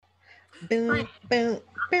Boom, Friend, boom,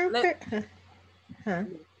 boom, let boom. Huh?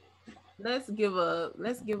 let's give a.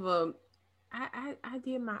 I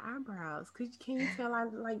did my eyebrows. Can you tell I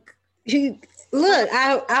like You, friend? look,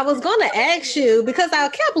 I was gonna ask you because I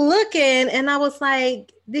kept looking and I was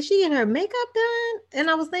like, did she get her makeup done? And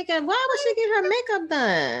I was thinking, why would she get her makeup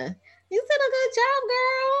done? You did a good job,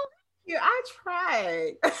 Yeah, I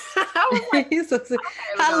tried. I was like, girl. okay,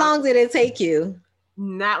 we're How going long did it take you?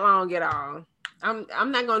 not long at all.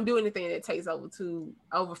 I'm not gonna do anything that takes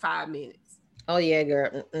over 5 minutes. Oh yeah, girl.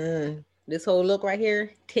 Mm-mm. This whole look right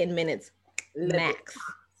here, 10 minutes Love it. max.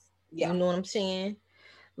 You Yeah. know what I'm saying?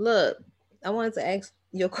 Look, I wanted to ask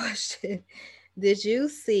you a question. Did you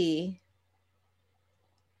see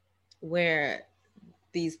where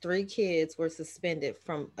these three kids were suspended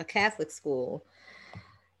from a Catholic school?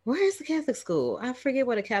 Where is the Catholic school? I forget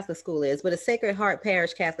what a Catholic school is, but a Sacred Heart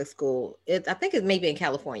Parish Catholic school. I think it's maybe in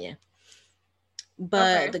California.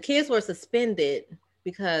 But Okay. the kids were suspended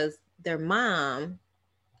because their mom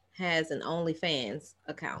has an OnlyFans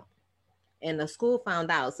account. And the school found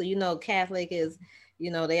out. So Catholic is,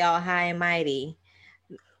 they all high and mighty.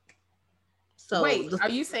 So Wait, are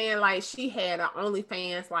you saying like she had a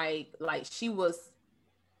OnlyFans like she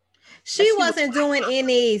she was wasn't doing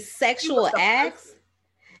any she was sexual the acts. person?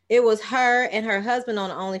 It was her and her husband on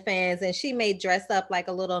OnlyFans, and she may dress up like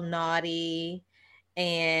a little naughty.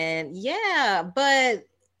 And yeah, but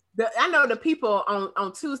I know the people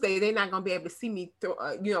on Tuesday they're not gonna be able to see me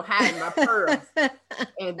hiding my pearls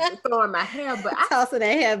and throwing my hair, but I tossing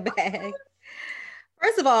that hair back.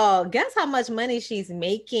 First of all, guess how much money she's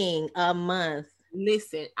making a month?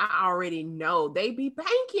 listen. I already know they be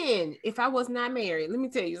banking. If I was not married, let me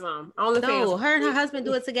tell you something. OnlyFans. No, her and her husband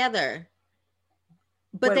do it together.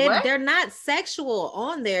 But Wait, they what? they're not sexual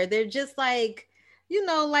on there. They're just like,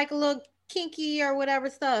 like a little kinky or whatever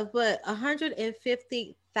stuff. But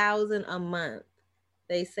 150,000 a month,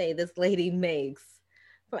 they say this lady makes,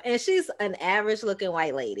 and she's an average looking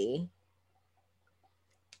white lady.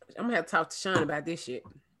 I'm gonna have to talk to Sean about this shit.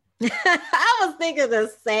 I was thinking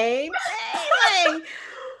the same thing. Like,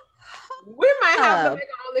 We might have to uh,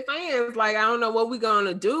 make OnlyFans. Like, I don't know what we're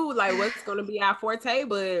gonna do, like what's gonna be our forte,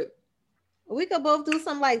 but we could both do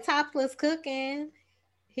some like topless cooking.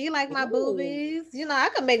 He like my ooh, boobies. I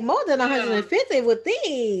could make more than yeah, 150 with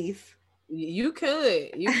these. you could.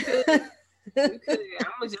 I'm gonna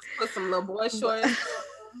just put some little boy but, shorts.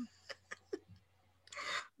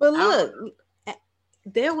 but I don't look,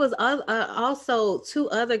 there was also two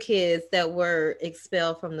other kids that were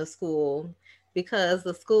expelled from the school because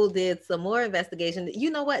the school did some more investigation. You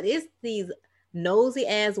know what? It's these nosy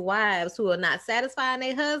ass wives who are not satisfying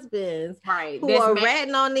their husbands, right. who That's are mad.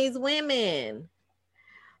 ratting on these women.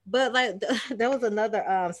 But like, there was another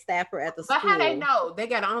staffer at the But how they school. know they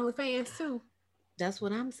got OnlyFans too? That's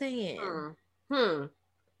what I'm saying. Hmm. Hmm.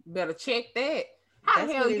 Better check that. How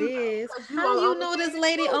the That's hell what it you know? is. Because you How you on know this OnlyFans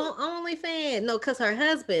lady too. on OnlyFans? No, because her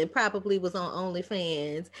husband probably was on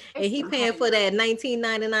OnlyFans They and he some paying for haters. that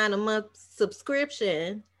 19.99 a month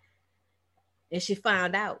subscription, and she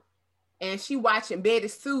found out. And she watching Betty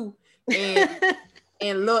Sue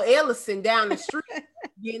and Lil Ellison down the street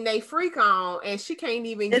getting they freak on, and she can't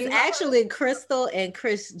even It's get her actually Crystal and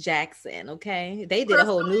Chris Jackson. Okay, they did a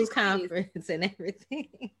whole Crystal news and Chris. conference and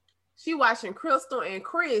everything. She watching Crystal and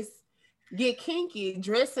Chris get kinky,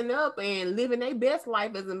 dressing up and living their best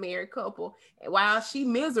life as a married couple, while she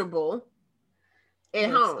miserable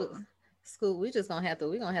at Look, school, home. school. We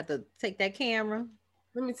gonna have to take that camera.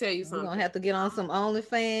 Let me tell you We're gonna something. have to get on some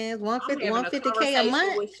OnlyFans. I'm 150, having a 150K a conversation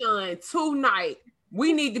month. with Sean tonight.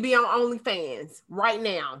 We need to be on OnlyFans right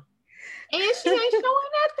now. And she ain't showing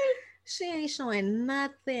nothing. She ain't showing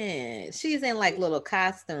nothing. She's in like little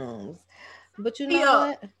costumes. But you Me know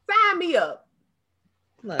up. what? Sign me up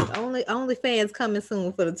Look, OnlyFans coming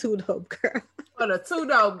soon for the two dope girl. for the two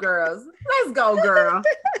dope girls. Let's go, girl.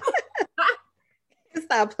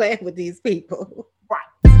 Stop playing with these people.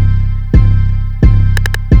 Right.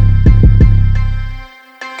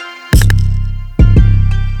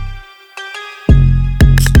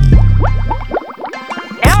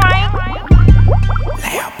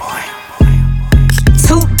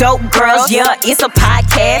 Two dope girls, yeah, it's a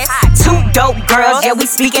podcast. Two dope girls, yeah, we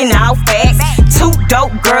speaking all facts. Two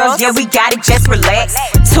dope girls, yeah, we got it, just relax.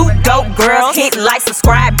 Two dope girls, hit like,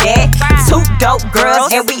 subscribe back. Two dope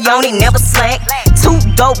girls, and we on it, never slack. Two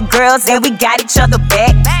dope girls, and we got each other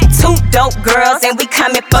back. Two dope girls, and we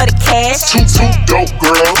coming for the cash. Two dope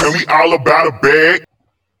girls, and we all about a bag.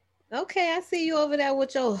 Okay, I see you over there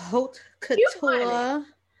with your haute You funny. couture.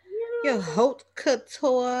 Your haute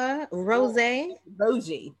couture rose.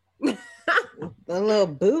 Bougie. A little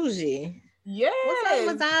bougie. Yes.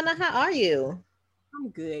 What's up, Madonna? How are you? I'm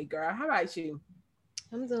good, girl. How about you?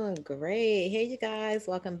 I'm doing great. Hey, you guys.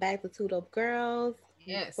 Welcome back to Two Dope Girls.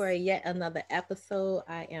 Yes. For yet another episode.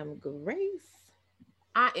 I am Grace.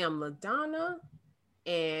 I am LaDonna,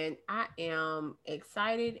 and I am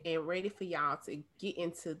excited and ready for y'all to get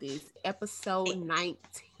into this episode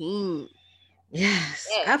 19. Yes.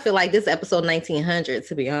 I feel like this episode 1900,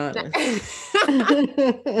 to be honest.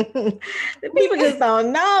 The people just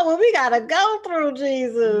don't know what we gotta go through,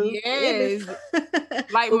 Jesus. Yes.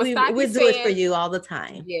 Like we do it for you all the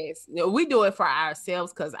time. Yes. No, we do it for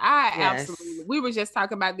ourselves because absolutely, we were just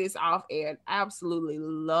talking about this off air. Absolutely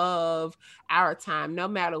love our time, no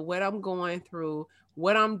matter what I'm going through,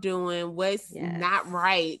 what I'm doing, what's not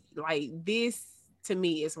right. Like this to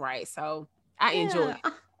me is right. So I enjoy it.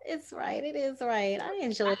 It's right. It is right. I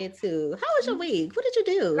enjoy it too. How was your week? What did you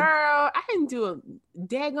do? Girl, I didn't do a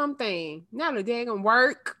daggum thing. Not a daggum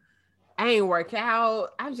work. I ain't work out.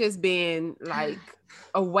 I've just been like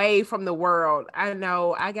away from the world. I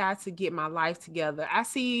know I got to get my life together. I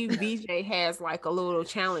see VJ has like a little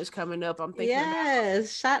challenge coming up. I'm thinking about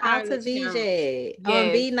shout out to VJ on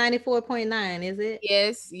B94.9, is it?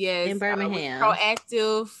 Yes. In Birmingham.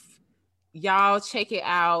 Proactive. Y'all check it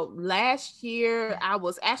out. Last year I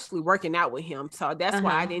was actually working out with him, so that's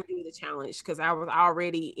why I didn't do the challenge, because I was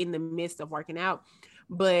already in the midst of working out.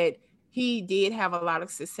 But he did have a lot of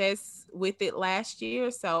success with it last year,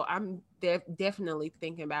 so I'm definitely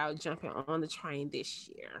thinking about jumping on the train this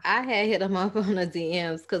year. I had hit him up on the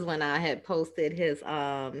DMs because when I had posted his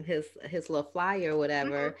little flyer or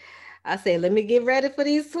whatever, I said, let me get ready for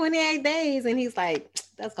these 28 days, and he's like,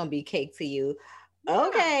 that's gonna be cake to you.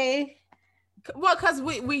 Okay. Well, because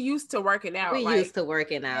we used to working out. We used to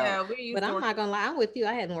working out. Yeah, we used but I'm not gonna lie, I'm with you.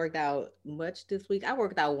 I hadn't worked out much this week. I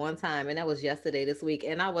worked out one time, and that was yesterday this week.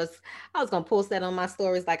 And I was gonna post that on my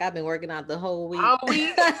stories like I've been working out the whole week. All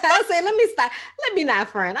week. I said, let me stop. Let me not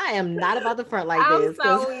front. I am not about to front like this.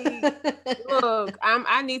 So look,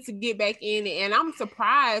 I need to get back in it, and I'm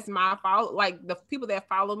surprised like the people that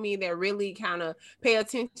follow me that really kind of pay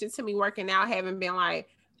attention to me working out haven't been like,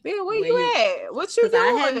 man, where you at? What you doing?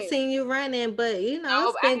 I haven't seen you running, but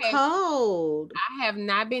it's been cold. I have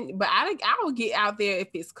not been, but I will get out there if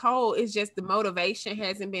it's cold. It's just the motivation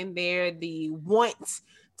hasn't been there, the want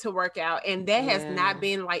to work out, and that has not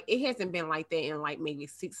been like, it hasn't been like that in like maybe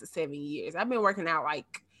 6 or 7 years. I've been working out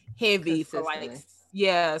like heavy for like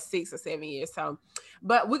 6 or 7 years. So,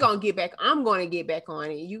 but we're gonna get back. I'm gonna get back on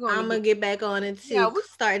it. I'm gonna get back on it too. We're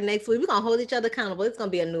starting next week. We're gonna hold each other accountable. It's gonna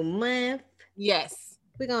be a new month. Yes.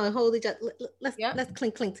 We're gonna hold each other. Let's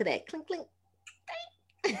clink to that. Clink clink.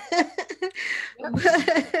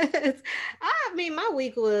 But I mean, my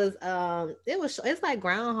week was it's like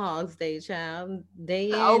Groundhog's Day, child.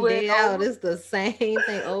 Day in, day out. It's the same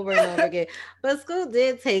thing over and over again. But school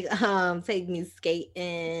did take me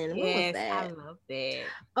skating. What was that? I love that.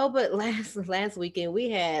 Oh, but last weekend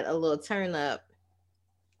we had a little turn up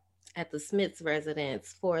at the Smith's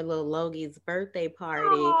residence for little Logie's birthday party.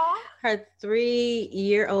 Aww. Her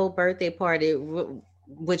 3-year-old birthday party,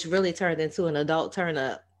 which really turned into an adult turn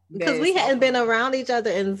up because we hadn't been around each other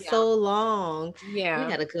in so long. Yeah,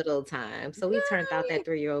 we had a good old time. So we turned out that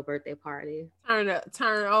 3-year-old birthday party.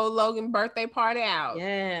 Turn old Logan birthday party out.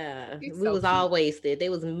 Yeah, we was all wasted. They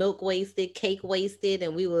was milk wasted, cake wasted,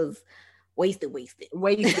 and we was wasted.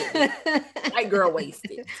 White girl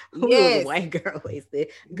wasted. Yes. White girl wasted.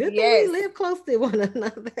 Good thing we live close to one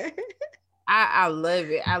another. I love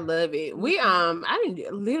it. We I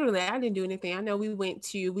didn't do anything. I know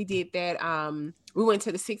we did that. We went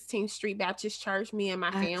to the 16th Street Baptist Church, me and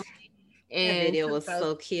my family. And that video was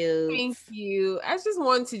so cute. Thank you. I just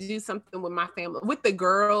wanted to do something with my family, with the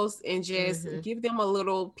girls, and just give them a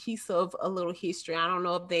little piece of a little history. I don't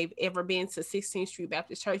know if they've ever been to 16th Street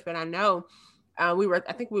Baptist Church, but I know I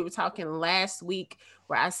think we were talking last week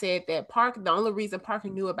where I said that the only reason Parker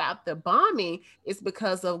knew about the bombing is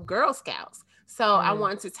because of Girl Scouts. So I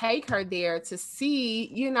wanted to take her there to see,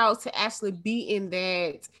 to actually be in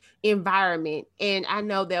that environment. And I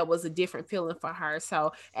know that was a different feeling for her.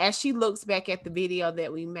 So as she looks back at the video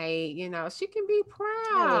that we made, she can be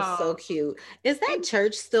proud. That was so cute. Is that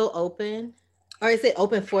church still open? Or is it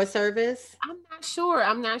open for service? I'm not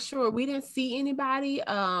sure. We didn't see anybody.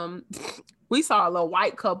 We saw a little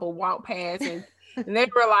white couple walk past and they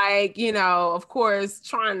were like, of course,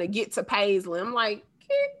 trying to get to Paisley. I'm like,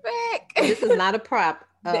 get back. This is not a prop,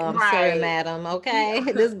 sir, madam. Okay.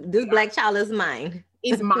 This black child is mine.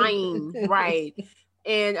 It's mine. Right.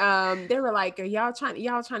 And they were like, are y'all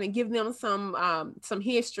trying to give them some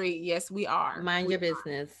history? Yes, we are. Mind your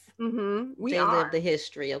business. Mm-hmm. They live the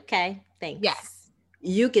history. Okay. Thanks. Yes.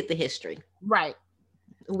 You get the history. Right.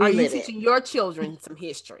 We Are you live teaching your children some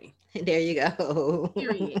history? There you go.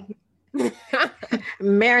 Period.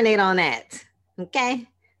 Marinate on that. Okay.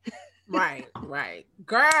 Right.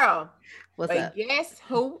 Girl. What's up? Guess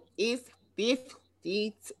who is 50?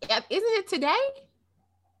 Isn't it today?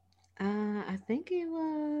 I think it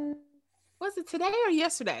was. Was it today or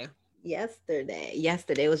yesterday?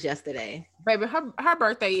 Yesterday was yesterday. Baby, her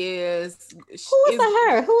birthday is. Who was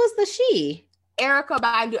her? Who was the she? Erykah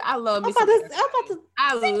Badu. I love me.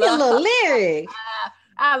 I love your little lyric.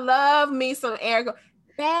 I love me some Erykah.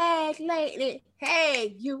 Bag lady,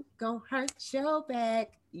 hey, you gonna hurt your back?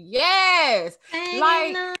 Yes,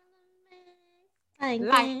 like that.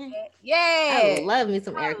 Yeah, I love me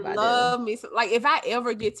some Erykah Badu. Love me some. Like if I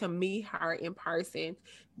ever get to meet her in person,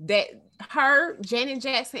 Janet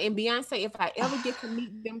Jackson and Beyonce. If I ever get to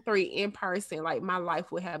meet them three in person, like my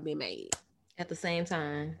life would have been made. At the same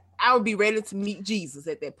time, I would be ready to meet Jesus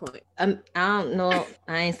at that point. I don't know.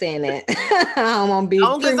 I ain't saying that. I don't want to be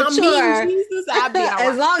premature. I'm meeting Jesus, I'll be all right.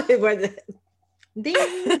 As long as we're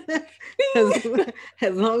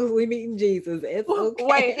as long as we meeting Jesus, it's okay.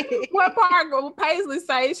 Wait, what part will Paisley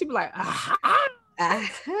say? She'd be like,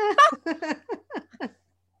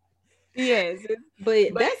 yes,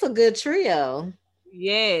 but that's a good trio.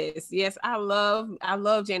 Yes, I love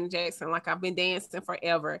Janet Jackson. Like I've been dancing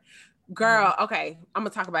forever. Girl, okay, I'm gonna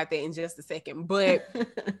talk about that in just a second, but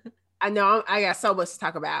I know I got so much to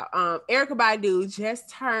talk about. Erykah Badu just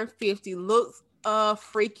turned 50, looks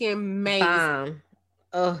freaking amazing. Bomb.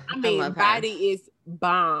 Oh, I mean, body is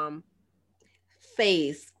bomb.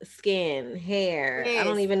 Face, skin, hair. Yes, I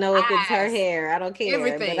don't even know if it's her hair. I don't care.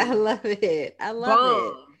 Everything. But I love it. I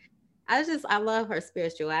love it. I love her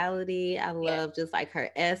spirituality. I love just like her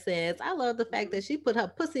essence. I love the fact that she put her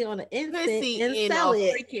pussy on an incense and sell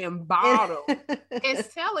it. Freaking bottle and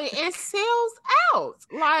sell it and sells out.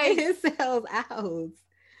 Like it sells out.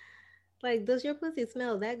 Like, does your pussy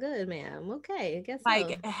smell that good, ma'am? Okay, I guess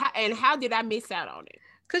like so. How did I miss out on it?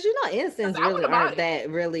 Because incense really aren't that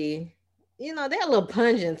really, they're a little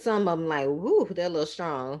pungent. Some of them like, woo, they're a little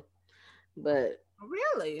strong. But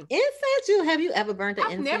really, incense? Have you ever burnt an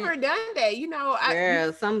incense? I've never done that.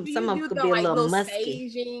 Girl, some of them could be a little musky.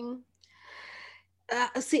 Saging?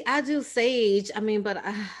 See, I do sage. I mean, but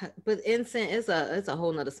incense is a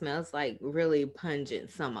whole nother smell. It's like really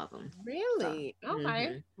pungent. Some of them. Really? So,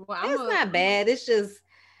 okay. Mm-hmm. Well, it's not bad. It's a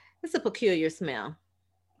peculiar smell.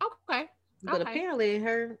 Okay. But apparently,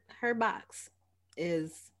 her box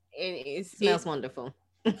smells wonderful.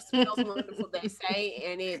 Smells wonderful, they say,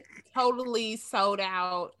 and it totally sold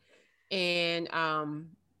out. And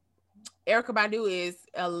Erykah Badu is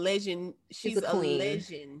a legend. She's a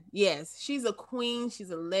legend. Yes, she's a queen.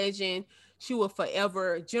 She's a legend. She will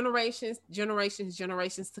forever, generations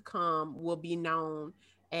to come will be known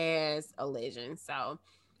as a legend. So,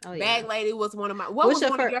 Bag Lady was one of my. What was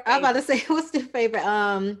one of your favorites? I'm about to say, what's your favorite?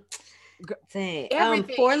 Dang.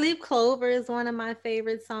 4-Leaf Clover is one of my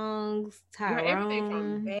favorite songs. Tyrone. Everything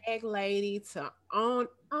from Bag Lady to on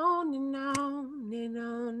and on and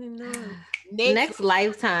on and on. Next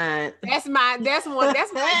Lifetime. That's my damn.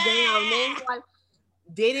 Like,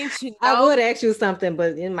 didn't you know? I would ask you something,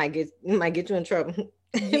 but it might get you in trouble.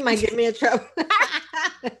 It might get me in trouble.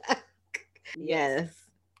 Yes.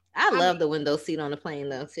 I love the window seat on the plane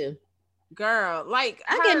though too. Girl, like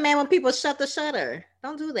I get mad when people shut the shutter.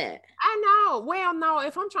 Don't do that. I know. Well, no,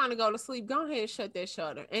 if I'm trying to go to sleep, go ahead and shut that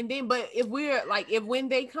shutter. And then, but if when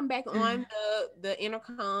they come back on the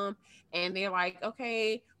intercom and they're like,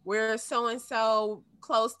 okay, we're so and so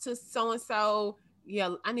close to so and so,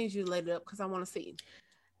 yeah, I need you to let it up because I want to see.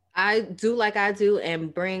 I do like I do,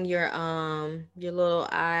 and bring your little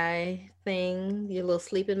eye thing, your little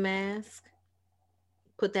sleeping mask.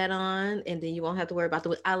 Put that on, and then you won't have to worry about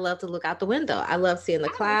I love to look out the window. I love seeing the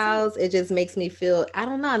clouds. It just makes me feel, I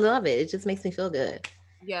don't know, I love it. It just makes me feel good.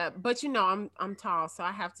 Yeah, but I'm tall, so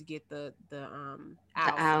I have to get the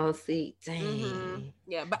owl seat. Dang. Mm-hmm.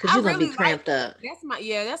 Yeah, but because you're gonna be cramped up.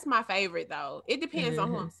 That's my favorite though. It depends on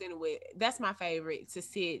who I'm sitting with. That's my favorite, to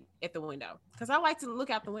sit at the window because I like to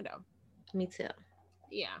look out the window. Me too.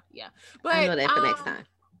 Yeah. But I know that for next time.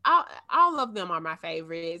 All of them are my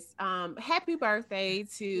favorites. Happy birthday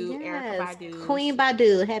to Erykah Badu. Queen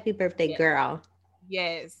Badu. Happy birthday, girl.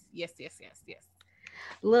 Yes.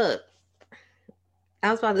 Look, I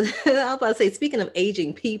was about to say, speaking of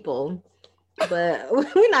aging people, but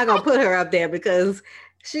we're not gonna put her up there because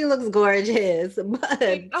she looks gorgeous. But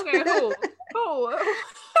okay, who?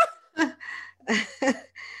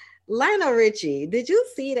 Lionel Richie, did you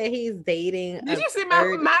see that he's dating? Did you see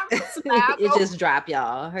my it just dropped,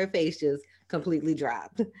 y'all. Her face just completely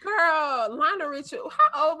dropped. Girl, Lionel Richie,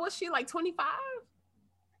 how old was she? Like 25?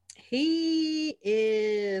 He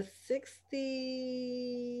is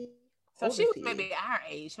 60. So she was maybe our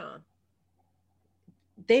age, huh?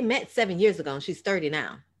 They met 7 years ago and she's 30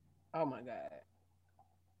 now. Oh my God.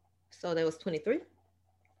 So that was 23.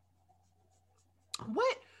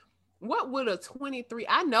 What would a 23?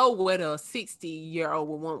 I know what a 60-year-old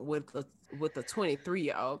would want with a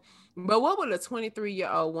 23-year-old, but what would a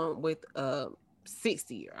 23-year-old want with a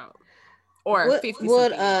 60-year-old? Or what 50?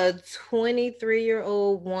 Would a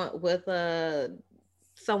 23-year-old want with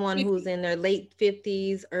someone 50. who's in their late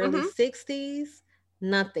 50s, early 60s?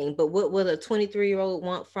 Nothing. But what would a 23-year-old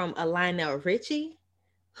want from a Lionel Richie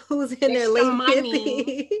who's in their late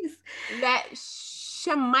 50s? That's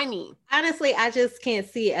money. Honestly, I just can't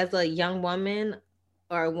see as a young woman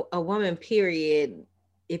or a woman, period.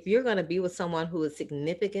 If you're going to be with someone who is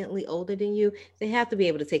significantly older than you, they have to be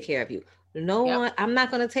able to take care of you. One, I'm not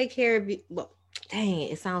going to take care of you. Well, dang,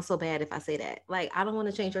 it sounds so bad if I say that. Like, I don't want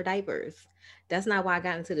to change your diapers. That's not why I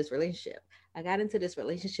got into this relationship. I got into this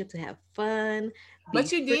relationship to have fun.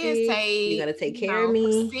 But you did say you're going to take care of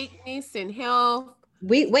me. Sickness and health.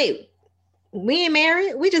 We ain't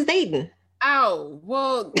married. We just dating. Oh,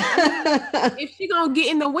 well, if she gonna get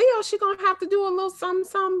in the wheel, she gonna have to do a little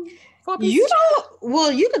something for you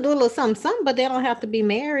could do a little something, but they don't have to be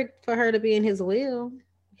married for her to be in his will.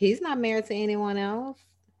 He's not married to anyone else.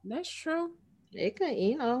 That's true. It could,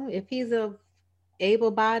 if he's a able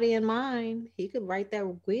body and mind, he could write that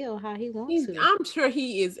will how he wants to. I'm sure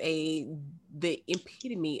he is the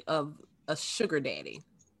epitome of a sugar daddy.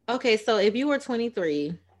 Okay, so if you were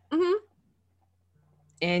 23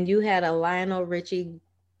 and you had a Lionel Richie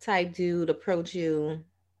type dude approach you,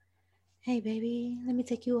 hey baby, let me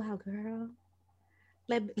take you out, girl.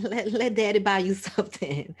 Let daddy buy you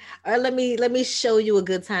something, or let me show you a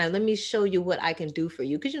good time. Let me show you what I can do for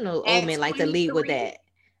you, because old men like to lead with that.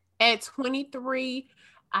 At 23,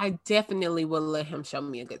 I definitely will let him show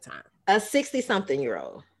me a good time. A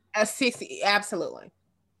 60-something-year-old. A 60, absolutely.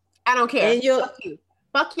 I don't care. And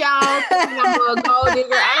fuck y'all. I'm a gold digger.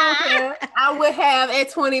 I don't care. I would have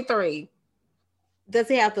at 23. Does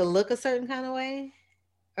he have to look a certain kind of way?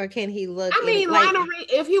 Or can he look? I mean,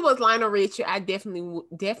 if he was Lionel Richie, I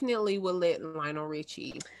definitely would let Lionel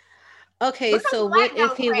Richie. Okay, so what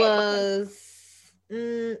if he was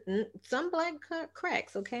some black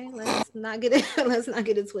cracks? Okay, let's not get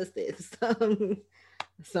it twisted.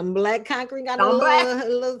 Some black concrete got some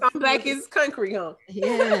black is concrete, huh?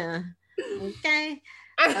 Yeah. Okay.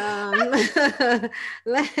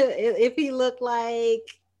 If he looked like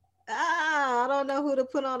I don't know who to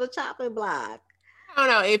put on the chopping block. I don't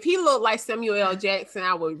know. If he looked like Samuel L. Jackson,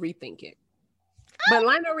 I would rethink it. But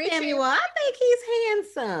Lionel Richie, Samuel, I think he's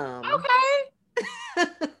handsome. Okay.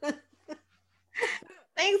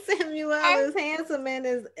 I think Samuel is handsome in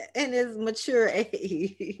his mature age.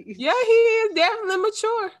 Yeah, he is definitely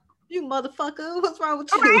mature. You motherfucker, what's wrong with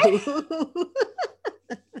you?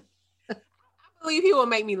 I believe he will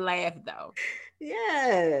make me laugh though.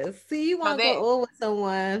 Yes. See, you want to go over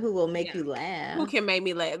someone who will make you laugh. Who can make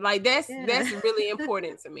me laugh? Like that's really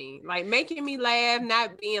important to me. Like making me laugh,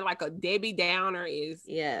 not being like a Debbie Downer is.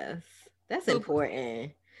 Yes, that's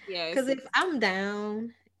important. Yeah. Because if I'm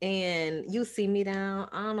down and you see me down,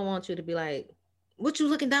 I don't want you to be like, "What you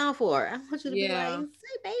looking down for?" I want you to be like,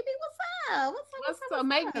 "Say, baby, what's up? What's up?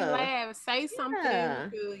 Make me laugh. Say something."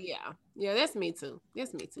 Yeah, that's me too. But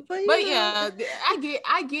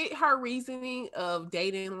I get her reasoning of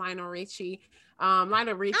dating Lionel Richie.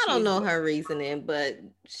 Lionel Richie. I don't know her reasoning, but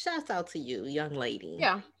shouts out to you, young lady.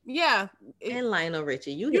 Yeah. And Lionel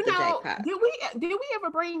Richie, you hit the jackpot. Did we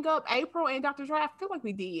ever bring up April and Dr. Dre? I feel like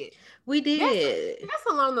we did. We did. That's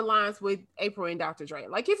along the lines with April and Dr. Dre.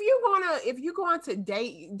 Like if you're going to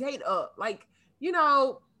date up, like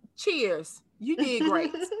cheers. You did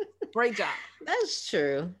great. Great job. That's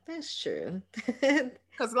true.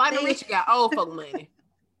 Because Lionel Richie got old folk money.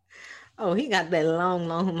 Oh, he got that long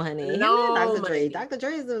money. Dr. Dre. Dr.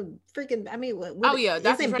 Dre is a freaking. I mean,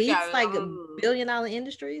 Dr. Dre Beats like $1 billion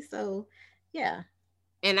industry. So, yeah.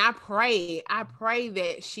 And I pray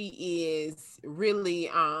that she is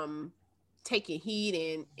really taking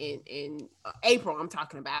heed and April. I'm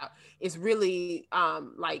talking about is really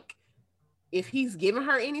like if he's giving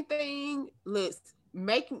her anything, let's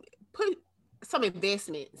put some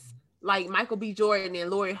investments like Michael B. Jordan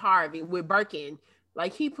and Lori Harvey with Birkin.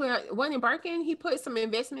 Like he put some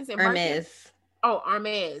investments in Hermes. Birkin. Oh,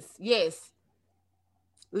 Hermes. Yes.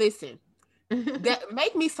 Listen, that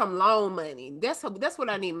make me some loan money. That's what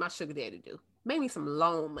I need my sugar daddy to do. Make me some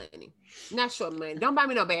loan money, not short money. Don't buy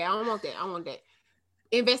me no bag. I don't want that. I want that.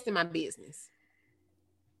 invest in my business.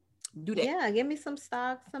 Do that. Yeah, give me some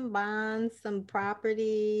stocks, some bonds, some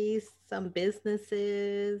properties, some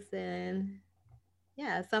businesses, and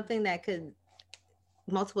yeah, something that could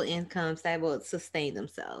multiple incomes that will sustain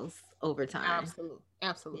themselves over time.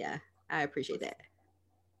 Absolutely. Yeah, I appreciate that.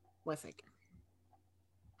 1 second.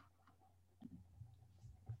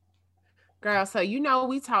 Girl, so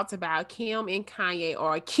we talked about Kim and Kanye,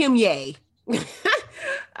 or Kim Ye.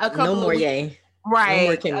 No more yay. Right. No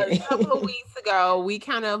more Kim A Ye. couple of weeks ago, we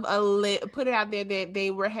kind of put it out there that they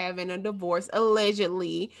were having a divorce,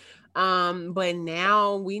 allegedly. But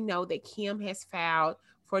now we know that Kim has filed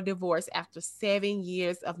for divorce after 7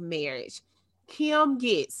 years of marriage. Kim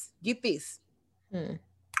gets, get this,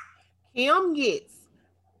 Kim gets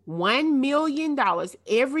 $1 million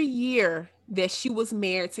every year that she was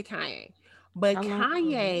married to Kanye. But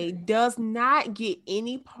Kanye does not get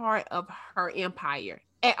any part of her empire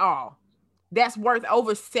at all. That's worth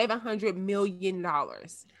over $700 million.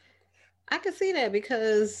 I can see that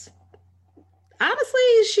because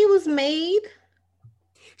honestly, she was made.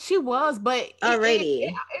 She was, but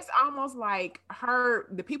already it's almost like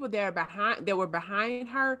the people that were behind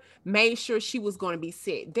her made sure she was going to be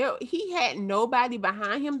set. He had nobody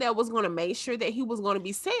behind him that was going to make sure that he was going to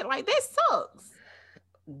be set. Like, that sucks.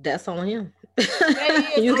 That's on him.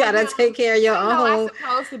 You gotta take care of your own. I'm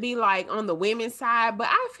supposed to be like on the women's side, but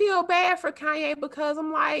I feel bad for Kanye because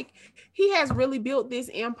I'm like, he has really built this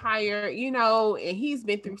empire, and he's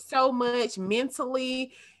been through so much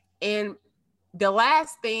mentally. And the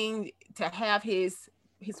last thing to have his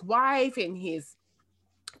wife and his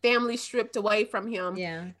family stripped away from him.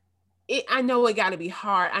 Yeah. I know it got to be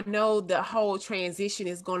hard. I know the whole transition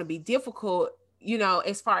is going to be difficult,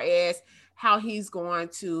 as far as how he's going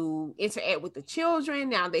to interact with the children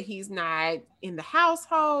now that he's not in the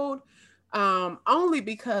household, only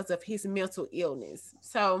because of his mental illness.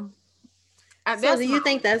 So do you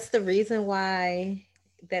think that's the reason why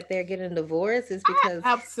that they're getting divorced? Is because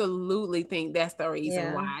I absolutely think that's the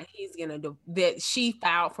reason why he's that she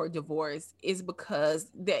filed for divorce, is because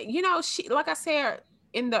that, she, like I said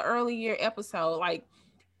in the earlier episode, like,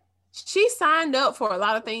 she signed up for a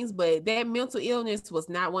lot of things, but that mental illness was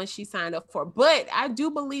not one she signed up for. But I do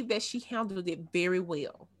believe that she handled it very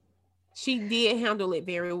well. She did handle it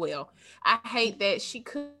very well. I hate that she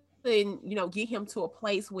couldn't, get him to a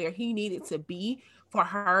place where he needed to be for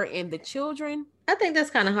her and the children. I think that's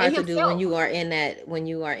kind of hard to do when you are in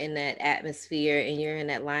that atmosphere and you're in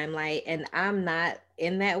that limelight. And I'm not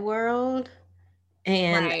in that world.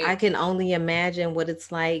 And right. I can only imagine what it's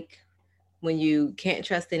like when you can't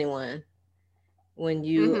trust anyone, when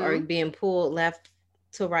you are being pulled left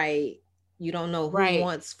to right. You don't know who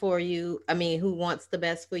wants for you. I mean, who wants the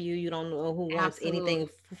best for you. You don't know who wants anything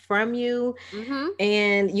from you.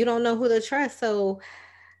 And you don't know who to trust. So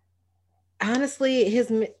honestly,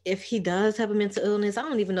 if he does have a mental illness, I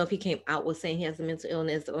don't even know if he came out with saying he has a mental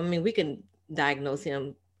illness. I mean, we can diagnose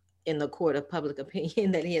him in the court of public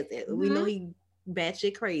opinion that he has. We know he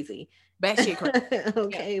batshit crazy.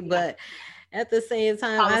 Okay, yeah, but at the same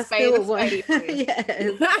time, I still want.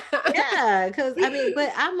 Yes, yeah, because I mean,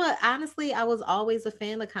 but honestly, I was always a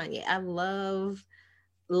fan of Kanye. I love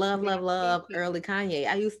early Kanye.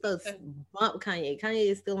 I used to bump Kanye.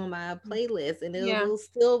 Kanye is still on my playlist, and it will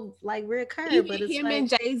still like reoccur. But it's him and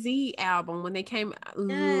Jay-Z album when they came.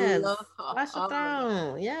 Yes, Watch the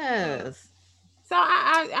Throne. Yes. So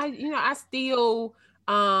I still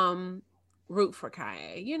root for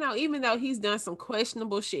Kanye. Even though he's done some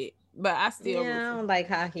questionable shit, but I still I don't like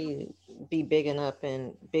how he be big up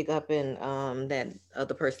in that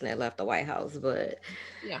other person that left the White House, but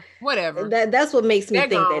whatever. That's what makes me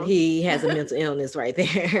think that he has a mental illness right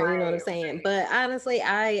there. You know what I'm saying? Right. But honestly,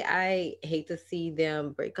 I hate to see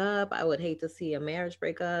them break up. I would hate to see a marriage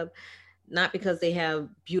break up, not because they have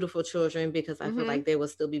beautiful children, because I feel like they will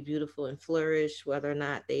still be beautiful and flourish whether or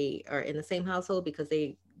not they are in the same household, because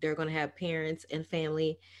they're going to have parents and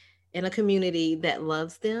family in a community that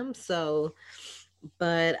loves them. So,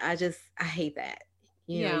 but I hate that.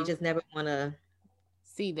 You just never want to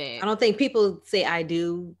see that. I don't think people say I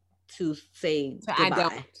do to say goodbye. I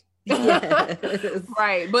don't. Yes.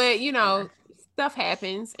 Right. But, stuff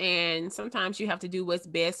happens, and sometimes you have to do what's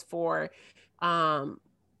best for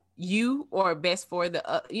you, or best for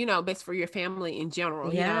best for your family in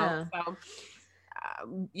general. Yeah. So,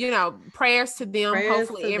 prayers to them.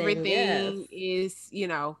 Hopefully everything is,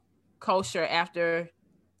 kosher after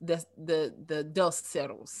the dust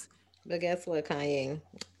settles. But guess what, Kanye?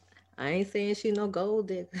 I ain't saying she no gold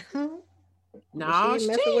digger. No, she ain't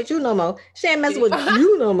messing with you no more. She ain't messing with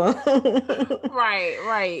you no more.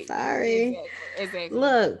 Right. Sorry. Exactly.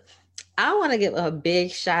 Look, I want to give a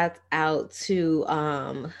big shout out to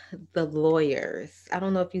the lawyers. I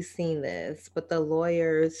don't know if you've seen this, but the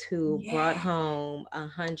lawyers who brought Yeah. home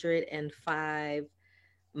 105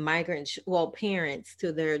 parents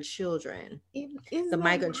to their children. The Isn't that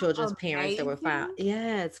migrant children's parents that were found. amazing?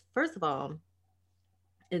 Yes, first of all,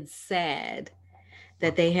 it's sad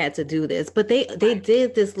that they had to do this, but they Right,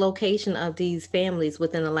 did this location of these families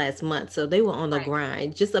within the last month, so they were on the right.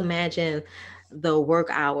 grind. Just imagine the work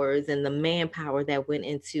hours and the manpower that went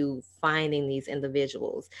into finding these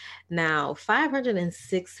individuals. Now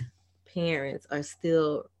 506 parents are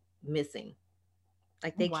still missing,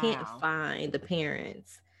 like they can't Wow. find the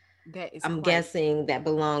parents. That is I'm crazy. guessing that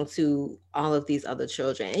belong to all of these other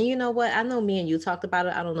children. And you know what, I know me and you talked about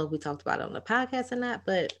it. I don't know if we talked about it on the podcast or not,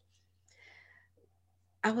 but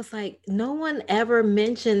I was like, no one ever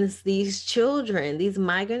mentions these children, these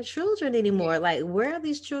migrant children Yeah. anymore. Like, where are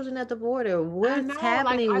these children at the border? I What's know. Like,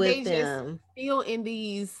 happening are with they just them? still in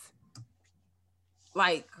these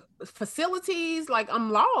like facilities? Like,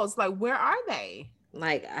 I'm lost. Like, where are they?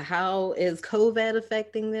 Like, how is COVID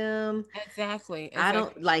affecting them? Exactly. I don't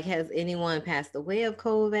Exactly. like, has anyone passed away of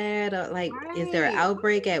COVID? Or like, is there an Right.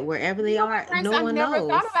 outbreak at wherever You they know are? what, Grace? No I one never thought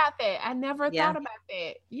knows. about that. I never Yeah. thought about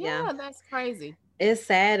that. Yeah. Yeah, that's crazy. It's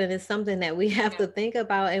sad, and it's something that we have Yeah. to think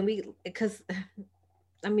about. And because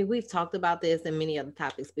I mean, we've talked about this and many other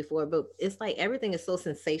topics before, but it's like everything is so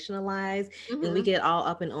sensationalized and we Mm-hmm. get all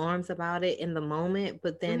up in arms about it in the moment.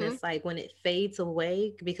 But then Mm-hmm. it's like when it fades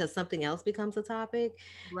away because something else becomes a topic,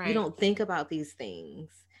 you Right. don't think about these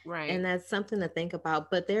things. Right. And that's something to think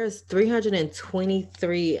about. But there's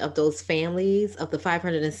 323 of those families of the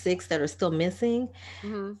 506 that are still missing.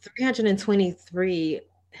 Mm-hmm. 323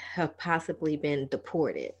 have possibly been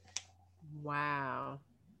deported. Wow.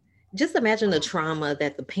 Just imagine the Wow. trauma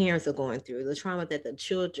that the parents are going through, the trauma that the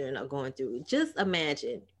children are going through. Just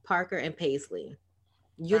imagine Parker and Paisley.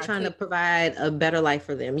 You're I trying to could. provide a better life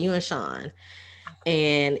for them, you and Sean, I couldn't.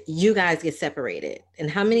 and you guys get separated. And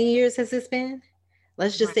how many years has this been?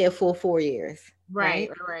 Let's just Right. say a full 4 years, Right.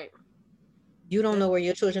 right? Right. You don't That's know where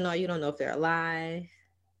your children are. You don't know if they're alive.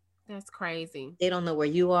 that's crazy. They don't know where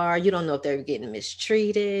you are. You don't know if they're getting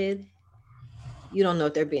mistreated. You don't know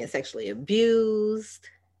if they're being sexually abused.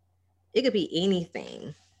 It could be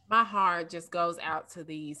anything. My heart just goes out to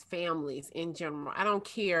these families in general. I don't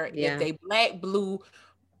care if Yeah, they black, blue,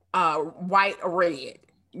 white, or red.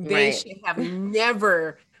 They right, should have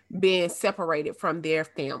never been separated from their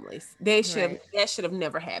families. They should right. that should have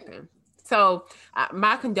never happened. So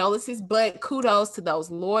my condolences, but kudos to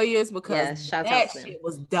those lawyers because Yes, shouts out that to them. shit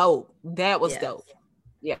was dope. That was Yes. dope.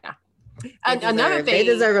 Yeah. They Another thing.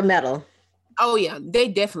 deserve a medal. Oh yeah, they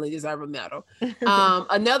definitely deserve a medal.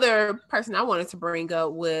 Another person I wanted to bring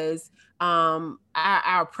up was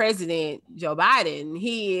our president Joe Biden.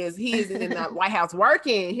 He is in the White House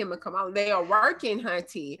working. Him and Kamala, they are working,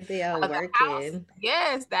 hunty. They are The House, working.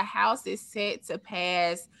 yes, the House is set to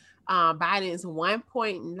pass Biden's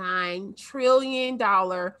 $1.9 trillion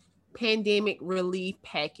pandemic relief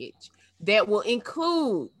package that will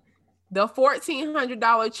include the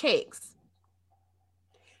 $1,400 checks.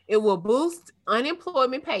 It will boost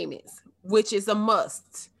unemployment payments, which is a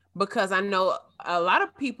must because I know a lot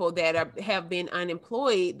of people that have been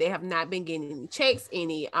unemployed. They have not been getting any checks,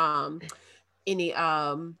 any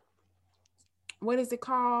what is it No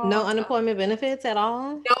called? unemployment benefits at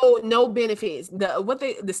all. No benefits.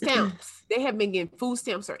 The stamps. They have been getting food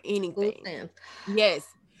stamps or Food anything. stamps. Yes,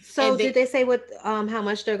 So and they did they say what how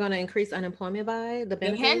much they're going to increase unemployment by the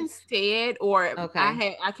They hadn't benefits? said, or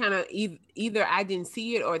Okay. I kind of either I didn't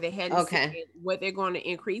see it or they hadn't said Okay. what they're going to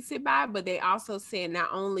increase it by. But they also said not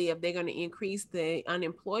only if they're going to increase the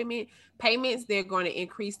unemployment payments, they're going to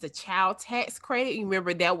increase the child tax credit. You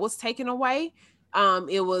remember that was taken away.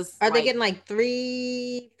 It was Are they like getting like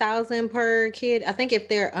 3,000 per kid? I think if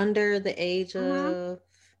they're under the age mhm, of,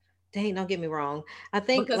 dang, don't get me wrong. I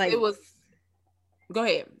think because it like was. Go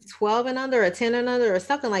ahead. 12 and under or 10 and under or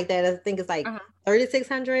something like that. I think it's like Uh-huh.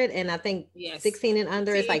 3,600, and I think Yes. 16 and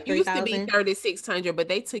under is See, it like used to be 3,000. 3,600, but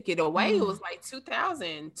they took it away. It was like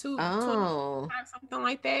 2,000, Oh, something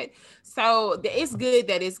like that. So it's good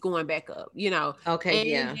that it's going back up, okay, and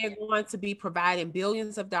yeah. they're going to be providing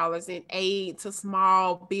billions of dollars in aid to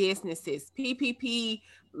small businesses, PPP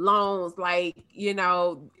loans. Like,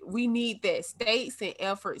 we need that states and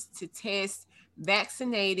efforts to test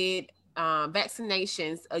vaccinated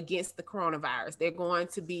vaccinations against the coronavirus. They're going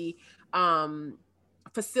to be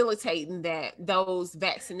facilitating those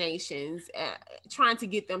vaccinations, trying to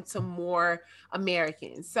get them to more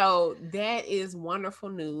Americans. So that is wonderful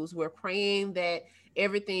news. We're praying that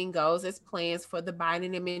everything goes as plans for the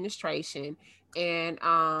Biden administration, And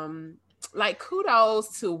like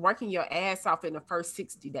kudos to working your ass off in the first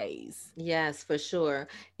 60 days. Yes, for sure.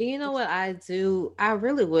 You know what I do? I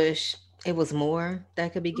really wish it was more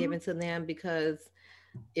that could be Mhm. given to them, because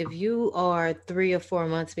if you are 3 or 4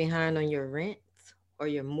 months behind on your rent or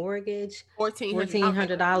your mortgage, $1,400.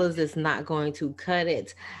 $1,400 is not going to cut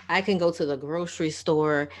it. I can go to the grocery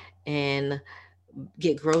store and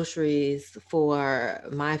get groceries for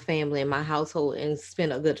my family and my household and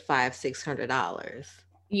spend a good $500-600.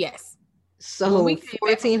 Yes. When So we came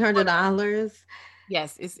back from Florida, $1,400,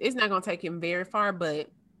 yes, it's not gonna take him very far, but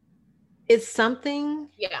it's something,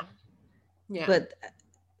 yeah, yeah. but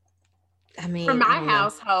I For mean, I my don't know.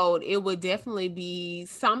 household, it would definitely be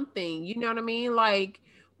something. You know what I mean? Like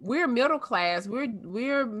we're middle class.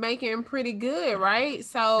 We're making pretty good, right?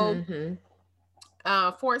 So Hmm.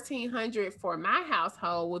 1,400 for my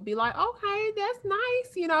household would be like, okay, that's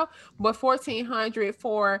nice, you know, but 1,400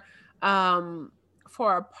 for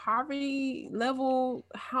a poverty level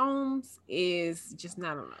homes is just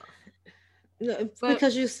not enough. No, it's But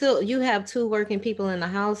because you have two working people in the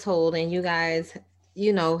household, and you guys,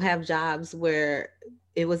 have jobs where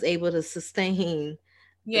it was able to sustain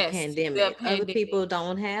the yes, the pandemic. Other pandemic, people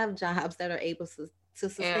don't have jobs that are able to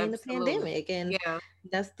sustain the absolutely. pandemic, and Yeah,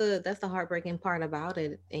 that's the heartbreaking part about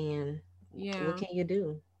it. And what yeah. can you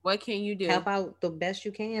do? What can you do? Help out the best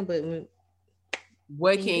you can, but what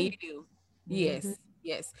What can you can you do? do? Hmm. Yes,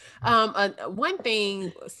 yes. One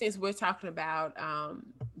thing, since we're talking about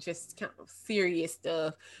just kind of serious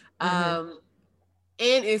stuff, Hmm. um,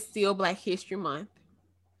 and it's still Black History Month.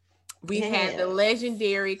 We had the Yes.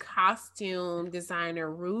 legendary costume designer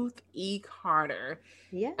Ruth E. Carter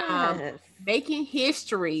um, Yes. making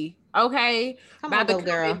history, okay, Come by on, go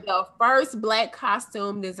girl. becoming the first Black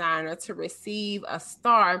costume designer to receive a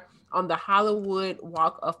star on the Hollywood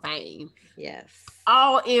Walk of Fame. Yes.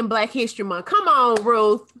 All in Black History Month. Come on,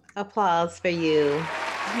 Ruth. Applause for you.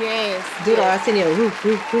 Yes, Do the yes. Arsenio. Roof,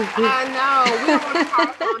 roof, roof, roof. I know we don't want to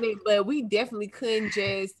harp on it, but we definitely couldn't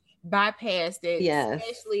just bypass that, Yes.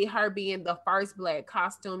 especially her being the first Black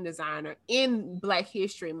costume designer in Black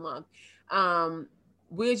History Month. Um,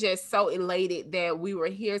 we're just so elated that we were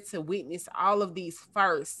here to witness all of these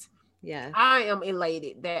firsts. Yes. I am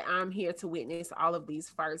elated that I'm here to witness all of these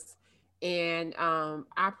firsts. And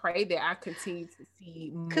I pray that I continue to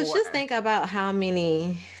see Cause more. just think about how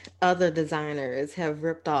many other designers have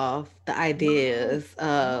ripped off the Right, ideas right.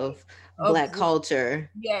 of Of Black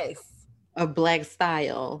culture yes. or Black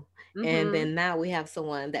style. And Mm-hmm. then now we have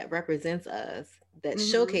someone that represents us, that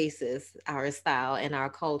Mm-hmm. showcases our style and our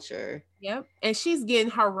culture. Yep. And she's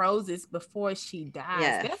getting her roses before she dies.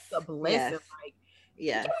 Yes. That's a blessing. Yes. Like, give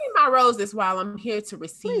Yes. me my roses while I'm here to Please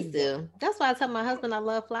receive them. do. That's why I tell my husband I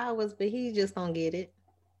love flowers, but he just don't get it.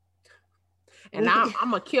 And I'm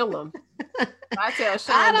gonna kill them. I tell I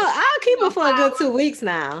Sean, don't. don't I'll give keep me it no for a good flowers. 2 weeks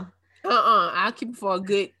now. I'll keep it for a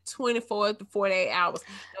good 24 to 48 hours.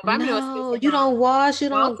 If I'm in a No, sister you don't wash, you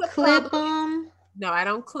go don't to clip Publix. them. No, I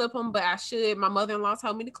don't clip them, but I should. My mother-in-law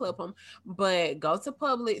told me to clip them, but go to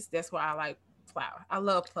Publix. That's why I like flowers. I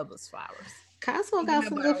love Publix flowers. Costco Even got though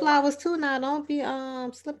some I good don't like, flowers too. Now, don't be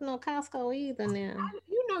slipping on Costco either. Now,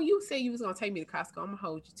 you know, you said you was gonna take me to Costco. I'm gonna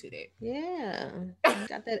hold you to yeah,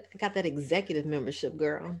 that. got that executive membership,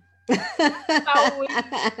 girl. So weak.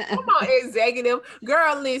 Come on, executive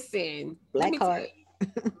girl. Listen, let Black me tell card. you,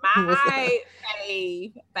 What's up?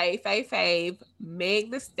 my fave,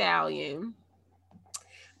 Meg the Stallion,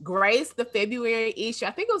 graced the February issue.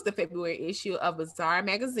 I think it was the February issue of Bazaar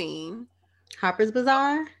magazine. Harper's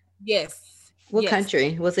Bazaar. Yes, What yes,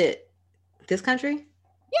 country was it? This country?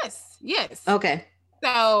 yes, yes. Okay.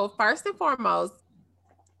 So first and foremost,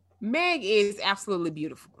 Meg is absolutely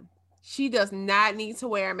beautiful. She does not need to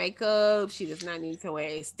wear makeup. She does not need to wear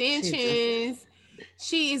She just. extensions.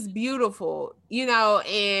 She is beautiful, you know.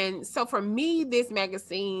 And so for me, this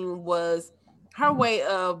magazine was her way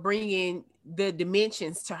of bringing the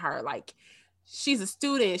dimensions to her. Like she's a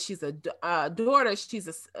student, she's a daughter,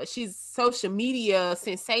 she's social media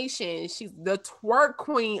sensation. She's the twerk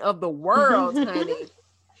queen of the world, honey.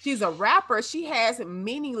 She's a rapper. She has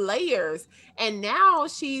many layers, and now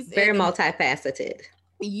she's Very an multifaceted.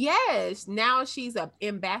 yes. Now she's a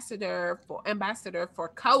ambassador for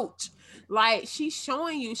Coach. Like she's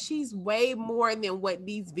showing you she's way more than what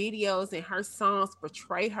these videos and her songs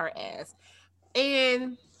portray her as,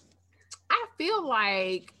 and I feel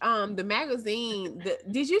like the magazine.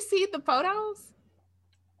 Did you see the photos?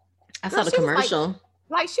 I Girl, saw the she was commercial.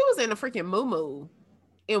 like she was in a freaking moo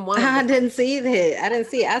in one of I the. didn't see that. I didn't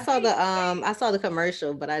see it. I saw the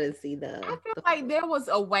commercial, but I didn't see I the feel the like photo. there was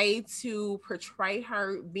a way to portray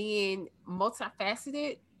her being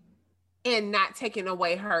multifaceted and not taking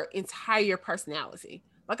away her entire personality.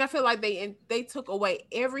 Like I feel like they took away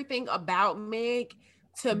everything about Meg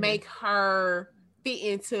to make her fit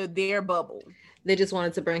into their bubble. They just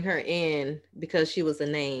wanted to bring her in because she was a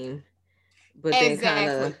name, but then kind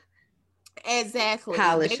of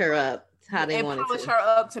polish her up how they wanted polish to. her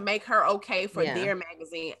up to make her okay for their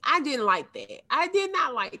magazine. I didn't like that. I did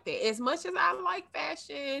not like that. As much as I like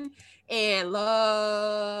fashion and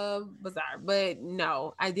love Bazaar, but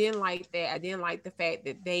no, I didn't like that. I didn't like the fact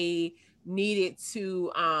that they needed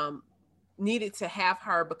to have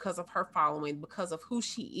her because of her following, because of who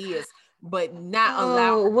she is, but not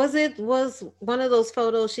allow her. Was one of those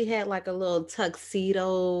photos she had like a little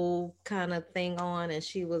tuxedo kind of thing on, and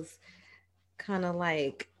she was kind of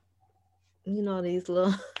like, you know, these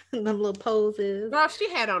little little poses. Girl, she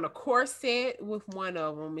had on a corset with one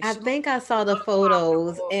of them. I think I saw the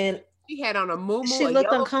photos, and she had on a muumuu. She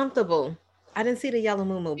looked uncomfortable. I didn't see the yellow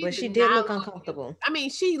muumuu, but she did look uncomfortable. I mean,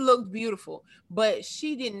 she looked beautiful, but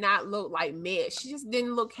she did not look like Meg. She just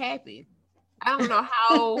didn't look happy. I don't know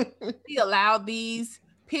how she allowed these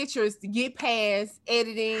pictures to get past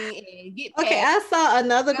editing and get past. Okay, I saw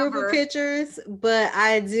another group of pictures, but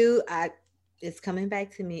it's coming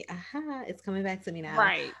back to me. It's coming back to me now.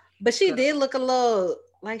 Right. But she did look a little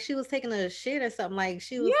like she was taking a shit or something. Like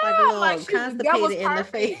she was like a little constipated in the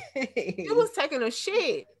face. She was taking a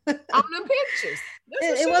shit on the pictures.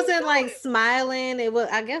 It wasn't like smiling.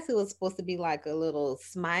 I guess it was supposed to be like a little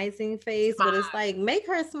smizing face, but it's like, make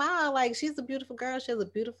her smile. Like, she's a beautiful girl. She has a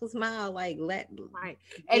beautiful smile. Like, right.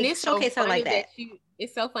 And it's showcase her like that.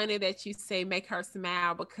 It's so funny that you say make her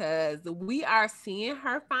smile, because we are seeing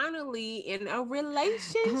her finally in a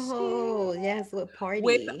relationship. Oh, yes, with Party.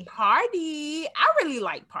 I really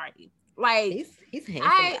like Party. Like, he's a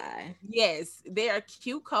handsome guy. Yes, they're a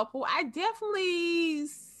cute couple. I definitely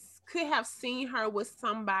could have seen her with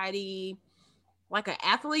somebody like an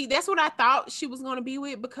athlete. That's what I thought she was going to be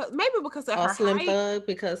with, because of her Slim height. Thug,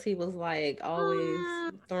 because he was like always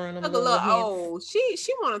throwing them a little old.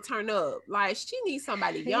 She want to turn up. Like, she needs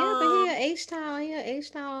somebody young. Yeah, but he an H-Town,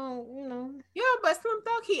 you know. Yeah, but Slim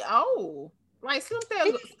Thug, he old. Like, Slim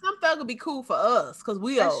Thug would be cool for us, because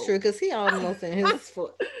we That's old. That's true, because he almost in his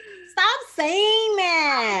foot. Stop saying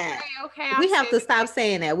that. Okay. We have to stop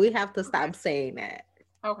saying that. We have to stop saying that.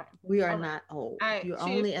 Okay. We are not old. You're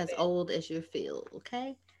only as old as you feel,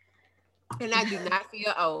 okay? And I do not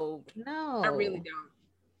feel old. No. I really don't.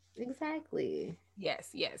 Exactly.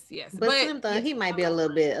 Yes. But Slim Thug, he might be a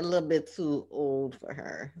little bit too old for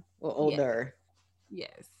her, or older.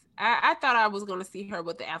 Yes. I thought I was going to see her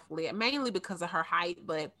with the athlete, mainly because of her height,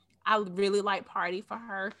 but I really like Party for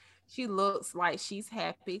her. She looks like she's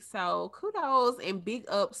happy. So kudos and big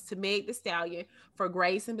ups to Meg Thee Stallion for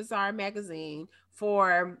Grace and Bazaar magazine,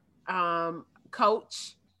 for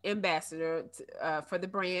Coach ambassador, for the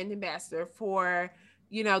brand ambassador, for,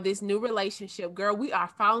 you know, this new relationship. Girl, we are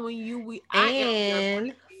following you.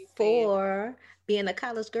 And for being a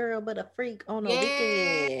college girl but a freak on a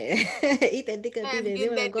weekend. Eat that dick up,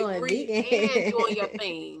 get that degree and doing your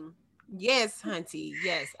thing. Yes, hunty.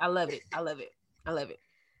 Yes, I love it.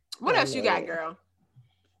 What else you got, girl?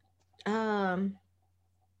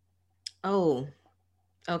 Oh,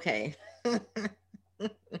 okay.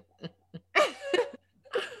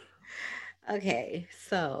 Okay,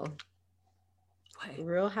 so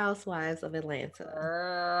Real Housewives of Atlanta.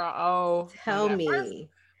 Girl, tell me.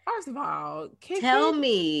 First of all, tell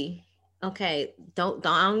me. Okay,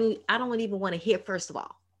 I don't even want to hear. First of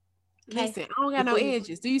all, okay? Listen, I don't got no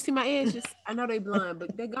edges. Do you see my edges? I know they blonde,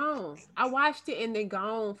 but they're gone. I watched it and they're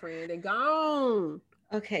gone, friend. They're gone.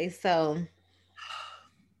 Okay, so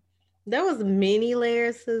there was many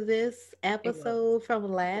layers to this episode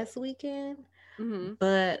from last weekend,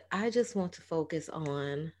 but I just want to focus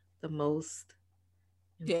on the most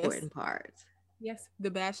important part. Yes, the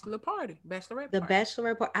bachelorette party. The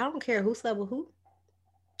bachelorette party. I don't care who slept with who.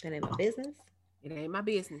 That ain't my business. It ain't my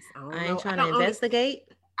business. I ain't trying to investigate.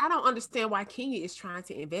 I don't understand why Kenya is trying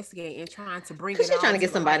to investigate and trying to bring it. Because she's trying to get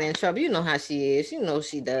somebody in trouble. You know how she is. You know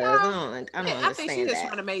she does. I don't understand. I think she's just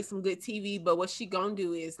trying to make some good TV. But what she gonna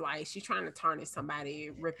do is, like, she's trying to tarnish somebody's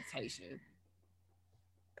reputation.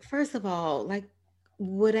 First of all, like,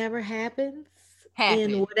 whatever happens.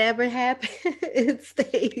 And whatever happens, it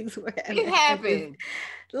stays wherever it happens.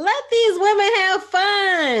 Let these women have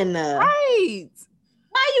fun. Right.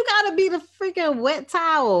 Why you gotta be the freaking wet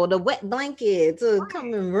towel, the wet blanket to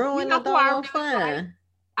come and ruin the doggone fun?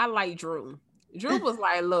 I like Drew. Drew was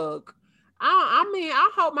like, look, I mean,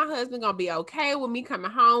 I hope my husband gonna be okay with me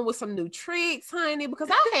coming home with some new tricks, honey, because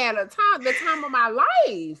I had the time of my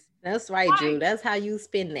life. That's right, Drew. That's how you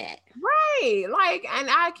spend that. Right. Like, and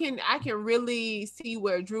I can really see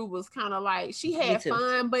where Drew was kind of like, she had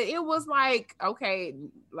fun, but it was like, okay,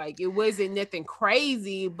 like it wasn't nothing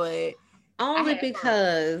crazy, but only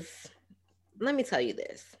because let me tell you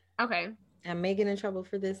this. Okay. I may get in trouble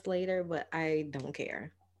for this later, but I don't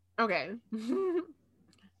care. Okay.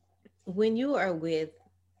 When you are with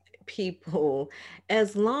people,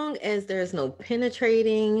 as long as there's no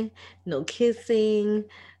penetrating, no kissing,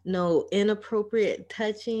 no inappropriate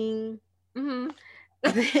touching, then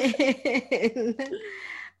I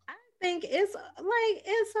think it's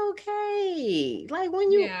okay. Like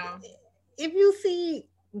when you, if you see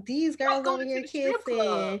these girls over here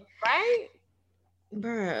kissing, right?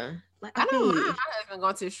 Bruh. Like, I don't mind my husband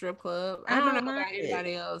going to the strip club. I don't know about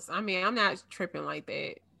anybody else. I mean, I'm not tripping like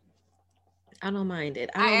that. I don't mind it.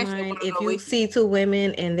 I don't mind if you see two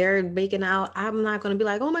women and they're making out. I'm not going to be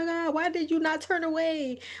like, oh my God, why did you not turn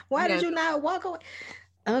away? Why did you not walk away?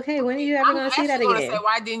 Okay, when are you ever going to see that again? Say,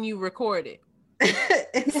 why didn't you record it?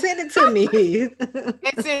 And send it to me.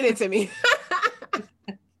 And send it to me.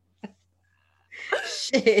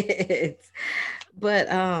 Shit. But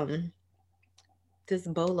this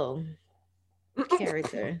Bolo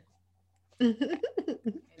character. I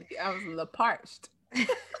was a little parched.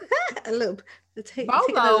 A little.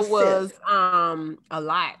 Bolo was a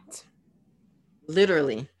lot.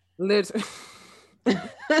 Literally.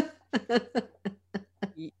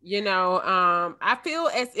 You know, I feel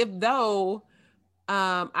as if though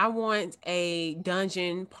I want a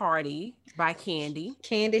dungeon party by Candy.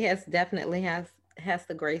 Candy has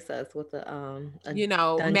to grace us with a you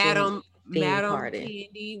know, Madam party.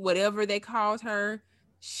 Candy, whatever they called her,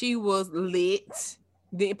 she was lit.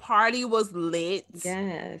 The party was lit.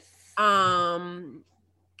 Yes.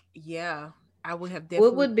 Yeah, I would have definitely.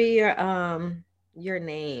 What would be your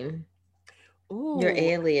name? Ooh, your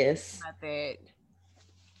alias? Not that.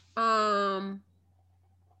 I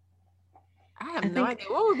have no idea.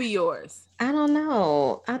 What would be yours? I don't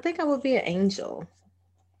know. I think I would be an Angel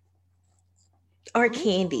or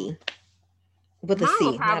Candy with a C,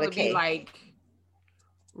 would probably not a K. Be like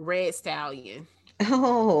Red Stallion.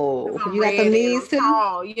 Oh, you got the knees too.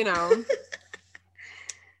 Tall, you know.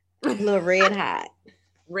 A little red hot.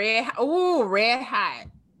 Red hot.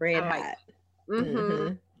 Red hot.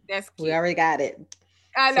 Mm-hmm. That's cute. We already got it.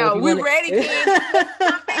 I know. We ready, Candy.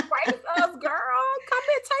 Come and race us, girl. Come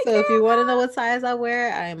and take So if you want to know what size I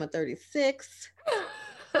wear, I am a 36.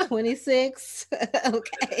 26.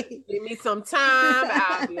 Okay. Give me some time.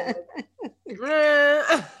 I'll be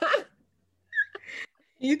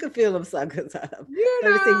you can feel them suckers up.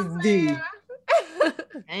 36D.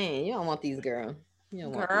 Dang, you don't want these, girl. You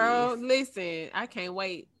don't want these. Listen, I can't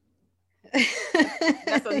wait.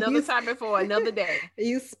 That's another topic for another day.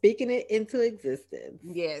 You speaking it into existence.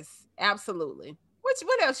 Yes, absolutely.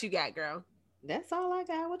 What else you got, girl? That's all I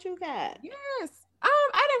got. What you got? Yes.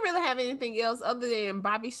 I didn't really have anything else other than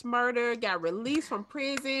Bobby Shmurda got released from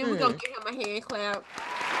prison. We're gonna give him a hand clap.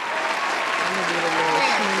 I'm gonna do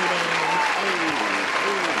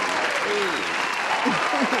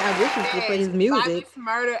I wish we could play his music,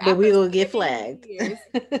 but we will get flagged.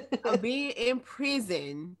 Of being in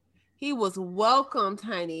prison, he was welcomed,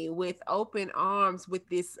 honey, with open arms with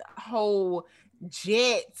this whole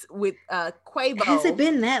jet with Quavo. Has it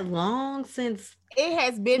been that long since? It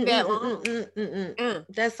has been that long.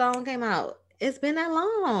 That song came out. It's been that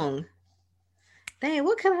long. Dang,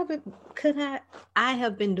 what could I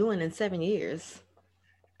have been doing in 7 years?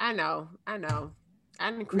 I know. I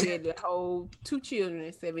done created a whole 2 children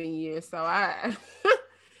in 7 years, so I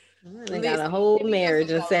got a whole marriage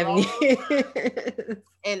in 7 years.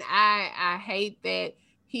 And I hate that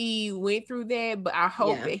he went through that, but I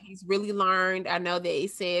hope that he's really learned. I know that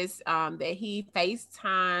it says that he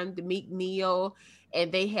FaceTimed Meek Mill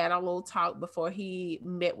and they had a little talk before he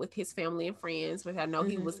met with his family and friends, which I know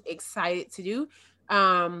he was excited to do.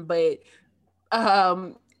 But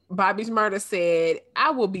Bobby Shmurda said,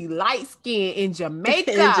 I will be light-skinned in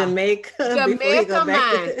Jamaica.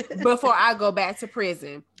 Before I go back to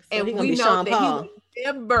prison. So and we know that he will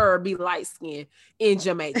never be light-skinned in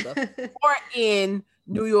Jamaica or in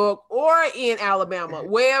New York or in Alabama.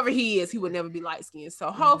 Wherever he is, he would never be light-skinned.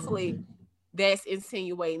 So hopefully that's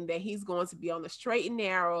insinuating that he's going to be on the straight and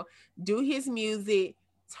narrow, do his music,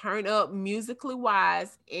 turn up musically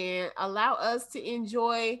wise, and allow us to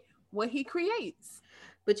enjoy what he creates.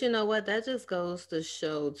 But you know what? That just goes to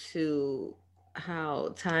show too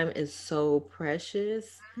how time is so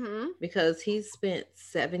precious because he spent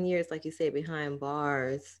 7 years, like you said, behind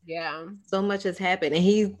bars. Yeah. So much has happened. And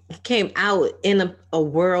he came out in a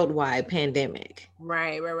worldwide pandemic.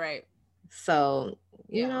 Right. So,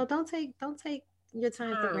 you know, don't take Your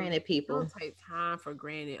time for granted, people. Don't take time for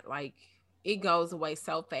granted. Like it goes away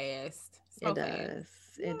so fast. So It does.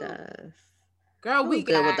 It does. Girl, we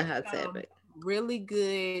good with got the hot topic. really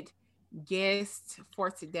good guests for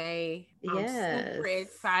today. I'm super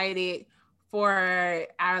excited for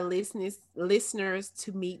our listeners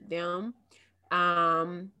to meet them.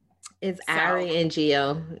 It's Ari and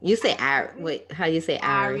Gio. You say Ari. Wait, how you say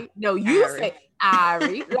Ari? No, you say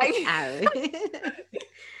Ari. Like Ari.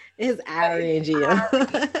 It's Ari and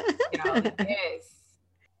Gio. Yes.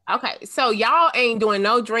 Okay, so y'all ain't doing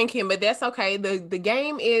no drinking, but that's okay. The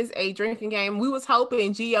game is a drinking game. We was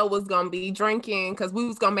hoping Gio was gonna be drinking because we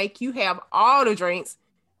was gonna make you have all the drinks.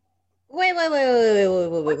 Wait.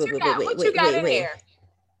 What you got in there?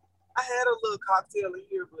 I had a little cocktail in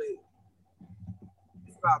here, but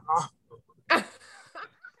it's about gone.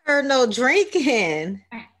 Her no drinking.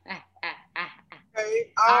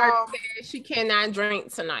 Okay. She cannot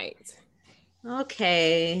drink tonight.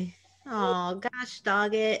 Okay. Oh gosh,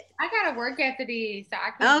 dog it. I gotta work after this, so I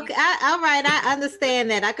can. Okay, all right. I understand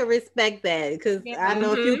that. I can respect that because I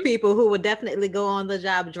know a few people who would definitely go on the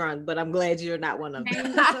job drunk, but I'm glad you're not one of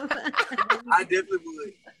them. I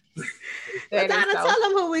definitely would. Donna, tell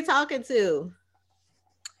them who we're talking to.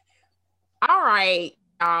 All right,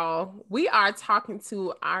 y'all. We are talking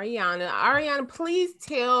to Ariana. Ariana, please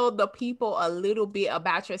tell the people a little bit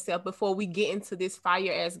about yourself before we get into this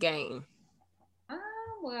fire-ass game.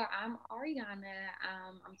 Well, I'm Ariana.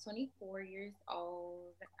 I'm 24 years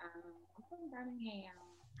old. I'm from Birmingham.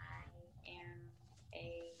 I am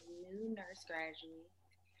a new nurse graduate,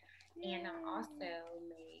 and I also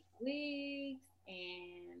make wigs,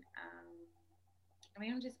 and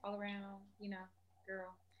I'm just all around,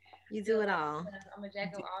 girl. You do it all. I'm a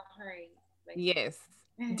jack of all trades. Yes,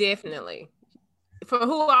 definitely. For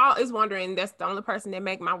who all is wondering, that's the only person that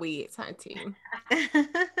make my wigs, hunty.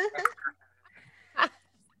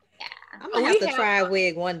 I'm gonna have to try a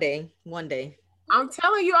wig one day. I'm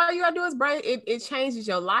telling you, all you gotta do is braid. It changes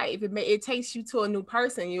your life. It takes you to a new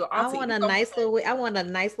person. I want a nice little wig. I want a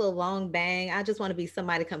nice little long bang. I just want to be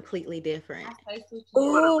somebody completely different.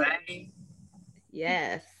 Ooh.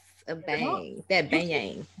 Yes, a bang. That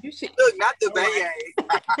bang. You should look, not the bang.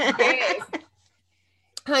 Yes.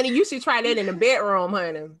 Honey, you should try that in the bedroom,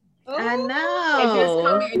 honey. I know. And just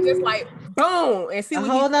come in, just like boom, and see a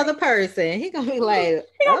whole nother person. He gonna be like,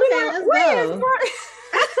 let's go.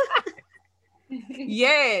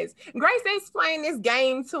 Yes, Grace, explain this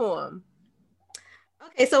game to him.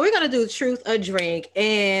 Okay, so we're gonna do truth or drink,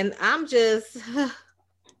 and I'm right,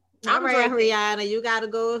 Rihanna. You gotta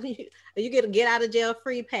go. You get a get out of jail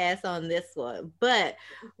free pass on this one, but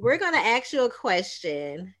we're gonna ask you a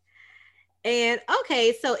question. And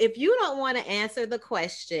okay, so if you don't want to answer the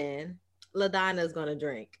question, LaDonna's gonna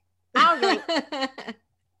drink. I'll drink.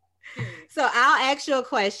 So I'll ask you a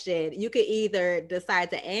question. You could either decide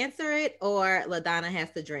to answer it or LaDonna has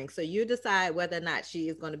to drink. So you decide whether or not she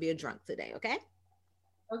is going to be a drunk today, okay?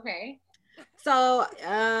 Okay. So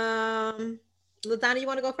LaDonna, you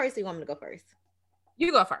want to go first or you want me to go first?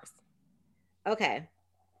 You go first. Okay.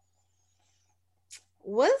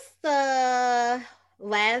 What's the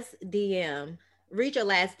last DM? Read your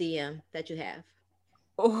last DM that you have.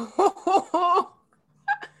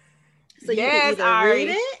 So yes, you can either Ari. read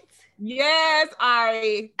it. Yes,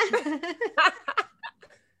 Ari.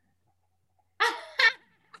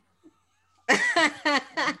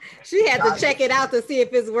 She had to check it out to see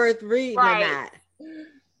if it's worth reading or not.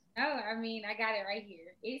 No, I mean, I got it right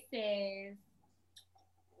here. It says,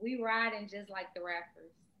 "We riding just like the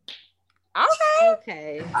rappers."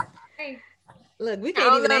 Okay. Hey. Look, we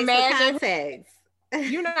can't even imagine context.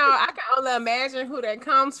 You know, I can only imagine who that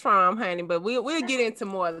comes from, honey. But we'll get into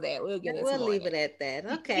more of that. We'll leave it at that.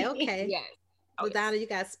 Okay. Yes. Donna, you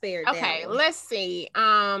got spared. Okay, let's see.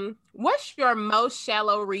 What's your most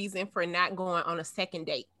shallow reason for not going on a second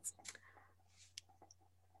date?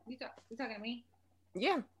 You talking to me?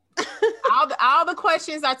 Yeah. all the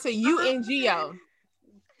questions are to you and Gio.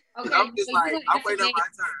 Okay. I'm just I'm waiting on my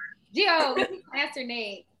turn. Gio, let me answer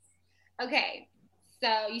next. Okay. So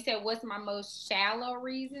you said, what's my most shallow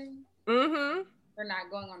reason for not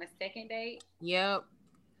going on a second date? Yep.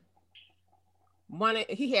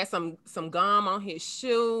 He had some gum on his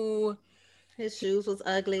shoe. His shoes was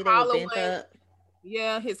ugly. They were bent up.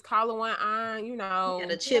 Yeah, his collar went on. You know, he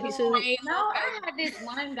had a chip too. No, I had this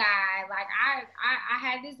one guy. Like I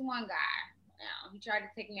had this one guy. He tried to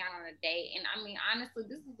take me out on a date, and I mean, honestly,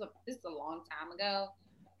 this is a long time ago,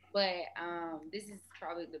 but this is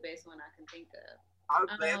probably the best one I can think of. I'm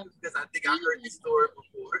glad because I think I heard this story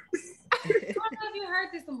before. I don't know if you heard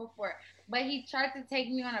this one before, but he tried to take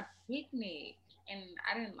me on a picnic. and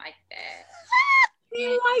I didn't like that. You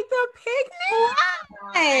like the picnic?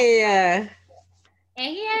 Hey,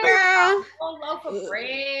 And he had girl. a whole loaf of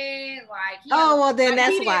bread. Like, Oh, well, then Like,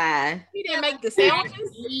 that's he didn't- why. He didn't make the bag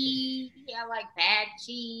sandwiches. cheese. He had like bag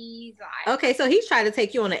cheese. Like, Okay, so he's trying to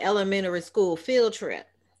take you on an elementary school field trip.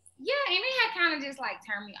 yeah, and it had kind of just like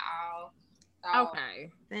turned me off. So,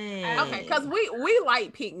 Okay. Dang. Okay, because we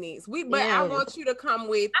like picnics. But Yeah. I want you to come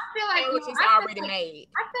with I feel like sandwiches I feel already like- made.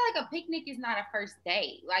 I feel like a picnic is not a first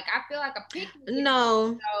date. Like, I feel like a picnic is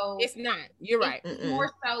No. so, It's not. You're right. it's Mm-mm.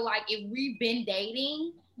 more so like if we've been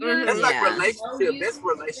dating. You know Mhm. what That's I'm like Yeah. relationship. That's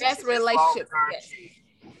relationship. That's relationship, long-term yes. shit.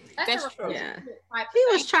 That's a true. relationship type of He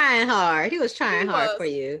was thing. trying hard. He was trying He hard was. for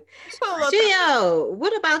you. Put a little Gio,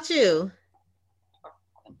 what about you?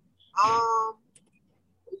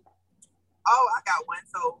 Oh, I got one.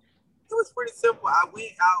 So it was pretty simple. I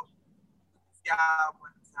went out with this guy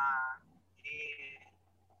one time, and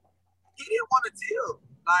he didn't want to tip.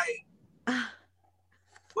 Like,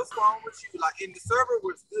 what's wrong with you? Like, and the server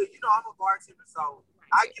was good. You know, I'm a bartender, so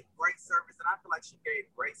I give great service, and I feel like she gave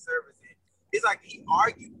great service. And it's like he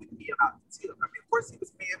argued with me about the tip. I mean, of course, he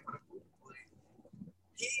was paying for the food, but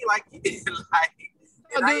he like he didn't like.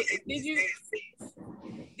 And I ate did these you- ass seats.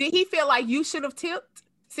 Did he feel like you should have tipped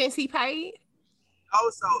since he paid?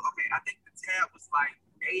 Also, okay, I think the tab was like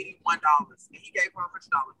 $81, and he gave her a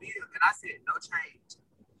 $100 bill, and I said no change.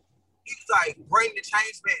 He was like, bring the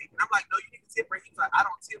change back, and I'm like, no, you need to tip her. He was like, I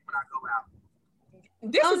don't tip when I go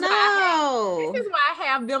out. This Oh is why I have, no. this is why I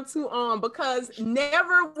have them two on, because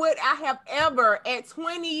never would I have ever at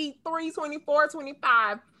 23, 24,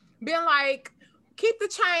 25 been like, keep the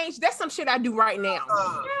change. That's some shit I do right now.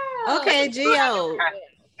 Okay, Gio.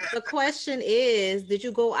 The question is, did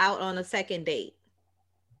you go out on a second date?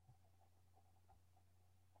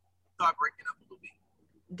 Start breaking up a little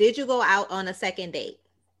bit. Did you go out on a second date?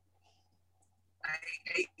 I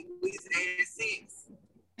ate weeks and six.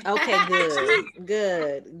 Okay,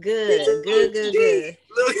 good.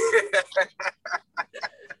 Look.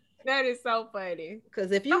 That is so funny.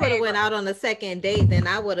 Because if you would have went out on a second date, then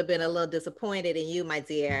I would have been a little disappointed in you, my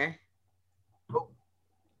dear.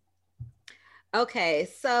 Okay,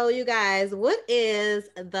 so you guys, what is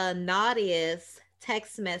the naughtiest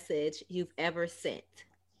text message you've ever sent?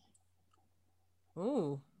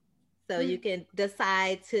 Ooh. So you can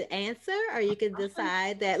decide to answer, or you can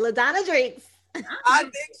decide that LaDonna drinks. I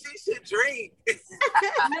think she should drink.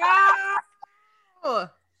 No.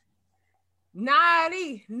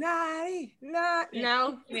 Naughty. No.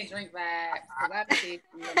 Give me drink vibes. 'Cause I be-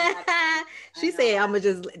 She said,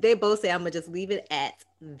 they both say, I'm gonna just leave it at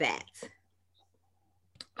that.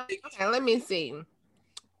 Okay, let me see.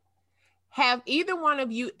 Have either one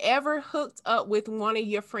of you ever hooked up with one of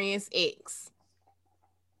your friend's ex?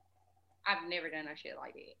 I've never done no shit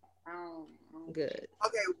like that. Good.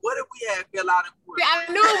 Okay, what if we had fill out in court? See, I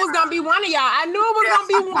knew it was gonna be one of y'all. I knew it was gonna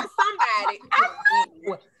be somebody. I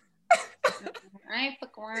knew. I ain't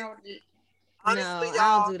fuck around with it. Honestly, No, I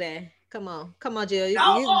y'all, don't do that. Come on, Jill. You,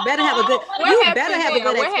 No, you better have a good. what You happened better have a there?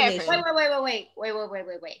 good What happened?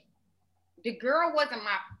 explanation. Wait. The girl wasn't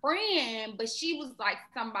my friend, but she was like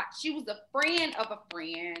somebody. She was a friend of a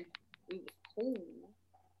friend. We was cool,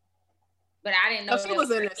 but I didn't know. So she that was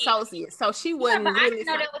an her ex. associate, so she Yeah, wasn't but I really. didn't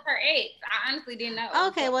know that was her ex. I honestly didn't know.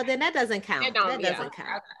 Okay, well then that doesn't count. It don't- That yeah. doesn't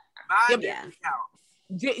count. mine Yeah. didn't count.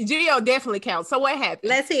 Gio definitely counts. So what happened?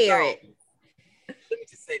 Let's hear So, it. Let me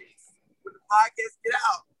just say this. When the podcast get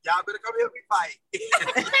out, y'all better come help me fight.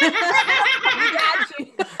 We got you.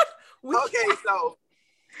 Okay, so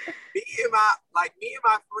me and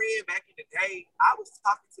my friend back in the day, I was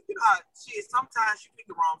talking to, you know how shit, sometimes you pick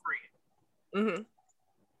the wrong friend. Mhm.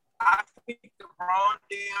 I picked the wrong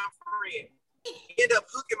damn friend. End up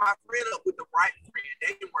hooking my friend up with the right friend.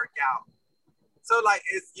 They didn't work out. So like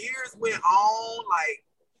as years went on, like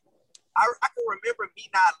I can remember me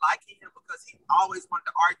not liking him because he always wanted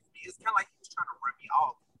to argue with me. It's kind of like he was trying to run me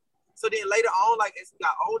off. So then later on, like as we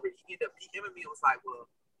got older, he ended up DMing me and was like, well,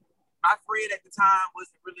 my friend at the time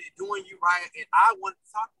wasn't really doing you right, and I wanted to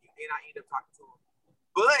talk to you, and I ended up talking to him.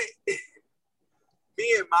 But me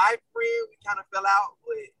and my friend, we kind of fell out,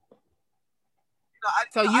 but you know,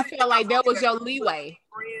 So you feel like that was your leeway?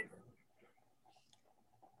 Friend.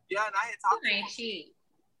 Yeah, and I had talked to him. Ain't shit.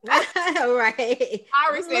 Right.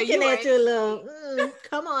 Iris said Looking you at ain't. you a little.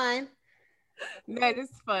 Come on. That is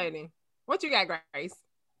funny. What you got, Grace?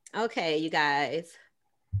 Okay, you guys.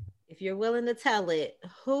 If you're willing to tell it,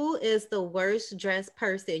 who is the worst dressed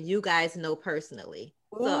person you guys know personally?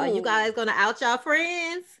 So are you Ooh. guys gonna out y'all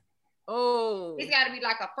friends? Oh, It's got to be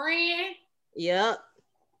like a friend. Yep.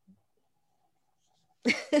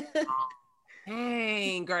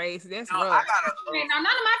 Dang, Grace, that's No, rough. I got Now, none of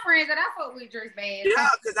my friends that I fuck with dress bad. yeah,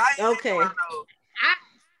 because I ain't Okay. around those. I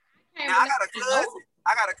Now, I got a cousin.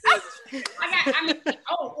 I got a cousin. I got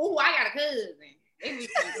a cousin. They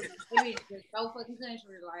be just so fucking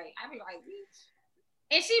country. Like, I be like, bitch.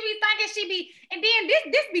 And she be thinking and then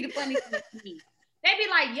this be the funniest thing to me. They be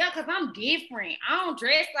like, yeah, because I'm different. I don't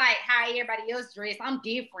dress like how everybody else dress. I'm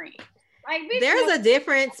different. Like, bitch, There's a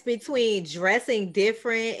difference between dressing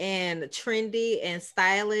different and trendy and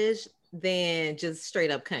stylish than just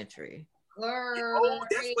straight up country. girl. Oh,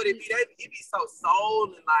 that's what it be. It be so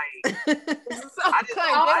soul and like. So I just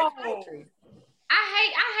don't like country.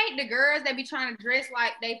 I hate the girls that be trying to dress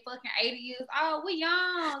like they fucking 80 years. Oh, we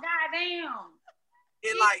young. Goddamn.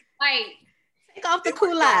 And like take off the they were cool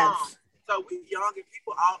young. lights. So we young and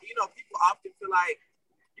people often feel like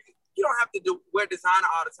you don't have to wear designer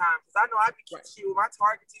all the time. Because I know I be cute with my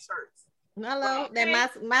Target t-shirts. Hello, that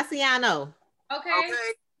Marciano. Okay.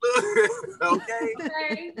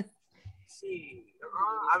 Okay. Shit.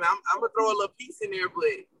 I mean, I'm gonna throw a little piece in there, but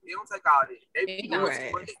it don't take all that. They be doing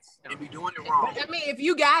too much. They be doing it wrong. I mean, if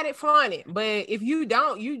you got it, flaunt it. But if you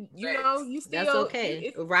don't, you know, you still. That's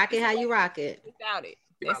okay. Rock it how you rock it. Without it.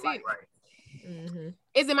 That's it. Right. Mm-hmm.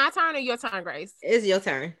 Is it my turn or your turn, Grace? It's your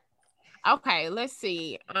turn. Okay, let's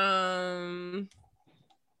see. Have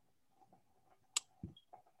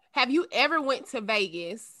you ever went to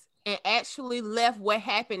Vegas and actually left what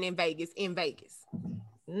happened in Vegas?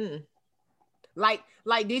 Mm. Like,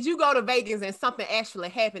 did you go to Vegas and something actually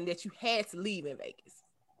happened that you had to leave in Vegas?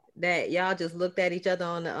 That y'all just looked at each other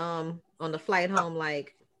on the flight home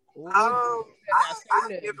like. I've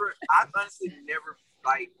honestly never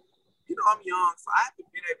like. You know, I'm young, so I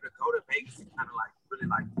haven't been able to go to Vegas and kind of like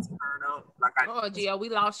really like turn up. Like Gio, we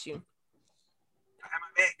lost you. Am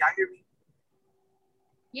I back? Y'all hear me?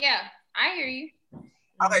 Yeah, I hear you.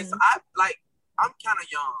 Okay, so I'm kind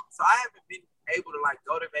of young, so I haven't been able to like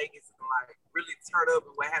go to Vegas and like really turn up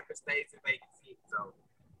and what happens stays in Vegas yet. So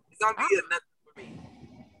it's gonna be nothing for me.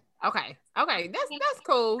 Okay, that's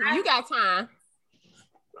cool. You got time.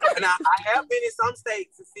 Now I have been in some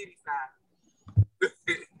states and cities now.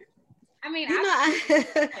 I mean,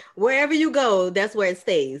 wherever you go, that's where it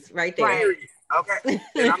stays, right there. Right. Okay,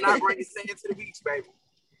 and I'm not bringing sand to the beach, baby.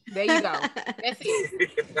 There you go. That's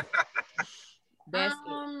it. That's it.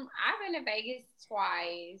 I've been to Vegas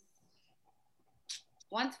twice.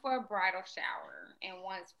 Once for a bridal shower and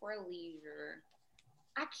once for leisure.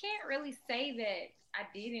 I can't really say that I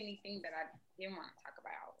did anything that I didn't want to talk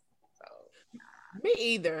about. So. Me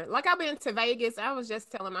either. Like, I've been to Vegas. I was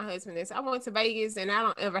just telling my husband this. I went to Vegas and I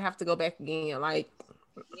don't ever have to go back again. Like,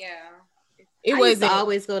 yeah. I used to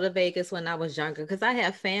always go to Vegas when I was younger because I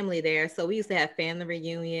have family there. So we used to have family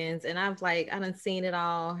reunions and I done seen it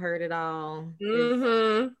all, heard it all.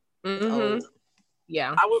 It's old.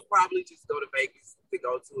 Yeah. I would probably just go to Vegas to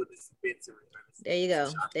go to a dispensary. There you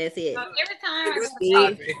go. That's it. So every time I go to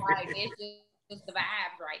Vegas, like, it's just the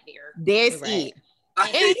vibes right there. That's it.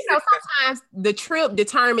 And you know, sometimes the trip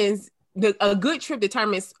determines a good trip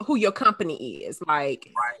determines who your company is.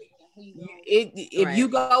 Like, if you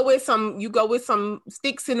go with some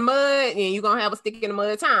sticks in the mud, and you're gonna have a stick in the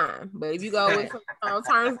mud time. But if you go with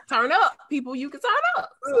some turn up people, you can turn up.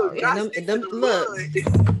 So,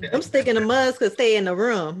 them stick in the mud could stay in the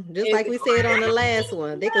room, just like we said on the last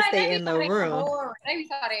one. They could stay in the room. They be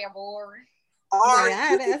so damn boring.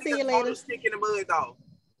 I see you later. Stick in the mud, though.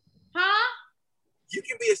 Huh? You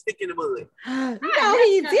can be a stick in the mud. No,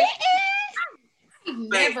 he didn't. I've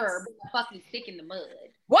never been a fucking stick in the mud.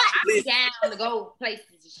 What? I be down to go places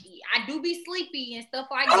and shit. I do be sleepy and stuff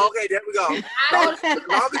like that. Okay, there we go. As long as you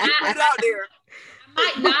put it out there. I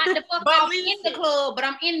might not the fuck off in the club, but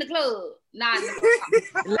I'm in the club.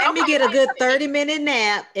 Let me get a good 30-minute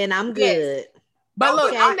nap and I'm good. But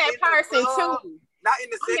look, I'm that person too. Not in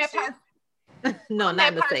the section. No, I'm not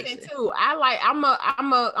in the person section too. I'm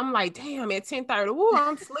like, damn, at 10:30, woo,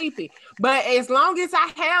 I'm sleepy. But as long as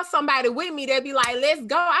I have somebody with me, they'll be like, let's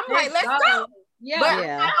go. I'm like, let's go. Yeah. But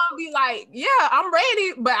I'm gonna be like, yeah, I'm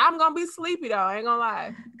ready, but I'm gonna be sleepy though. I ain't gonna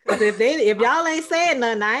lie. Because if y'all ain't saying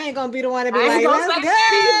nothing, I ain't gonna be the one to be like, let's go.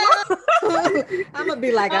 I'm gonna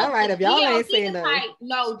be like, all right, if y'all ain't saying nothing.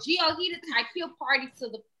 No, Gio, he the type, he'll party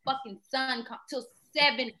till the fucking sun come till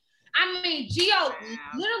 7. I mean, Gio,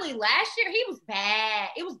 literally last year, he was bad.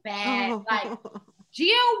 It was bad. Like,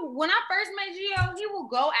 Gio, when I first met Gio, he will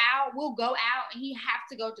go out, we'll go out, and he have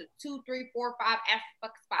to go to 2, 3, 4, 5 after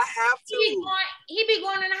fucking spots. I have to. He be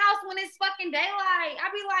going in the house when it's fucking daylight. I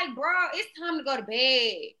be like, bro, it's time to go to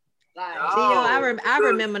bed. Like, Gio, I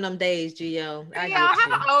remember them days, Gio.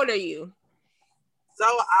 How old are you? So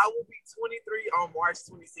I will be 23 on March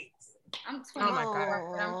 26th. I'm Oh my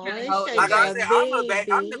 24, but I'm Oh, kind it's of such Like I a said, I'm the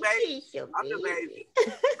baby. I'm the baby. baby. She's your I'm the baby.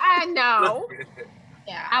 I know.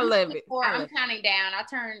 yeah. I I'm love it. 24. I I'm love it. counting down. I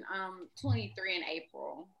turned 23 in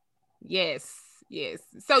April. Yes.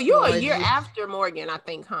 So you're a Lord, year you- after Morgan, I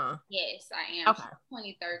think, huh? Yes, I am. Okay.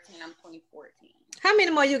 2013. I'm 2014. How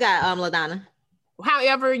many more you got, LaDonna?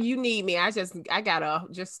 However you need me. I just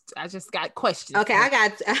got questions. Okay,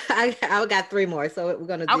 I got 3 more, so we're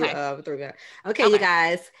gonna do Okay. 3 more. Okay, you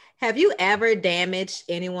guys, have you ever damaged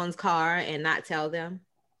anyone's car and not tell them?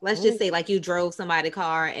 Let's just say like you drove somebody's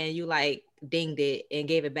car and you like dinged it and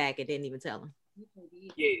gave it back and didn't even tell them.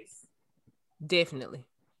 Yes. Definitely.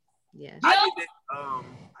 Yeah. I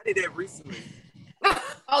did that recently.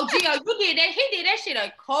 Oh, Gio, you did that. He did that shit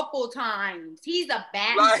a couple times. He's a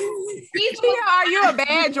bad. Like, Gio, are you a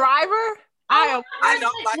bad driver? I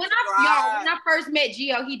don't like when to drive. when I first met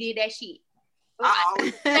Gio, he did that shit. I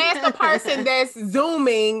always, That's the person that's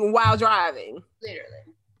zooming while driving. Literally.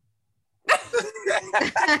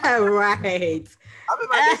 Right. I'm in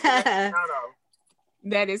my destination now, though.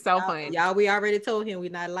 That is so funny. Y'all, we already told him we're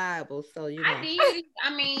not liable, so you know. I did. I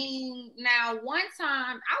mean, now one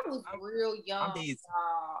time I was real young. busy.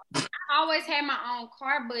 I always had my own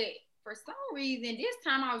car, but for some reason, this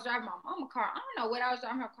time I was driving my mama's car. I don't know what I was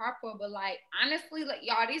driving her car for, but like honestly, like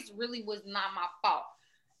y'all, this really was not my fault.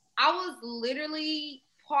 I was literally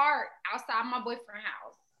parked outside my boyfriend's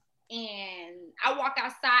house, and I walk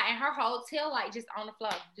outside, and her whole tail light just on the floor,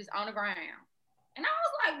 just on the ground, and I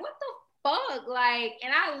was like, "What the fuck?" Like,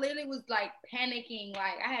 and I literally was like panicking.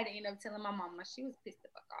 Like, I had to end up telling my mama. She was pissed the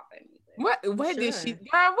fuck off at me. What did she,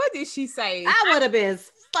 girl? What did she say? I would have been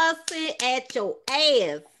fussing at your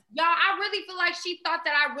ass. Y'all, I really feel like she thought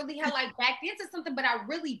that I really had like backed into something, but I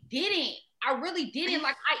really didn't. Like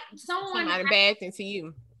Somebody backed into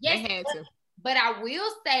you. Yes, they had to. But I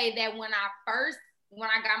will say that when I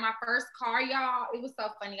got my first car, y'all, it was so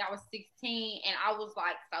funny. I was 16 and I was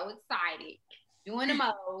like so excited, doing the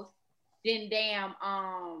most. Then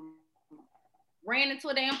ran into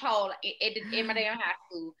a damn pole in my damn high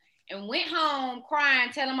school and went home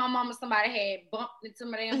crying, telling my mama somebody had bumped into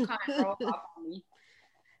my damn car and drove off on me.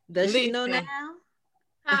 Does she know now?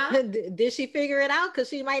 Huh? Did she figure it out? Because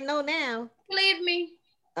she might know now. Believe me.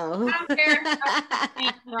 Oh. I don't care.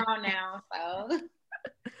 I'm wrong now, so.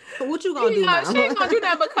 What you gonna do, Mom? She ain't gonna do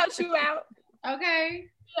that but cut you out. Okay.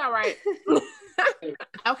 All right.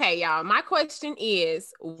 Okay, y'all. My question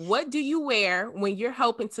is, what do you wear when you're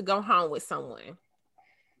hoping to go home with someone?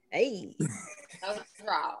 Hey. No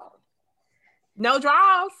draws. No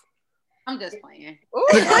draws? I'm just playing. Ooh.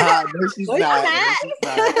 No, she's No, you're not. not. No,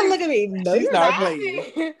 she's not. Look at me. No, She's you're not not.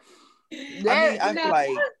 playing. I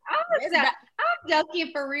feel like I'm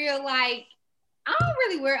joking for real. Like, I don't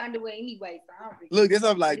really wear underwear anyway. So I don't really look, this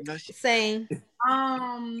I'm like, no, Same.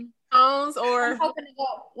 Phones or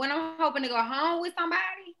when I'm hoping to go home with somebody.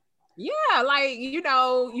 yeah, like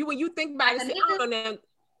when you think about Like it, a see, I don't know,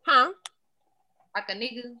 huh? Like a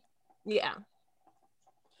nigga. Yeah.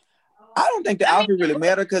 I don't think the outfit really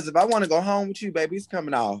matter because if I want to go home with you, baby, it's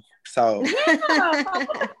coming off. So Yeah, like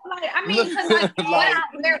I mean, 'cause, like,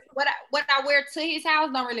 what I wear to his house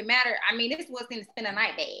don't really matter. I mean, this was in the spend a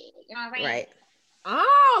night bag. You know what I'm saying? Right.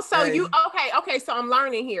 Oh, so Hey. you okay? So I'm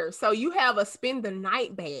learning here. So you have a spend the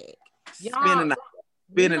night bag. spend a night.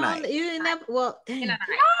 Spend a night. You didn't have, well, Spend a night.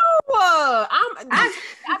 Oh,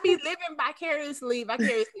 I be living vicariously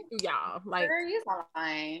through y'all. Like, Girl, you so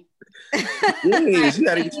lying. Yes, you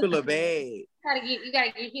gotta get your little bag. You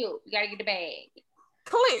gotta get healed. You gotta get the bag.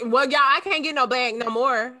 well, y'all, I can't get no bag no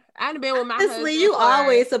more. I done been with my honestly, husband you for-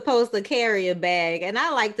 always supposed to carry a bag, and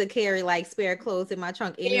I like to carry like spare clothes in my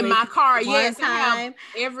trunk. in Anyway, my car. one Yes, I have time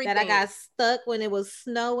everything. that I got stuck when it was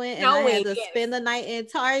snowing, and I had to yes. spend the night in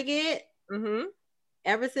Target. Mm-hmm.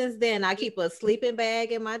 Ever since then, I keep a sleeping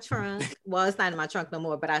bag in my trunk. Well, it's not in my trunk no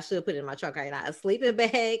more, but I should put it in my trunk right now. A sleeping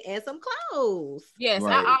bag and some clothes. Yes,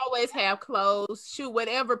 Right. I always have clothes, shoot,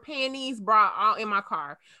 whatever, panties, bra, all in my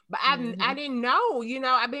car. But I didn't know,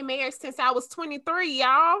 I've been married since I was 23,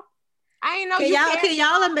 y'all. I ain't know Can y'all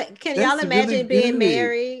That's imagine really being good.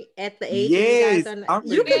 married at the age Yes, you guys are? I'm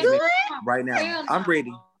You ready. can do it. Right now. Hell I'm no.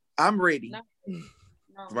 ready. I'm ready. No.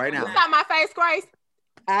 Right now. You saw my face, Grace.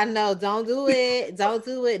 I know. Don't do it. Don't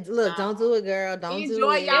do it. Look, don't do it, girl. Don't do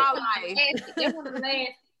Enjoy it. y'all life. It wouldn't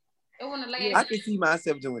last. It wouldn't last. I can see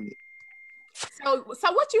myself doing it. So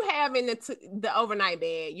what you have in the overnight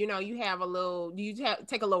bag? You have a little. Do you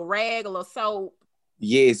take a little rag, a little soap?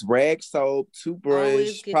 Yes, rag, soap, Always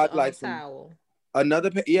toothbrush, get probably your own like some towel. another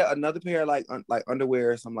pair like underwear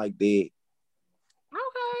or something like that.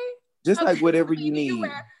 Okay. Just So like whatever typically, you do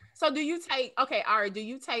need. So do you take Ari, do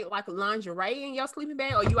you take like lingerie in your sleeping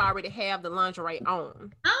bag, or you already have the lingerie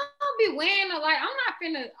on? I don't be wearing I'm not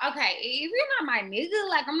finna. Okay, if you're not my nigga,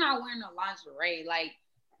 like I'm not wearing no lingerie. Like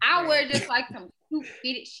I wear just like some cute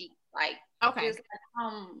fitted sheets, like just like,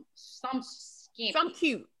 some skimpy. Some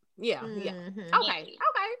cute. Yeah. Okay. I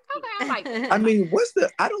like that. I mean,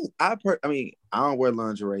 I don't wear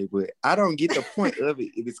lingerie, but I don't get the point of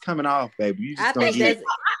it if it's coming off, baby. You just don't get it.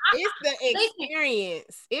 It's the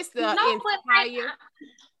experience. It's the entire.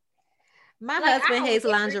 My husband hates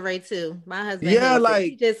lingerie too. My husband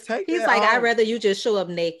hates it. He's like, I'd rather you just show up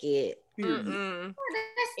naked. That's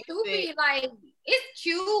stupid. Like, it's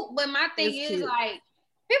cute, but my thing is like,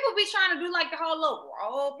 people be trying to do like the whole little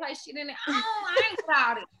role play shit in it. I ain't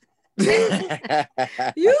about it.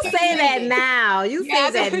 You say that now. You say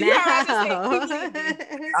that now.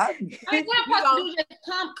 I mean, what I'm supposed to do?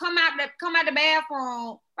 Just come out the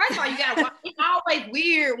bathroom. First of all, you gotta walk. It's always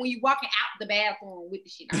weird when you walking out the bathroom with the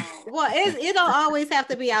shit on. Well, it don't always have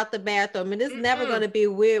to be out the bathroom, and it's never gonna be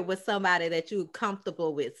weird with somebody that you're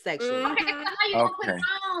comfortable with sexually. Okay, so how you gonna put it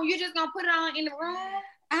on? You just gonna put it on in the room?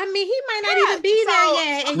 I mean, he might not even be there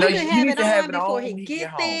yet, and you can have it on before he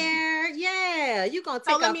get there. Yeah, you gonna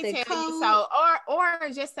take off the coat. Or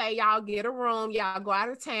just say y'all get a room, y'all go out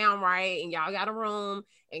of town, right? And y'all got a room,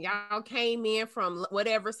 and y'all came in from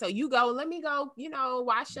whatever. So you go, let me go,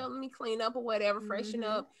 wash up, let me clean up or whatever, freshen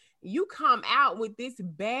up. You come out with this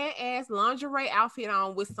badass lingerie outfit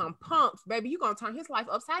on with some pumps, baby. You gonna turn his life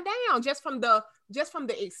upside down just from the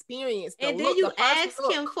experience. And then you ask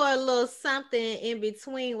him for a little something in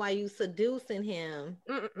between while you seducing him.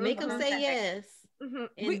 Make him say yes.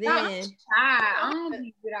 And then I don't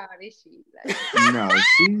be with all this shit. No,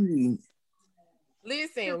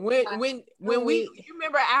 listen, when we you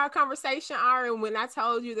remember our conversation, Ari, when I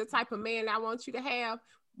told you the type of man I want you to have.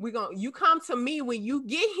 You come to me when you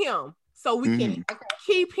get him so we can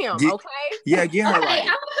keep him, okay? Yeah, get her right. I'm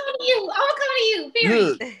gonna come to you.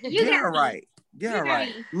 Period. Get her right. Get her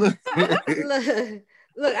right. Look,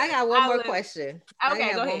 I got one more question.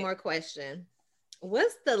 Okay, go ahead. One more question.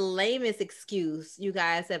 What's the lamest excuse you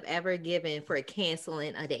guys have ever given for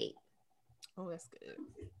canceling a date? Oh, that's good.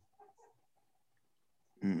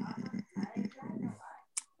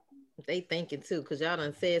 They thinking too, because y'all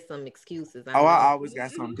done said some excuses. I always got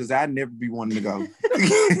something because I'd never be wanting to go.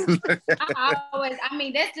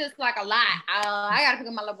 That's just like a lot. I gotta pick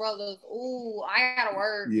up my little brothers. Ooh, I gotta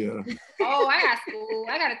work. Yeah. Oh, I got school.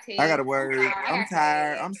 I gotta take. I gotta work. I'm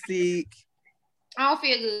tired. I'm sick. I don't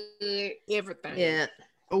feel good. Everything. Yeah.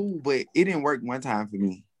 Oh, but it didn't work one time for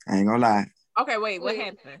me. I ain't gonna lie. Okay, wait. What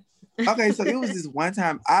happened? Okay, so it was this one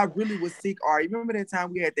time I really was sick. All right, remember that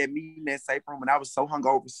time we had that meeting in that safe room and I was so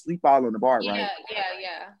hungover, sleep all on the bar, right?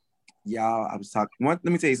 Yeah. Y'all, I was talking. Let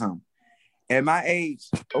me tell you something. At my age,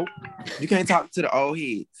 you can't talk to the old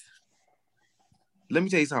heads. Let me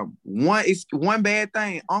tell you something. One bad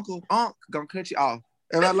thing, Uncle gonna cut you off.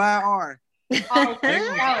 If I lie, or I'm and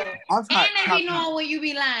they be knowing when you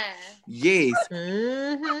be lying. Yes. So,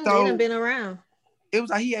 they done been around. It was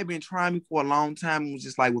like he had been trying me for a long time and was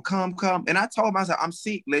just like, well, come. And I told myself, I'm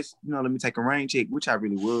sick. Let me take a rain check, which I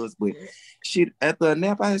really was. But shit, at the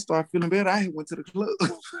nap, I had started feeling better. I went to the club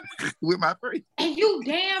with my friend. And you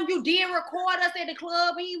did record us at the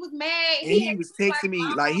club and he was mad. And he was texting me,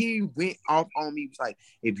 like he went off on me. He was like,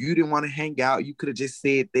 if you didn't want to hang out, you could have just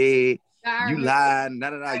said that. You lied.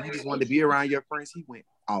 You just wanted to be around your friends. He went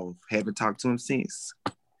off. Haven't talked to him since.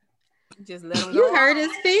 Just let him go. You hurt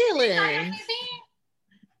his feelings.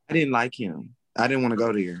 I didn't like him. I didn't want to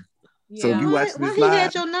go there. Yeah. So you watched this live. He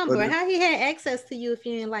had your number. How he had access to you if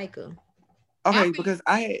you didn't like him? Okay, because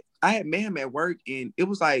I had met him at work and it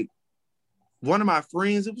was like one of my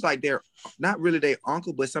friends. It was like they're not really their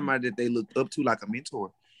uncle, but somebody that they looked up to like a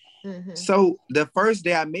mentor. Mm-hmm. So the first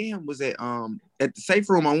day I met him was at the safe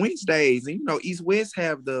room on Wednesdays, and East West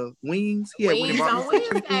have the wings. He had wings on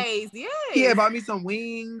Wednesdays, yeah. He had bought me some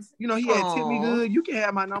wings. He had tipped me good. You can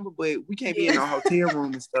have my number, but we can't be in a hotel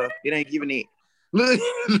room and stuff. It ain't giving it. Look.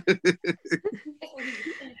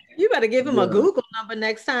 You better give him a Google number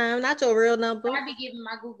next time, not your real number. I be giving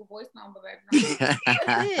my Google Voice number, baby.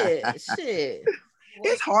 Shit.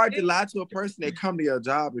 It's hard to lie to a person that come to your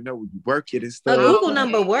job and know where you work it and stuff. A Google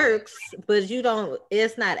number works, but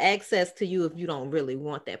it's not access to you if you don't really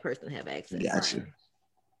want that person to have access. Gotcha.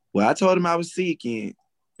 Well, I told him I was sick and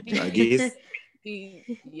I guess.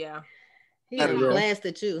 Yeah. He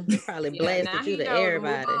blasted you. He probably blasted you to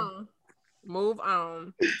everybody. Move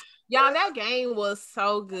on. Y'all, that game was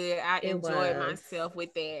so good. I enjoyed myself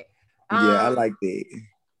with that. Yeah, I like that.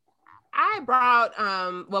 I brought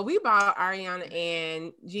we brought Ariana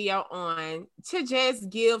and Gio on to just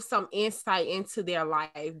give some insight into their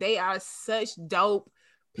life. They are such dope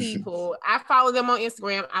people. I follow them on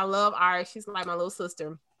Instagram. I love Ari. She's like my little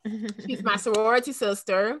sister. She's my sorority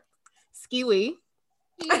sister, Skiwi.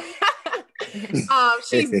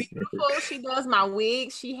 She's beautiful. She does my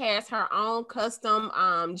wigs. She has her own custom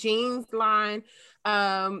jeans line.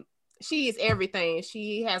 She is everything.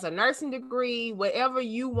 She has a nursing degree. Whatever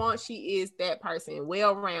you want, she is that person.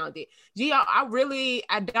 Well-rounded. Gio,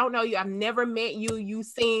 I don't know you. I've never met you. You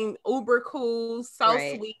seem uber cool, so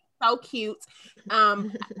sweet, so cute.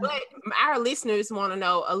 But our listeners want to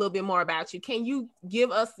know a little bit more about you. Can you give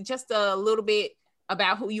us just a little bit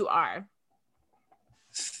about who you are?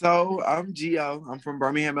 So I'm Gio. I'm from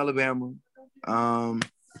Birmingham, Alabama. I'm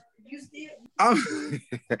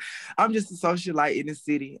just a socialite in the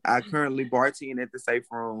city. I currently bartend at the Safe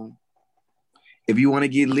Room. If you want to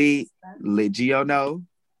get lit, let Gio know.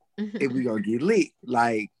 If we gonna get lit,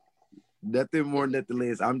 like nothing more, nothing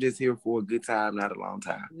less. I'm just here for a good time, not a long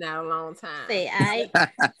time. Not a long time. Say I.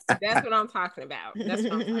 That's what I'm talking about. That's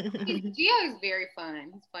what I'm talking about. Gio is very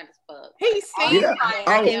fun. He's fun as fuck. He seems like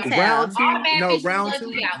round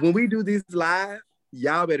two. When we do this live,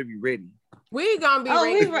 y'all better be ready. We gonna be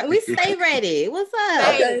ready. We stay ready. What's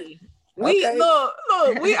up? Okay. We look,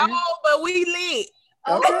 we all but we lit.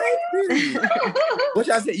 Okay. What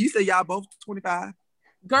y'all say? You say y'all both 25?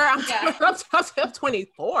 Girl, I'm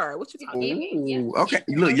 24. What you talking about? Okay.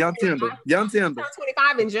 Look, young tender. I'm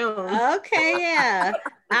 25 in June. Okay, yeah.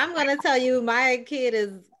 I'm gonna tell you, my kid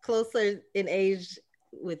is closer in age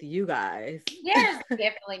with you guys. Yes,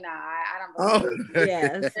 definitely not. I don't believe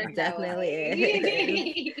yes, definitely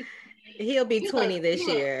is. He'll be 20 this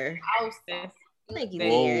year. Awesome. Thank you,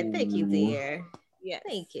 dear. Thank you, dear. Yes.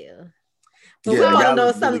 Thank you. Yeah, we want to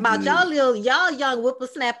know something really about y'all young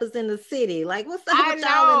whippersnappers in the city. Like, what's up with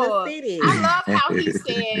y'all in the city? I love how he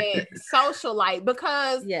said socialite,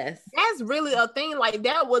 because that's really a thing. Like,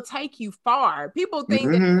 that will take you far. People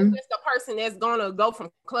think that you're just a person that's gonna go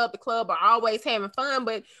from club to club or always having fun,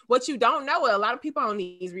 but what you don't know, a lot of people on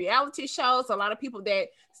these reality shows, a lot of people that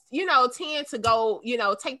tend to go,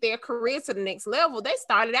 take their career to the next level. They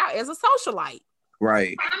started out as a socialite.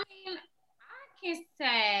 Right. I mean, I can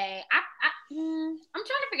say I'm trying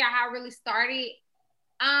to figure out how I really started.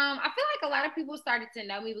 I feel like a lot of people started to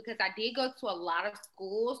know me because I did go to a lot of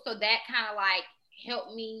schools, so that kind of like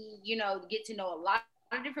helped me, get to know a lot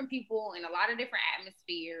of different people in a lot of different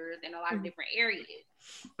atmospheres and a lot of different areas.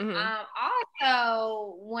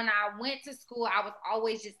 Also, when I went to school, I was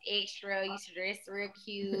always just extra. Used to dress real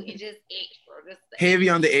cute and just extra. Just heavy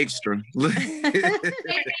on the extra.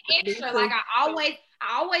 Extra. Like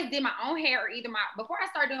I always did my own hair. Before I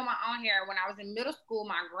started doing my own hair, when I was in middle school,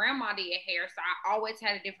 my grandma did hair, so I always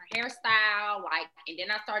had a different hairstyle. And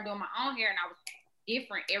then I started doing my own hair, and I was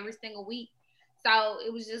different every single week. So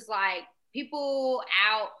it was just like people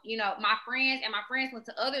out, my friends went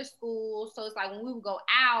to other schools. So it's like when we would go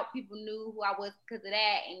out, people knew who I was because of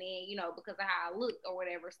that. And then, because of how I looked or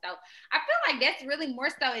whatever. So I feel like that's really more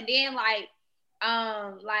so. And then like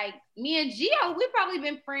me and Gio, we've probably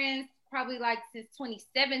been friends like since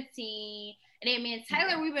 2017. And then me and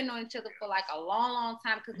Taylor, we've been knowing each other for like a long, long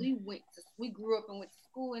time because we grew up and went to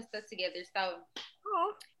school and stuff together. So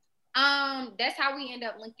that's how we end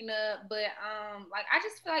up linking up. But like I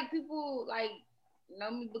just feel like people like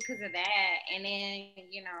know me because of that. And then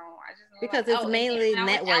I just know because it's mainly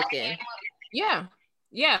networking. Yeah.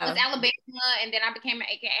 I was Alabama, and then I became an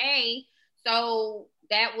AKA. So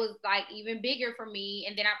that was like even bigger for me.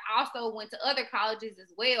 And then I also went to other colleges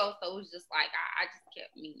as well. So it was just like I just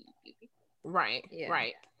kept meeting people. Right.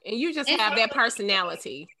 Right. And you just have that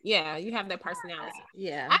personality. Yeah, you have that personality.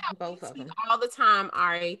 Yeah, both of them. All the time,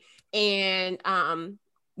 Ari. And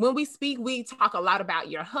when we speak, we talk a lot about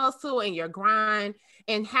your hustle and your grind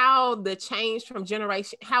and how it's changed from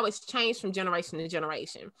generation to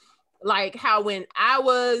generation. Like how when I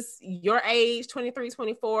was your age, 23,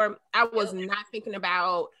 24, I was not thinking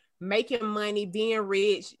about making money, being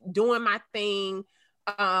rich, doing my thing.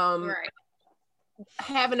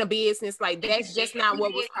 Having a business, like that's just not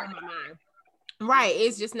what was on my mind. Right.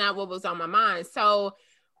 It's just not what was on my mind. So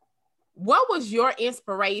what was your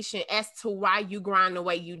inspiration as to why you grind the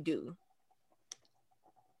way you do?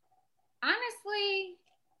 Honestly,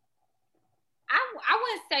 I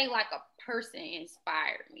wouldn't say like a person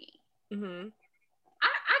inspired me.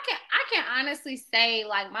 I can honestly say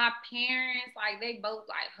like my parents, like they both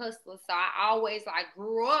like hustlers. So I always like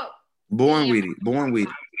grew up. Born with it.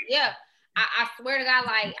 Yeah. I swear to God,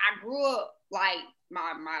 like I grew up like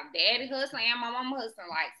my daddy hustling and my mama hustling.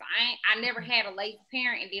 Like, so I never had a lazy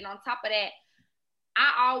parent. And then on top of that,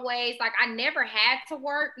 I always, like, I never had to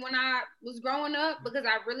work when I was growing up because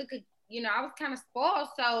I really could, you know, I was kind of spoiled.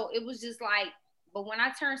 So it was just like, but when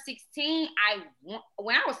I turned 16,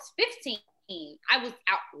 when I was 15, I was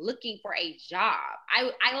out looking for a job.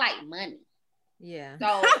 I like money. Yeah.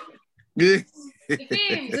 So do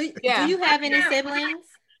you have any siblings?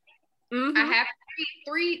 Mm-hmm. I have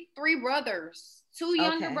three brothers, two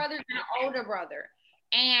younger brothers and an older brother.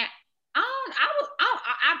 And out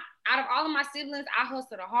of all of my siblings, I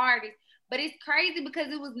hustled the hardest. But it's crazy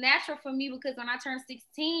because it was natural for me because when I turned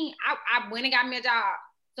 16, I went and got me a job.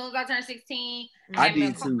 As soon as I turned 16, I had me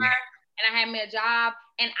a car and I had me a job.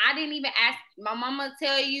 And I didn't even ask. My mama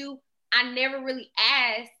tell you, I never really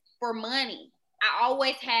asked for money. I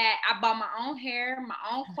bought my own hair, my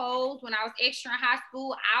own clothes. When I was extra in high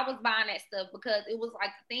school, I was buying that stuff because it was like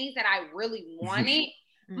the things that I really wanted.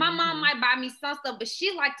 My mom might buy me some stuff, but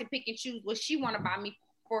she liked to pick and choose what she want to buy me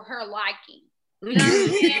for her liking. You know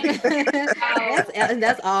what I'm saying?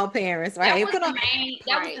 That's all parents, right? Put on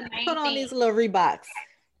these little Reeboks.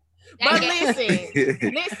 But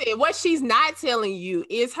listen, what she's not telling you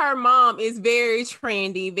is her mom is very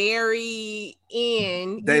trendy, very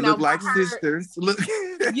in. They look like sisters. Look.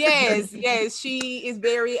 Yes, she is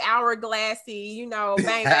very hourglassy, you know,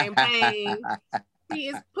 bang, bang, bang. She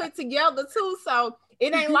is put together too. So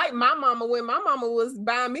it ain't like my mama. When my mama was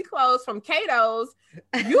buying me clothes from Cato's,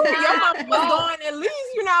 your mama was going at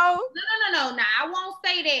least, you know. No. Nah, I won't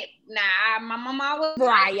say that. Nah, my mama was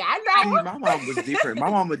right. I know. See, my mom was different. My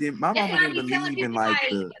mama didn't believe in like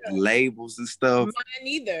the labels and stuff. Mine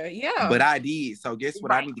either. Yeah. But I did. So guess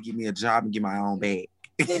what? I need to get me a job and get my own bag.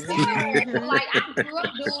 Like I grew up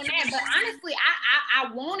doing that, but honestly, I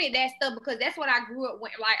wanted that stuff because that's what I grew up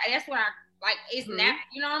with. Like that's what I. Like it's not,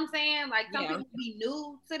 you know what I'm saying? Like some people be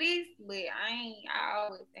new to this, but I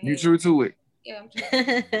always. You true to it. Yeah, I'm true.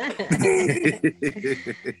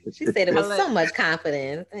 She said it with so much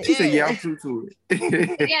confidence. She said, "Yeah, I'm true to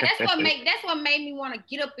it." Yeah, that's what made me want to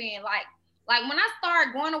get up in. Like when I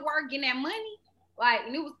started going to work, getting that money, like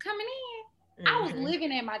and it was coming in, I was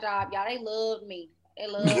living at my job, y'all. They loved me. They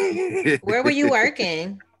loved me. Where were you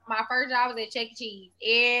working? My first job was at Chuck E. Cheese.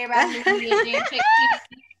 Everybody knew me at Chuck E.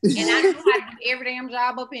 Cheese. And I knew how to do every damn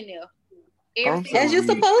job up in there. As you're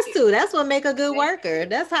supposed to. That's what make a good worker.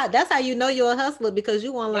 That's how you know you're a hustler because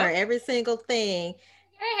you want to learn every single thing.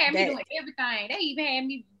 They had me doing everything. They even had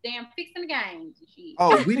me damn fixing the games and shit.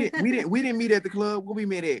 Oh, we didn't meet at the club. Where we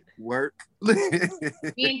met at work. Me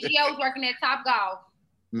and Gio was working at Top Golf.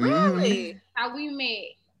 Really? How we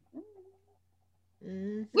met.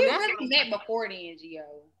 We really met before then,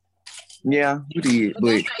 Gio. Yeah, we did. But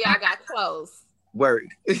that's how y'all got close. Word.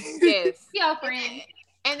 Yes. Yo, friend.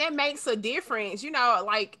 And that makes a difference, you know,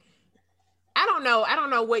 like I don't know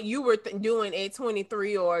what you were doing at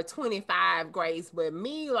 23 or 25, Grace, but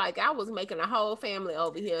me, like I was making a whole family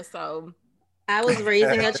over here. So I was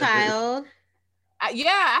raising a child.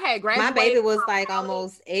 I had graduated. My baby was like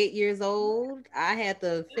almost 8 years old. I had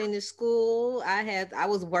to finish school. I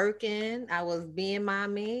was working. I was being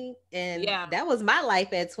mommy. And that was my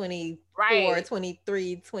life at 24,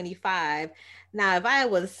 23, 25. Now, if I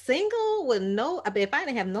was single with if I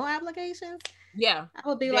didn't have no obligations, I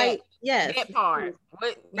would be like, yes. That part.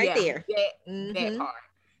 There. That part.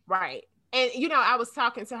 Right. And, you know, I was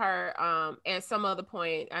talking to her at some other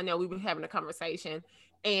point. I know we were having a conversation.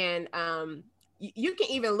 And you can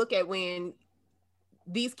even look at when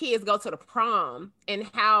these kids go to the prom and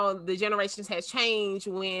how the generations has changed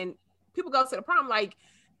when people go to the prom. Like,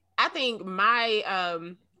 I think my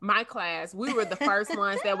class, we were the first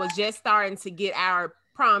ones that was just starting to get our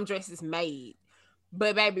prom dresses made.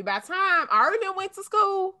 But baby, by the time I already went to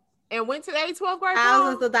school and went to the 8th, 12th grade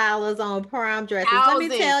thousands of dollars on prom dresses. Let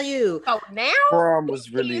me tell you. So now prom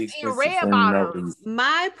was really expensive. Red bottoms.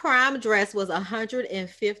 My prom dress was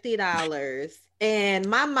 $150. And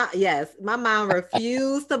my mom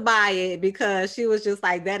refused to buy it because she was just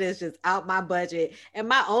like, that is just out my budget. And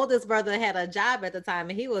my oldest brother had a job at the time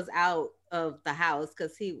and he was out of the house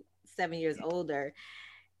because he was 7 years older.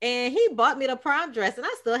 And he bought me the prom dress, and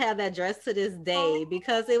I still have that dress to this day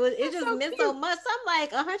because it just meant so much. So I'm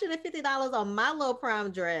like $150 on my little prom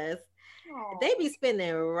dress. They be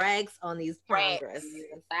spending rags on these prom dresses.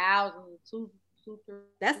 1,000, 2, 3.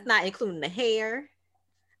 That's not including the hair,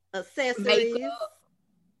 accessories,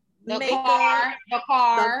 the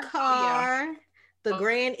car, the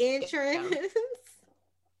grand entrance.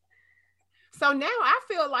 So now I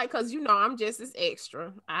feel like, because you know I'm just as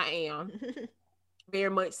extra. I am. Very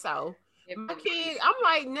much so. My kid, I'm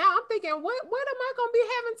like, now I'm thinking, what am I gonna be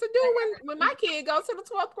having to do when my kid goes to the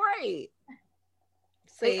 12th grade?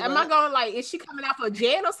 See, am I going like, is she coming out for a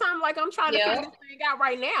jet or something? Like, I'm trying to figure this thing out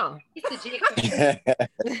right now. It's a jet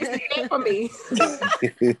for me.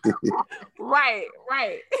 right.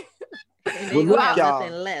 And then you have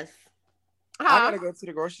nothing less. I gotta go to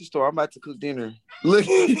the grocery store. I'm about to cook dinner. Look.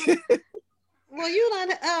 Well, you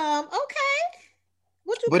like okay.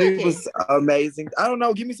 What you cooking? It was amazing. I don't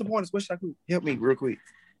know. Give me some pointers. What should I cook? Help me real quick.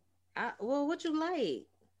 Well, what you like?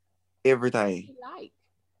 Everything.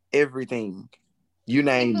 Everything. You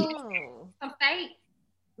name it. Some steak.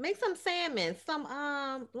 Make some salmon.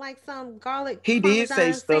 Some like some garlic. He did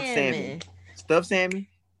say stuffed salmon. Stuffed salmon.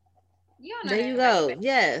 There you go.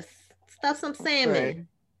 Yes. Stuff some salmon. Right.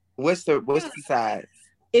 What's the size?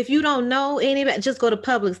 If you don't know anybody, just go to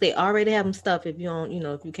Publix. They already have them stuff. If you don't,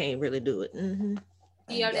 if you can't really do it. Mm-hmm.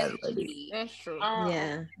 Yeah, that's true.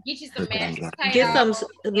 Yeah. Get you some mashed potatoes. Get some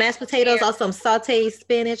mashed potatoes or some sauteed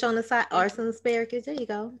spinach on the side, or some asparagus. There you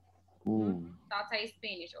go. Ooh. Sauteed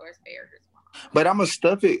spinach or asparagus. But I'm gonna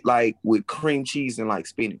stuff it like with cream cheese and like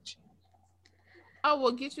spinach. Oh,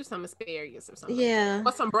 well, get you some asparagus or something. Yeah.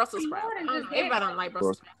 Or some Brussels sprouts. Everybody don't like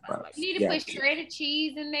Brussels sprouts. You need to put shredded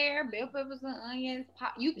cheese in there, bell peppers and onions.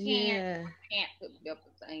 You can't put bell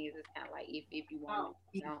peppers and onions. It's kind of like if you want.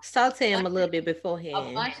 Saute them a little bit beforehand.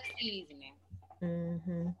 A bunch of seasoning.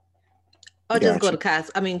 Mm-hmm. Or just go to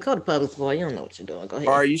Costco. Go to Publix, boy. You don't know what you're doing. Go ahead.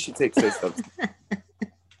 Or you should text that stuff.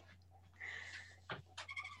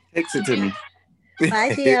 Text it to me.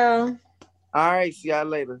 Bye, Gio. All right. See y'all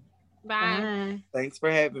later. Bye. Thanks for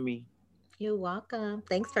having me. You're welcome.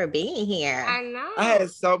 Thanks for being here. I know. I had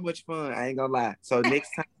so much fun. I ain't gonna lie. So next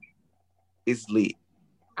time, it's lit.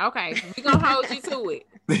 Okay. We're going to hold you to it.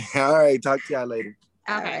 All right. Talk to y'all later.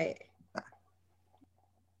 Okay.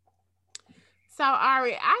 So,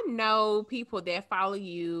 Ari, I know people that follow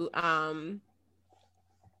you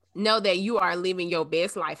know that you are living your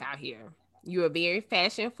best life out here. You are very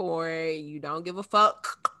fashion forward. You don't give a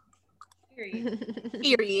fuck. Period.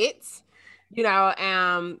 You're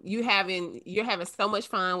having so much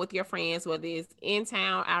fun with your friends, whether it's in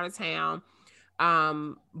town, out of town.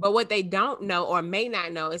 But what they don't know or may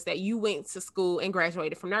not know is that you went to school and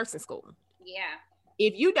graduated from nursing school. Yeah.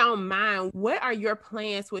 If you don't mind, what are your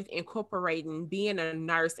plans with incorporating being a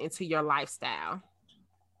nurse into your lifestyle?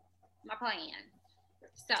 My plan.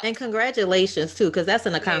 And congratulations too, because that's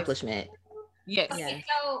an accomplishment. Yes. Okay,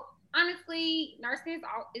 so honestly, nursing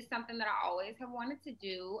is something that I always have wanted to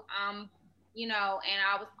do. And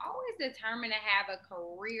I was always determined to have a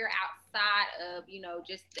career outside of,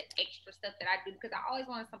 just the extra stuff that I do, because I always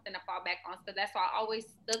wanted something to fall back on. So that's why I always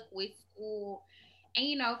stuck with school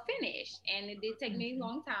and, finished. And it did take me a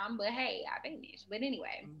long time, but hey, I finished. But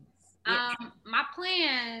anyway, my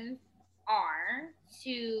plans are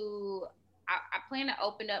I plan to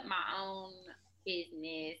open up my own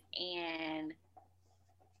business, and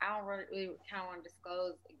I don't really kind of want to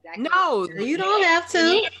disclose exactly. No, you don't have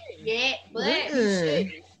to. Yeah, but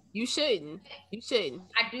you shouldn't.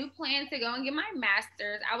 I do plan to go and get my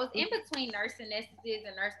master's. I was in between nurse anesthetist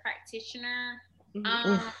and nurse practitioner.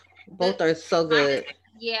 Both are so good.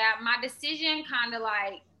 My decision kind of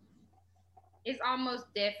like it's almost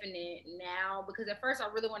definite now, because at first I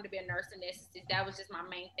really wanted to be a nurse anesthetist. That was just my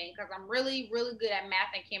main thing, because I'm really, really good at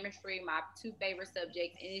math and chemistry, my two favorite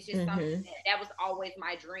subjects, and it's just something that was always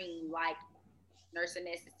my dream, like nurse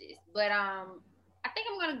anesthetist. But I think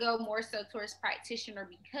I'm gonna go more so towards practitioner,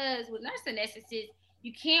 because with nurse anesthetist,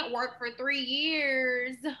 you can't work for 3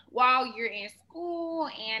 years while you're in school,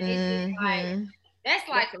 and it's just like that's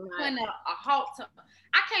like putting a halt to.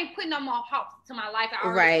 I can't put no more halt to my life. I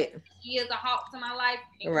already years a halt to my life.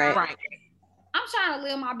 Right. I'm trying to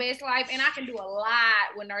live my best life, and I can do a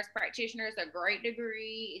lot with nurse practitioners. A great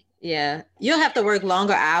degree. Yeah, you'll have to work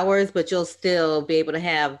longer hours, but you'll still be able to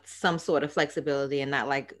have some sort of flexibility and not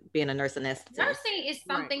like being a nurse anesthetist. Nursing is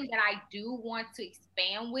something that I do want to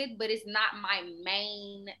expand with, but it's not my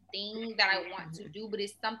main thing that I want to do, but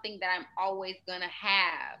it's something that I'm always gonna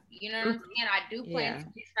have. You know what I'm saying? I do plan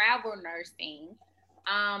to travel nursing,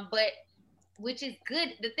 but which is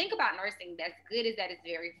good. The thing about nursing that's good is that it's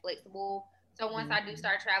very flexible. So once I do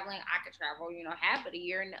start traveling, I could travel, half of the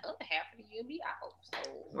year, and the other half of the year be out. So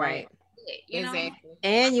Exactly.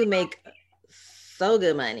 And you make so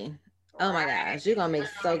good money. Oh my gosh, you're gonna make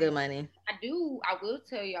so good money. I will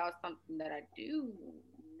tell y'all something that I do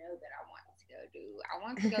know that I want to go do. I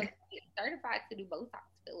want to go get certified to do Botox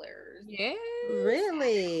fillers. Yeah.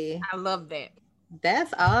 Really? I love that.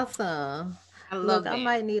 That's awesome. I love that. I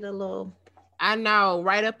might need a little. I know,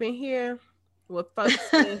 right up in here. with folks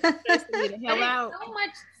stressing me the hell out.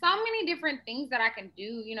 So many different things that I can do,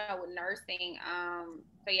 you know, with nursing.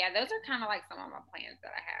 So yeah, those are kind of like some of my plans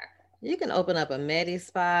that I have. You can open up a med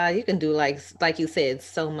spa. You can do like you said,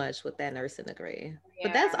 so much with that nursing degree. Yeah.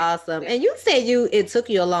 But that's awesome. And you said it took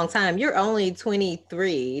you a long time. You're only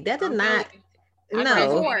 23. That did not.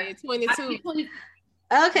 No. 22.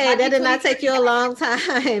 Okay, that did not take you a long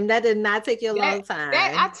time. That did not take you a long time.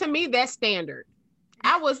 To me, that's standard.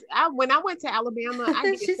 When I went to Alabama,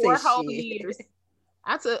 I did 4 whole years.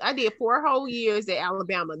 I did 4 whole years at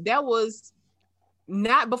Alabama. That was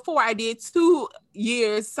not before I did 2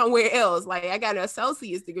 years somewhere else. Like I got an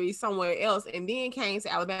associate's degree somewhere else and then came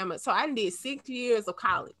to Alabama. So I did 6 years of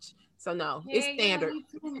college. So no, it's standard.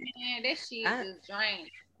 Man, that shit is drained.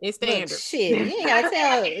 It's standard. Look, shit,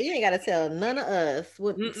 you ain't gotta tell none of us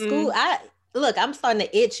what school. I'm starting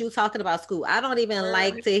to itch you talking about school. I don't even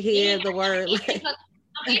like to hear the word.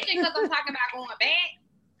 I'm itching because I'm talking about going back.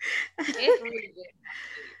 It's really good.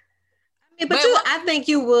 I think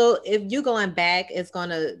you will, if you're going back, it's going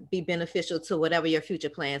to be beneficial to whatever your future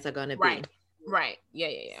plans are going to be. Right.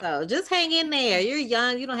 Yeah. So just hang in there. You're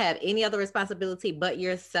young. You don't have any other responsibility but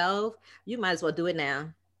yourself. You might as well do it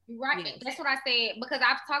now. Right. Yes. That's what I said. Because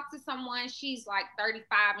I've talked to someone, she's like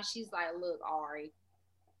 35 and she's like, look, Ari.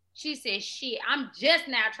 She said, shit, I'm just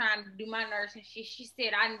now trying to do my nursing shit. She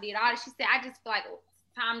said, I did all this. She said, I just feel like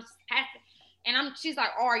time's passing. And she's like,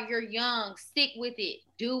 oh, you're young, stick with it,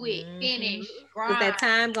 do it, finish, grind. Is that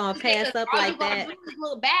time gonna pass up like that?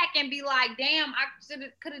 Look back and be like, damn, I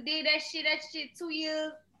could have did that shit 2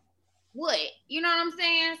 years. What? You know what I'm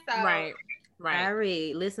saying? So right.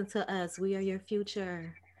 Ari, listen to us. We are your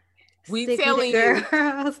future. We telling you,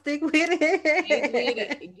 girl, stick with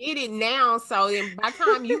it. Get it now. So by the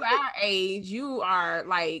time you our age, you are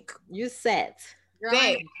like you set. Girl, I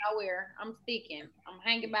ain't nowhere. I'm sticking. I'm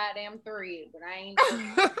hanging by a damn thread, but I ain't.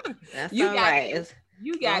 That's all right.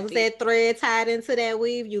 You got that thread tied into that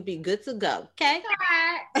weave, you'll be good to go. Okay.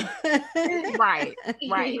 Right.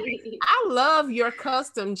 I love your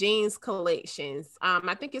custom jeans collections.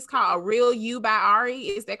 I think it's called A Real You by Ari.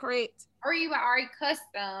 Is that correct? A Real You by Ari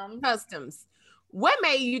Customs. What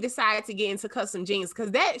made you decide to get into custom jeans?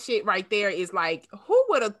 Because that shit right there is like, who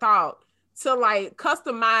would have thought to like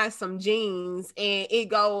customize some jeans and it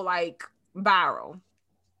go like viral?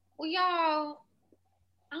 Well, y'all,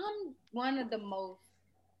 I'm one of the most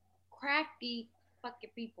crafty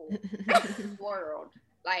fucking people in the world.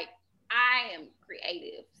 Like, I am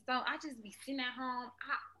creative. So I just be sitting at home.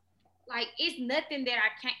 It's nothing that I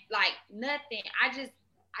can't, like, nothing. I just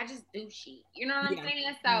do shit. You know what I'm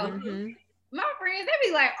saying? So my friends, they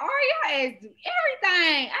be like, oh, your ass do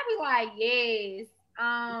everything. I be like, yes.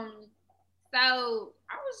 So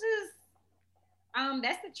I was just,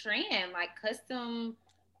 that's the trend. Like custom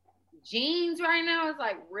jeans right now is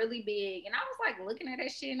like really big. And I was like looking at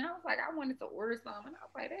that shit and I was like, I wanted to order some. And I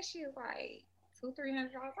was like, that shit is like $200-$300.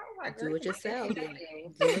 I was like, do it yourself. Do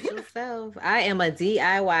it yourself. I am a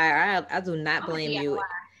DIY. I do not blame you.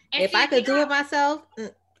 And if I could do it myself,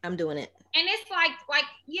 I'm doing it. And it's like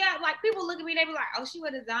people look at me, they be like, oh, she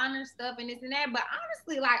wear designer stuff and this and that. But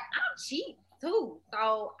honestly, like I'm cheap too.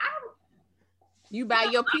 So you buy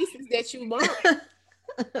your pieces that you want.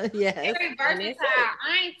 Yes. Very versatile.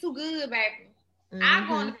 I ain't too good, baby. I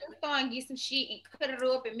go in the thrift store and get some shit and cut it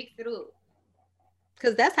up and mix it up.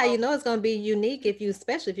 Because that's how you know it's gonna be unique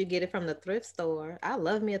especially if you get it from the thrift store. I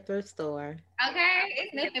love me a thrift store. Okay,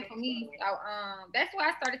 it's nothing for me. So that's why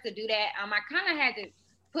I started to do that. I kind of had to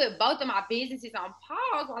put both of my businesses on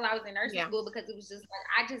pause while I was in nursing school because it was just like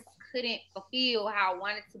I just couldn't fulfill how I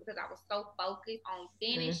wanted to because I was so focused on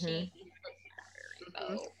finishing.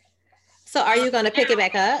 So are you going to pick it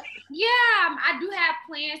back up? Yeah, I do have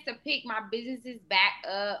plans to pick my businesses back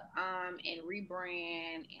up and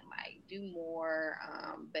rebrand and like do more.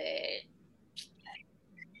 But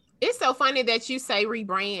it's so funny that you say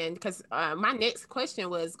rebrand because my next question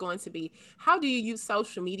was going to be, how do you use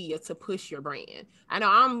social media to push your brand? I know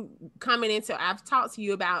I've talked to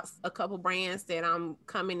you about a couple brands that I'm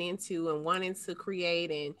coming into and wanting to create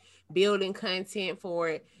and building content for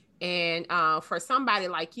it. And for somebody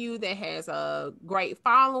like you that has a great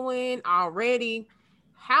following already,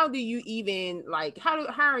 how do you even how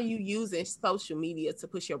are you using social media to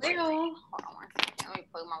push your brand? Hold on one second. Let me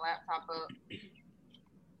plug my laptop up.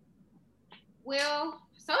 Well,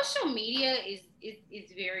 social media is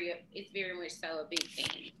very much so a big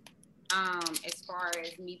thing. As far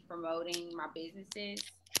as me promoting my businesses,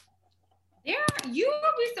 you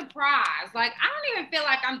will be surprised. Like I don't even feel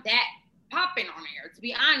like I'm that popping on there, to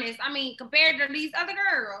be honest. I mean, compared to these other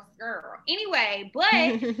girls. Anyway, but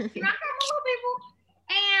I got more people,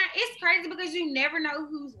 and it's crazy because you never know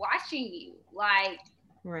who's watching you. Like,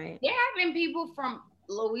 right. There have been people from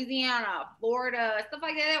Louisiana, Florida, stuff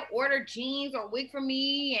like that order jeans or wig from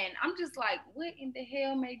me, and I'm just like, what in the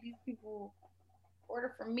hell made these people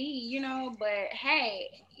order from me? You know, but hey,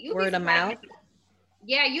 word of mouth.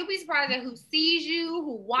 Yeah, you'll be surprised at who sees you,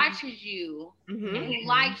 who watches you, and who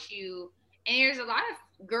likes you. And there's a lot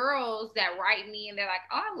of girls that write me and they're like,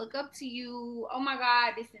 oh, I look up to you. Oh my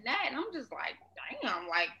God, this and that. And I'm just like, damn,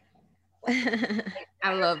 like,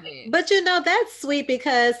 I love it. But you know, that's sweet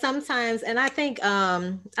because sometimes, and I think,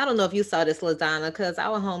 I don't know if you saw this, LaDonna, because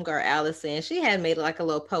our homegirl Allison, she had made like a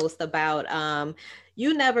little post about,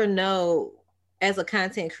 you never know as a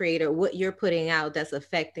content creator what you're putting out that's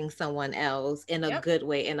affecting someone else in a good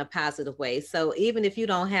way, in a positive way. So even if you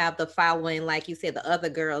don't have the following, like you said, the other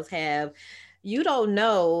girls have, you don't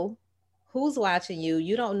know who's watching you.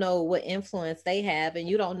 You don't know what influence they have, and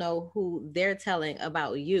you don't know who they're telling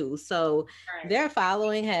about you. So their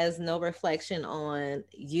following has no reflection on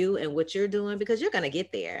you and what you're doing, because you're going to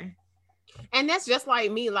get there. And that's just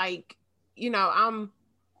like me. Like, you know,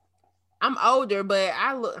 I'm older, but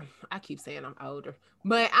I keep saying I'm older,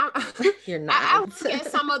 but you're not. I look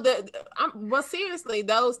at some of well, seriously,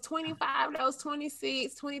 those 25, those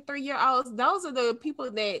 26, 23-year-olds, those are the people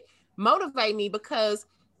that motivate me because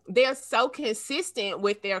they're so consistent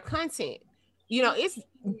with their content. You know, it's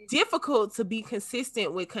difficult to be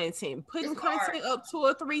consistent with content. Putting content up 2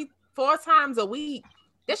 or 3, 4 times a week,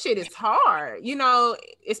 that shit is hard, you know,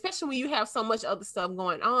 especially when you have so much other stuff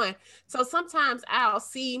going on. So sometimes I'll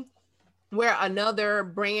see where another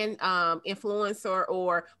brand influencer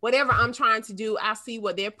or whatever I'm trying to do, I see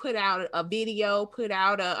what they're put out a video, put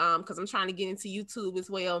out a because I'm trying to get into YouTube as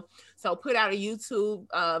well. So put out a YouTube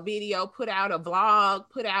video, put out a vlog,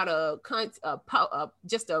 put out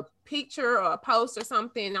just a picture or a post or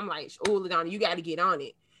something. I'm like, oh, LaDonna, you got to get on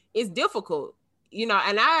it. It's difficult, you know.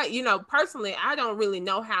 And I, you know, personally, I don't really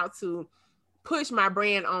know how to push my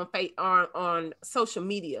brand on social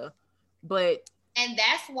media, but. And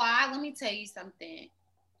that's why, let me tell you something.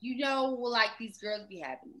 You know, like these girls be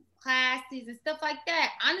having classes and stuff like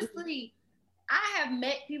that. Honestly, I have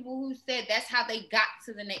met people who said that's how they got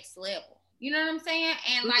to the next level. You know what I'm saying?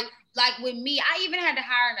 And like with me, I even had to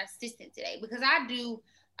hire an assistant today because I do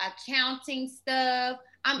accounting stuff.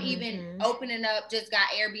 I'm even opening up, just got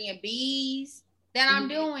Airbnbs that I'm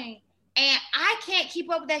doing. And I can't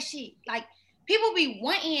keep up with that shit. Like, people be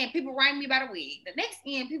one end, people write me about a wig. The next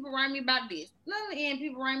end, people write me about this. Another end,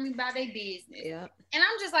 people write me about their business. Yeah. And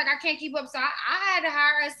I'm just like, I can't keep up. So I had to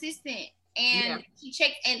hire an assistant. And she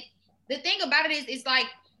checked. And the thing about it is, it's like,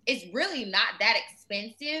 it's really not that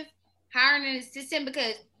expensive hiring an assistant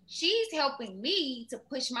because she's helping me to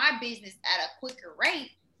push my business at a quicker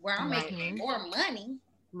rate where I'm making more money.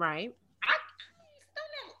 Right. I still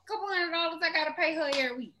have a couple $100 I got to pay her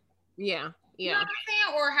every week. Yeah. Yeah. You know what I'm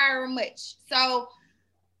saying? Or however much. So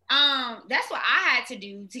that's what I had to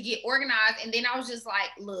do to get organized. And then I was just like,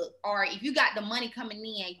 look, all right, if you got the money coming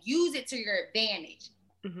in, use it to your advantage.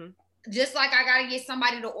 Just like I got to get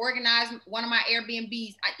somebody to organize one of my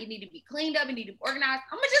Airbnbs. It need to be cleaned up. It need to be organized.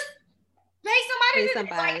 I'm going to just pay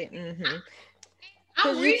somebody.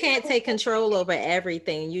 Because you can't take control over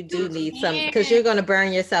everything. You do need some, because you're going to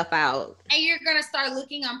burn yourself out. And you're going to start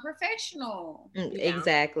looking unprofessional.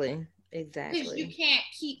 Exactly. Exactly. Because you can't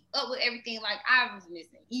keep up with everything. Like, I was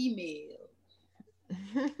missing email.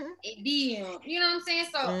 DM. You know what I'm saying?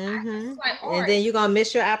 So it's like, and then you're gonna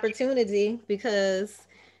miss your opportunity because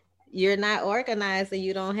you're not organized and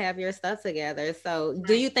you don't have your stuff together. So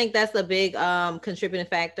do you think that's a big contributing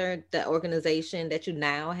factor, the organization that you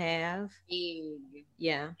now have?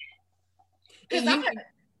 Yeah.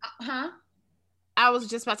 I was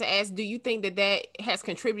just about to ask, do you think that has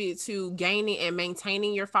contributed to gaining and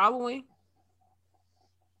maintaining your following?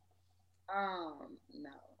 No.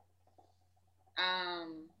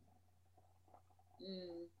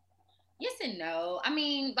 Yes and no. I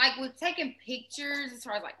mean, like with taking pictures as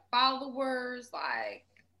far as like followers, like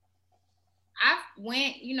I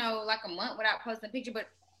went, like a month without posting a picture, but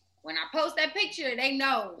when I post that picture, they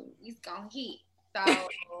know it's gonna hit. So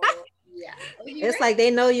yeah. It's like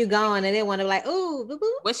they know you gone and they want to be like, ooh, boo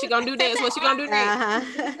boo. What's she gonna do next? What's she gonna do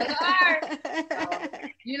next?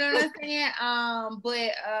 You know what I'm saying?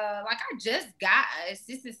 But like I just got an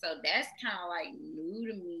assistant, so that's kind of like new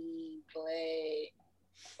to me. But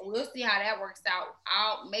we'll see how that works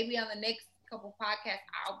out. Maybe on the next couple podcasts,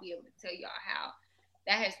 I'll be able to tell y'all how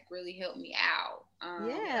that has really helped me out.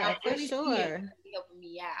 Yeah, for sure. Helping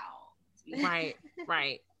me out.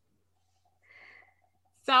 Right.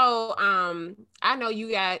 So, I know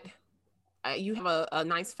you have a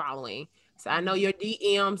nice following. So I know your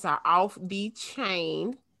DMs are off the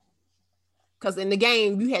chain. Cause in the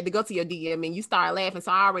game you had to go to your DM and you started laughing,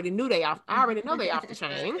 so I already know they off the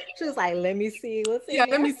chain. She was like, "Let me see what's in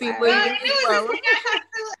let me see what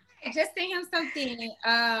just send him something,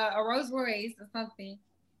 a Rolls Royce or something,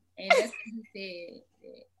 and that's what he said.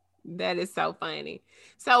 That is so funny.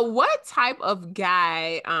 So, what type of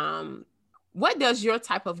guy? What does your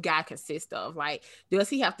type of guy consist of? Like, does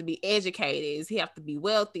he have to be educated? Does he have to be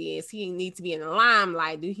wealthy? Does he need to be in the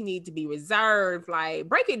limelight? Do he need to be reserved? Like,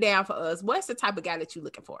 break it down for us. What's the type of guy that you're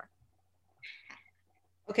looking for?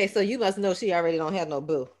 Okay, so you must know she already don't have no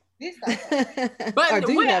boo. But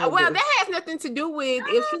that has nothing to do with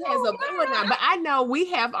if she has a boo or not. But I know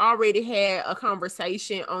we have already had a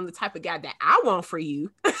conversation on the type of guy that I want for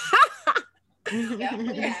you.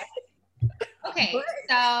 Yeah. Okay,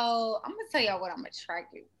 so I'm gonna tell y'all what I'm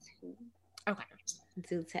attracted to. Okay,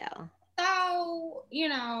 do tell. So, you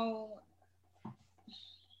know,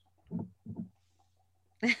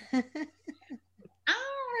 I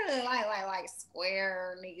don't really like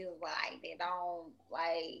square niggas like they don't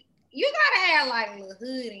like. You gotta have like a little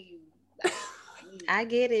hood in you. Like, I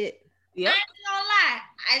get it. Yeah, I ain't gonna lie.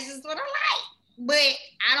 I just what I like, but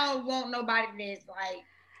I don't want nobody that's like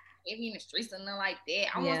maybe in the streets or nothing like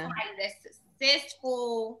that. I want somebody that's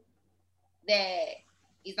successful, that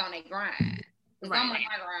is on their grind. Because I'm on my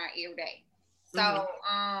grind every day. So I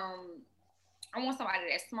want somebody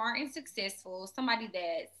that's smart and successful. Somebody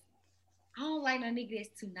that's, I don't like no nigga that's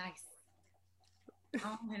too nice. I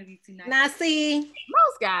don't want to be too nice. Now see,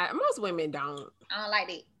 most women don't. I don't like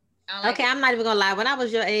that. Okay, I'm not even gonna lie. When I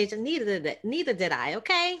was your age, neither did I.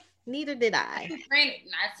 Okay, neither did I.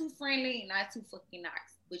 Not too friendly, not too fucking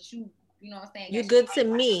nice. But you know what I'm saying? You're good to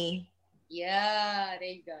me. Yeah, there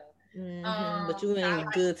you go. Mm-hmm. But you ain't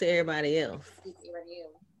like good to everybody else.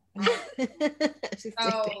 So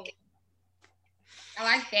I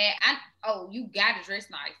like that. You gotta dress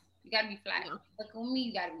nice. You gotta be flat. Look on me,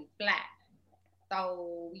 you gotta be flat.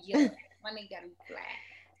 So yeah, my nigga gotta be flat.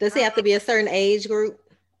 Does he have to be a certain age group?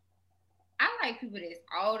 I like people that's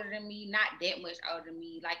older than me, not that much older than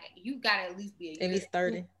me. Like you gotta at least be at least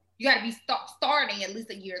 30. You gotta be starting at least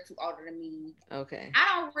a year or two older than me. Okay.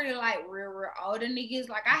 I don't really like real older niggas.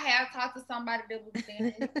 Like I have talked to somebody that was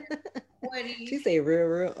in 40s. She say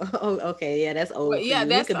real. Oh, okay. Yeah, that's old. Well, yeah,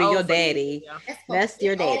 that could be your daddy. Yeah. That's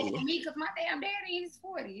your daddy. Old for me, because my damn daddy is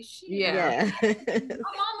 40s. Shit. Yeah. My mom in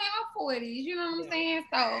her 40s. You know what I'm saying?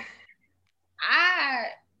 So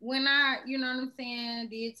when I, you know what I'm saying,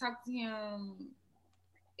 did talk to him,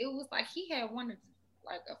 it was like he had wanted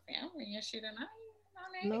like a family and shit, and I.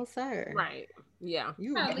 No, sir. Right. Yeah.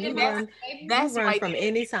 You run from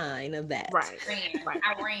any sign of that. Right.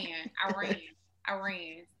 I ran.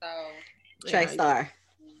 So track star.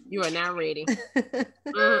 You are not ready.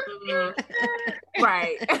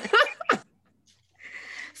 Right.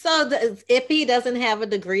 So if he doesn't have a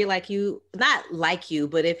degree like you, not like you,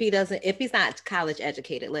 but if he's not college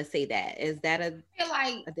educated, let's say that, is that a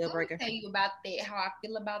deal breaker? Let me tell you about that, how I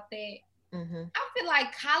feel about that. Mm-hmm. I feel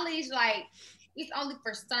like college, like, it's only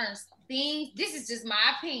for certain things. This is just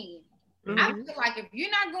my opinion. Mm-hmm. I feel like if you're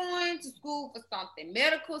not going to school for something,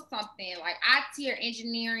 medical, something like IT or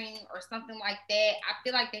engineering or something like that, I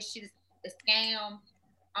feel like that shit is a scam.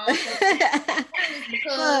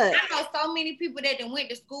 Because I know so many people that went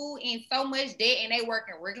to school in so much debt and they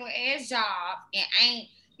working regular ass jobs and ain't,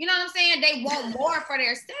 you know what I'm saying? They want more for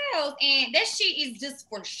themselves, and that shit is just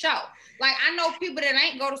for show. Like I know people that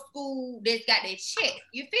ain't go to school that's got that shit.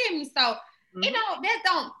 You feel me? So you know,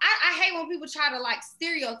 I hate when people try to like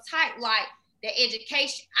stereotype like the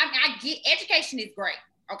education. I mean, I get education is great,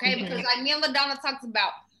 okay? Mm-hmm. Because like me and LaDonna talks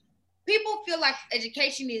about, people feel like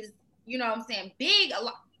education is, you know what I'm saying, big, a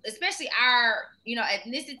lot, especially our, you know,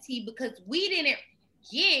 ethnicity, because we didn't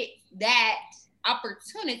get that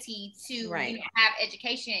opportunity to you know, have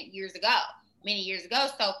education many years ago.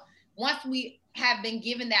 So once we have been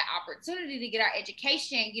given that opportunity to get our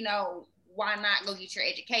education, you know, why not go get your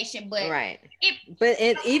education? But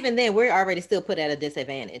even then, we're already still put at a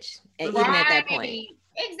disadvantage, even at that point.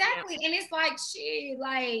 Exactly, and it's like shit,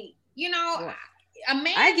 like you know, a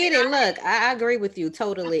man. I get it. Look, I agree with you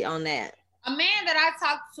totally on that. A man that I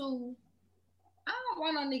talk to, I don't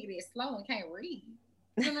want no nigga that's slow and can't read.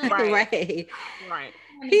 You know? Right.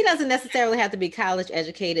 He doesn't necessarily have to be college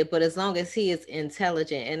educated, but as long as he is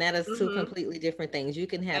intelligent, and that is two completely different things. You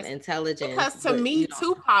can have intelligence. Because to me,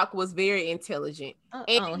 Tupac was very intelligent.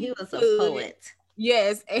 He was a poet.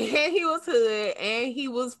 Yes, and he was hood, and he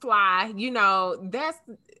was fly. You know,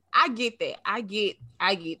 I get that. I get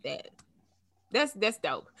that. That's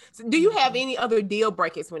dope. So do you have any other deal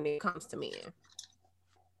breakers when it comes to men?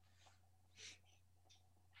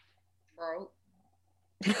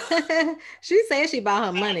 Broke. She said she bought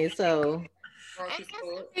her money, so. Broke as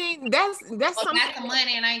fuck. That's Got something. some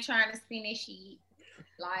money and I ain't trying to spend that shit.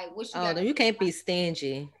 Like, what you got? Oh, you can't be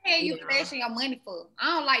stingy. What you flashing your money for?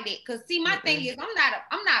 I don't like that. Cause see, my thing is,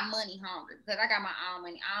 I'm not money hungry because I got my own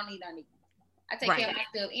money. I don't need no nigga. I take care of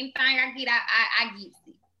myself. Anything I get, I get it.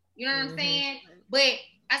 You know what I'm saying? But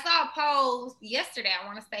I saw a post yesterday, I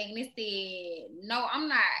want to say, and it said, no, I'm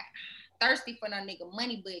not thirsty for no nigga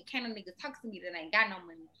money, but can a nigga talk to me that ain't got no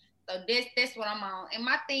money? So that's what I'm on. And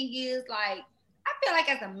my thing is, like, I feel like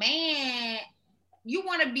as a man, you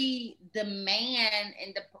want to be the man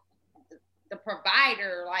and the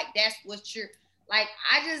provider. Like, that's what you're, like,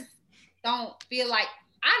 I just don't feel like,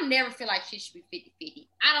 I never feel like shit should be 50-50.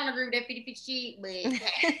 I don't agree with that 50-50 shit,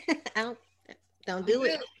 but don't do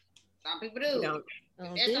it. Some people do. Don't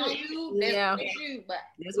that's do on it. you. That's you. But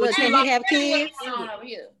look, can he have kids? Over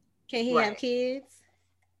here. Can he have kids?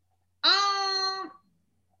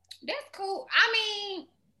 That's cool. I mean,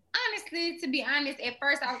 honestly, to be honest, at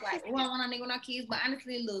first I was like, oh, I want a nigga with no kids. But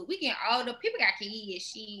honestly, look, we getting older. People got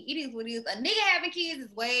kids. It is what it is. A nigga having kids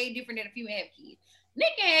is way different than a female having kids.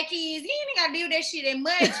 Nigga had kids. You ain't gotta deal with that shit that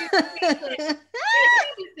much.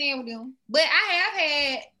 With them. But I have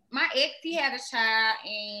had my ex. He had a child,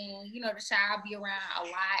 and you know the child be around a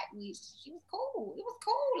lot. Which she was cool. It was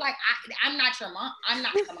cool. Like I'm not your mom. I'm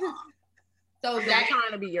not your mom. So they're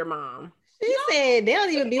trying to be your mom. She said they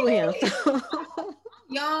don't even be with him. So.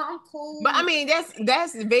 Young, I'm cool. But I mean,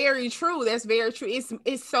 that's very true. That's very true.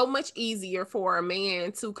 It's so much easier for a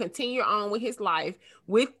man to continue on with his life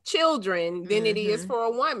with children than it is for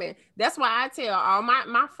a woman. That's why I tell all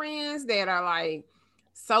my friends that are like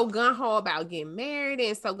so gung-ho about getting married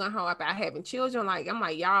and so gung-ho about having children. Like, I'm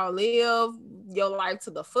like, y'all live your life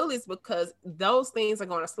to the fullest because those things are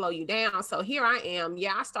going to slow you down. So here I am.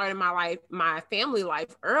 Yeah, I started my family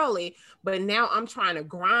life early, but now I'm trying to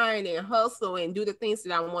grind and hustle and do the things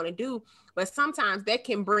that I want to do. But sometimes that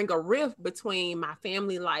can bring a rift between my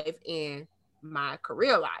family life and my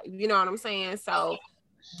career life. You know what I'm saying? So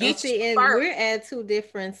and we're at two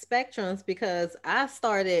different spectrums because I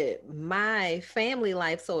started my family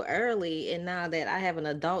life so early, and now that I have an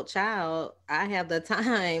adult child, I have the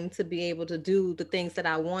time to be able to do the things that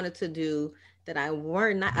I wanted to do that I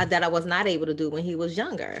was not able to do when he was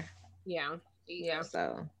younger. Yeah.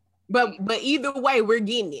 So, but either way, we're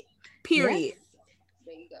getting it. Period.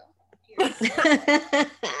 Yes. There you go.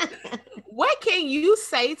 What can you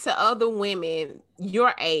say to other women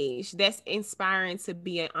your age that's inspiring to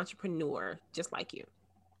be an entrepreneur just like you?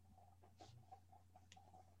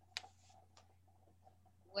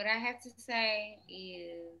 What I have to say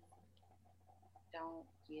is don't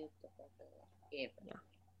give the fuck up ever. Yeah.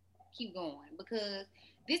 Keep going, because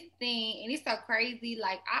this thing, and it's so crazy,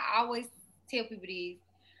 like I always tell people this.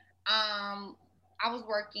 I was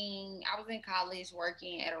in college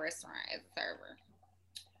working at a restaurant as a server.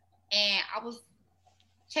 And I was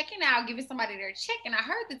checking out, giving somebody their check, and I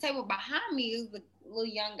heard the table behind me. It was a little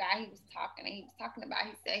young guy. He was talking about,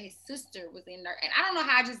 he said his sister was in there. And I don't know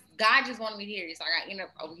how, God just wanted me to hear this. Like I ended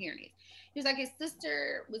up overhearing this. He was like, his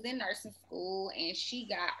sister was in nursing school, and she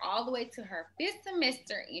got all the way to her 5th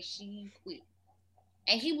semester, and she quit.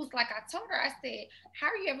 And he was like, I told her, I said, how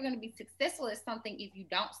are you ever going to be successful at something if you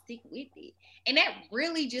don't stick with it? And that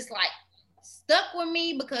really just like stuck with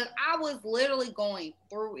me because I was literally going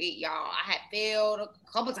through it, y'all. I had failed a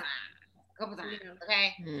couple times,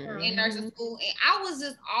 okay, in nursing school. And I was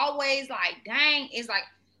just always like, dang, it's like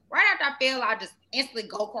right after I failed, I just instantly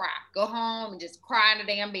go cry, go home and just cry in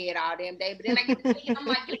the damn bed all damn day. But then I get to thinking, I'm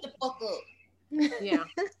like, get the fuck up.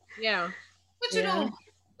 Yeah. What you doing?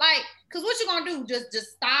 Like, cause what you gonna do?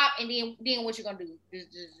 Just stop, and then what you gonna do?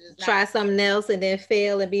 Just try something else, and then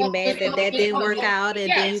fail and be mad that didn't work out, and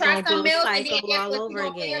then you gonna do the cycle all over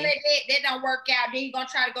again. That don't work out. Then you gonna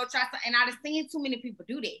try to go try something. And I've seen too many people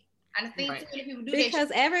do that.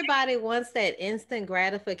 Because everybody wants that instant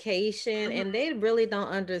gratification, and they really don't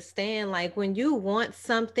understand. Like when you want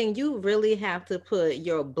something, you really have to put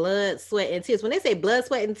your blood, sweat, and tears. When they say blood,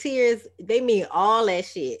 sweat, and tears, they mean all that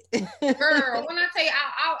shit. Girl, when I tell you,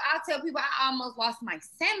 I'll tell people I almost lost my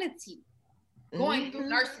sanity going through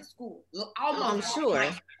nursing school. I'm sure.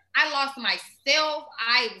 I lost myself.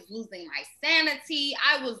 I was losing my sanity.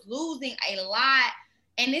 I was losing a lot.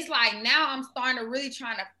 And it's like now I'm starting to really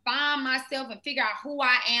trying to find myself and figure out who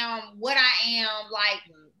I am, what I am. Like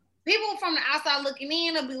people from the outside looking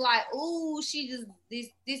in will be like, "Ooh, she just this,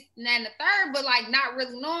 and that, and the third," but like not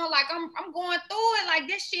really knowing. Like I'm going through it. Like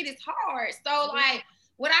this shit is hard. So like,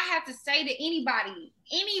 what I have to say to anybody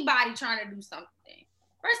trying to do something.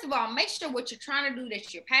 First of all, make sure what you're trying to do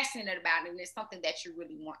that you're passionate about and it's something that you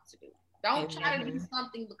really want to do. Don't try to do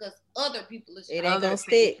something because other people is. It ain't gonna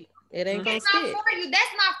stick. It ain't gonna stick. Not for you.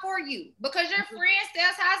 That's not for you because your friend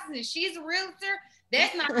sells houses and she's a realtor.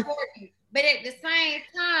 That's not for you. But at the same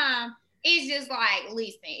time, it's just like,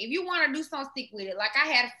 listen, if you want to do something, stick with it. Like I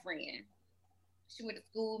had a friend. She went to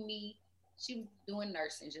school with me. She was doing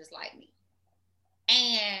nursing just like me.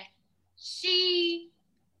 And she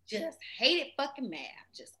just hated fucking math.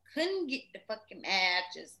 Just couldn't get the fucking math.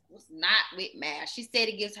 Just was not with math. She said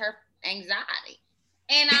it gives her anxiety.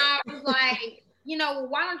 And I was like, you know,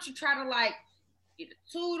 why don't you try to like get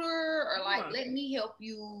a tutor or like let me help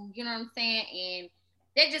you? You know what I'm saying? And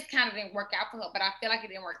that just kind of didn't work out for her. But I feel like it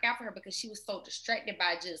didn't work out for her because she was so distracted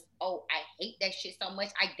by just, oh, I hate that shit so much.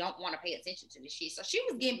 I don't want to pay attention to this shit. So she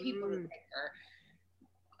was getting people to take her,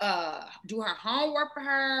 do her homework for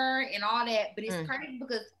her and all that. But it's crazy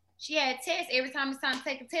because she had tests. Every time it's time to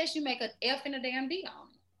take a test, you make an F and a damn D on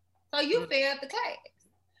it. So you failed the class.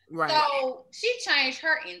 Right. So she changed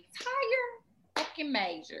her entire fucking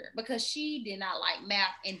major because she did not like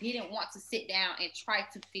math and didn't want to sit down and try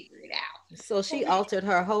to figure it out. So she altered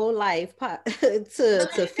her whole life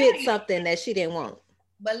to fit something that she didn't want.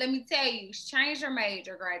 But let me tell you, she changed her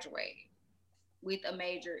major, graduated with a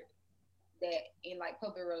major that in like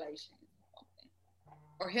public relations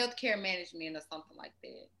or healthcare management or something like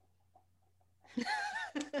that.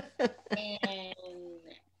 And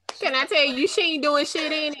can I tell you, she ain't doing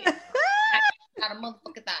shit in it? Not a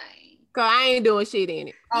motherfucking thing. Cause I ain't doing shit in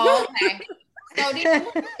it. Oh, okay. So that's what she did.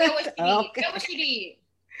 Okay. That's what she did.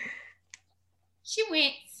 She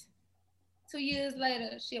went 2 years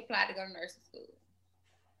later. She applied to go to nursing school.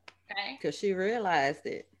 Okay. Because she realized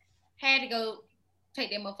it. Had to go take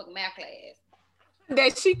that motherfucking math class.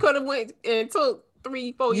 That she could have went and took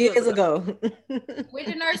 3-4 years ago. Went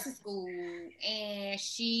to nursing school and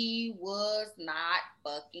she was not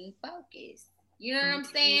fucking focused. You know what I'm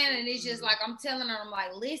saying? And it's just like, I'm telling her, I'm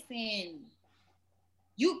like, listen,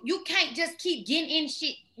 you can't just keep getting in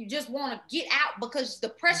shit. You just want to get out because the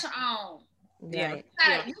pressure on. Yeah.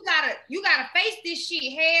 You gotta face this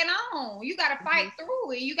shit head on. You gotta fight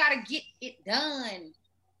through it. You gotta get it done.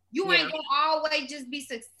 You ain't gonna always just be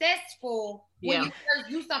successful when you first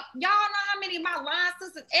do something. Y'all know how many of my line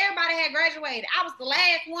sisters, everybody had graduated. I was the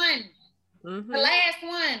last one. The last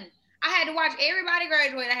one. I had to watch everybody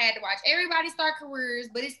graduate. I had to watch everybody start careers.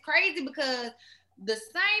 But it's crazy because the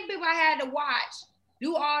same people I had to watch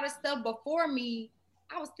do all the stuff before me,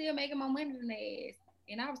 I was still making more money than their ass.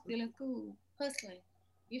 And I was still in school, hustling.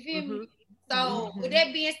 You feel me? So with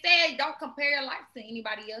that being said, don't compare your life to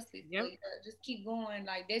anybody else's. Just keep going.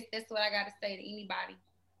 Like that's what I gotta say to anybody.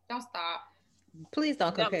 Don't stop. Please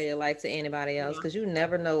don't compare your life to anybody else because you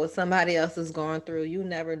never know what somebody else is going through. You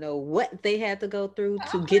never know what they had to go through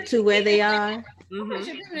to get to where they are. People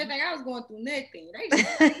didn't think I was going through nothing. They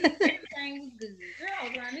just everything was good. Girl, I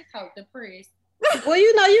was around this house depressed. Well,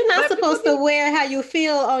 you know, you're not supposed to wear how you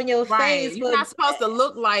feel on your face. You're not supposed to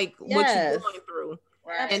look like what you're going through.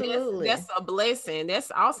 Right. Absolutely. And that's a blessing.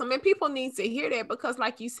 That's awesome. And people need to hear that because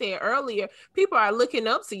like you said earlier, people are looking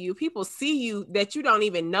up to you. People see you that you don't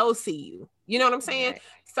even know see you. You know what I'm saying? Right.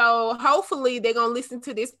 So hopefully they're going to listen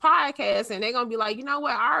to this podcast and they're going to be like, you know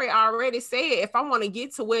what? Ari already said, if I want to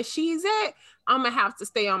get to where she's at, I'm going to have to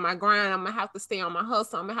stay on my grind. I'm going to have to stay on my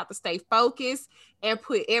hustle. I'm going to have to stay focused and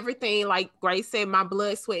put everything, like Grace said, my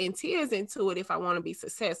blood, sweat, and tears into it if I want to be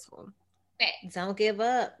successful. Don't give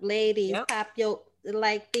up, ladies. Pop your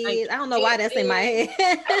like this. I don't know why that's in my head.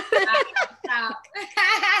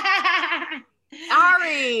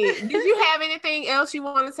 Ari, did you have anything else you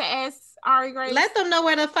wanted to ask Ari Grace? Let them know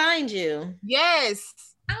where to find you. Yes.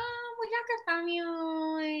 Well, y'all can find me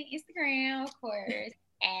on Instagram, of course,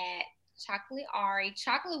 at Chocolate Ari.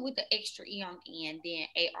 Chocolate with the extra E on the end, then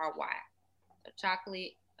ARY. So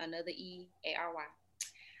chocolate, another E, ARY.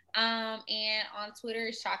 And on Twitter,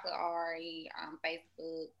 it's Chocolate Ari.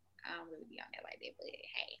 Facebook, I don't really be on there like that,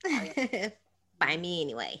 but hey. Find me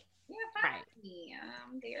anyway. Yeah, find me.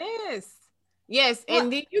 I'm there. Yes.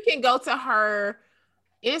 And then you can go to her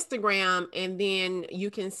Instagram and then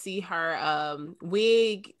you can see her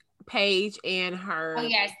wig page and her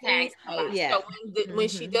tags. So when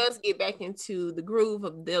she does get back into the groove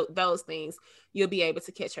of those things, you'll be able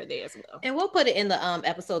to catch her there as well. And we'll put it in the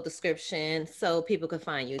episode description so people can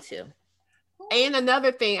find you too. And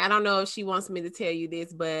another thing, I don't know if she wants me to tell you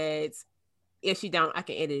this, but if she don't, I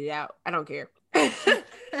can edit it out. I don't care.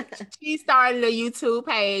 She started a YouTube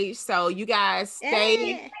page, so you guys stay.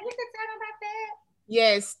 You can tell about that.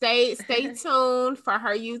 Yes, stay tuned for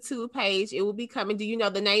her YouTube page. It will be coming. Do you know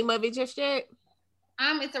the name of it just yet?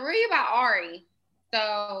 It's really about Ari.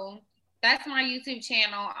 So That's my YouTube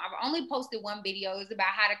channel. I've only posted one video. It's about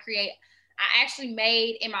how to create. I actually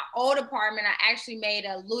made, in my old apartment, I actually made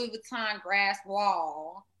a Louis Vuitton grass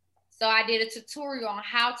wall. So I did a tutorial on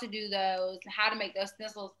how to do those, how to make those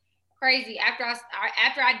stencils. Crazy. After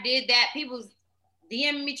I did that, people was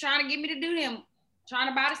DMing me trying to get me to do them, trying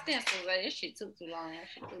to buy the stencils. Like, this shit took too long. That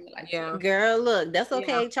shit took me like Girl, look, that's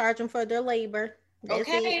okay. Charge them for their labor. That's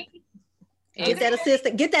okay. Get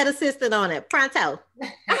that assistant on it. Pronto.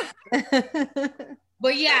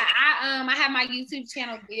 But yeah, I have my YouTube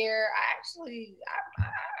channel there. I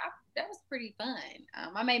that was pretty fun.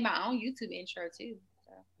 I made my own YouTube intro too.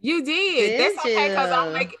 So. You did. That's okay, because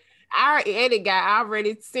I'm like, our edit guy, I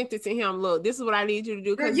already sent it to him. Look, this is what I need you to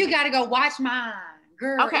do. Girl, you got to go watch mine.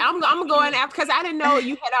 Girl. Okay, I'm going out because I didn't know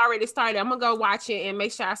you had already started. I'm gonna go watch it and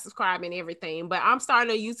make sure I subscribe and everything. But I'm starting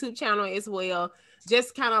a YouTube channel as well.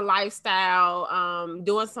 Just kind of lifestyle,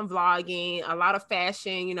 doing some vlogging, a lot of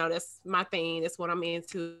fashion. You know, that's my thing. That's what I'm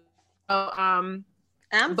into. So, I'm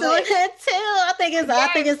doing that too. I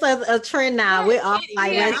think it's a trend now. We're all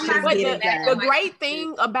like, let's just get it done. The great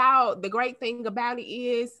thing about it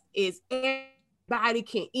is everybody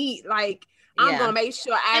can eat. Like, I'm gonna make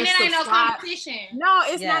sure and it ain't no competition. No,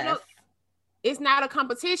 it's not a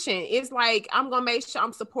competition. It's like, I'm gonna make sure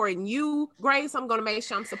I'm supporting you, Grace. I'm gonna make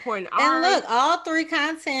sure I'm supporting Ari. And look, all three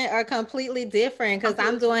content are completely different because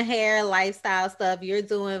I'm doing hair, lifestyle stuff. You're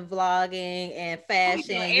doing vlogging and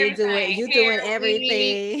fashion. You're doing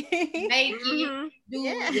everything. Making,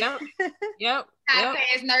 Yep.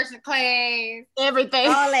 Class, nursing class, everything.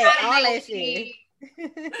 All that shit.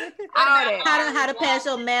 How to pass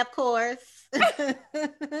your math course.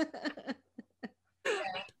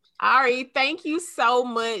 Ari, thank you so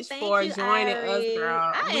much for joining us,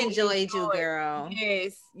 girl. I enjoyed you, girl.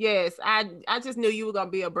 Yes. I just knew you were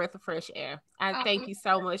gonna be a breath of fresh air. I thank you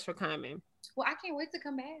so much for coming. Well, I can't wait to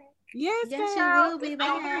come back. Yes, you will be back.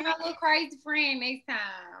 I'll bring my little crazy friend next time.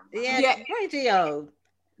 Yeah. Bring Gio.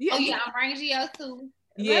 Yeah. Oh yeah, I'm bringing Gio too.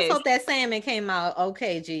 Yes. Let's hope that salmon came out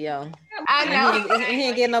okay, Gio. I know. He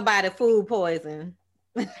didn't get nobody food poison.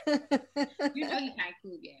 You know he can't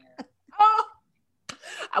cook yet. Oh.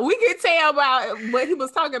 We can tell about what he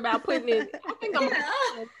was talking about putting in. I think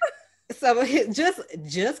so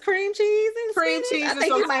just cream cheese and cream cheese. I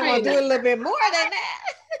think you might want to do a little bit more than that.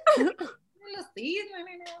 A little seasoning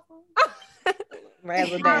in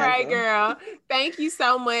there. All right, girl. Thank you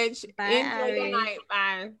so much. Bye, enjoy your night.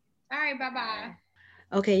 Bye. All right, bye.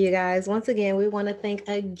 Okay, you guys. Once again, we want to thank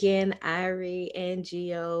again Ari and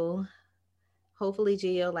Gio. Hopefully,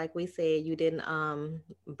 Gio, like we said, you didn't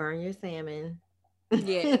burn your salmon.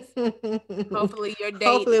 Yes. Hopefully your date.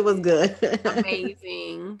 Hopefully it was good.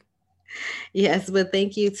 Amazing. Yes, but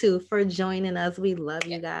thank you too for joining us. We love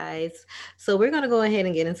you guys. So we're going to go ahead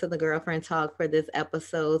and get into the girlfriend talk for this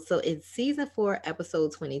episode. So it's season 4,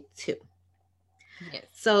 episode 22. Yes.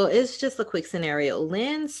 So it's just a quick scenario.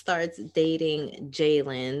 Lynn starts dating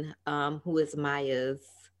Jalen, who is Maya's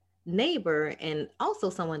neighbor and also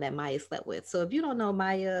someone that Maya slept with. So if you don't know,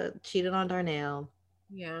 Maya cheated on Darnell.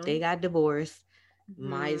 Yeah. They got divorced.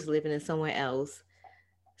 Maya's living in somewhere else.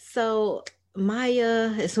 So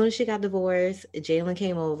Maya, as soon as she got divorced, Jalen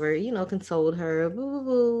came over, consoled her,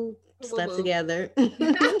 slept together.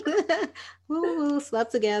 Slept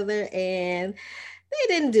together, and they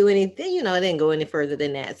didn't do anything, it didn't go any further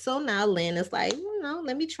than that. So now Lynn is like,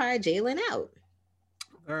 let me try Jalen out.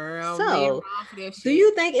 Girl, so do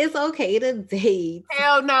you think it's okay to date?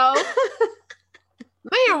 Hell no.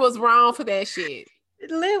 Lynn was wrong for that shit.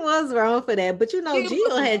 Lynn was wrong for that, but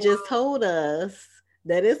Gio had just told us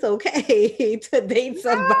that it's okay to date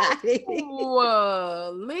somebody. Lynn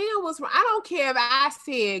was wrong. I don't care if I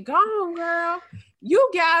said, go on, girl. You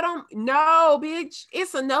got them. No, bitch.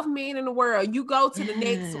 It's enough men in the world. You go to the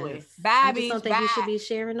next one. Bye, bitch. I don't think you should be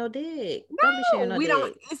sharing no dick. No, don't be sharing no we dick.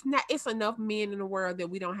 Don't. It's not. It's enough men in the world that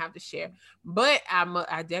we don't have to share. But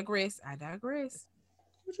I digress.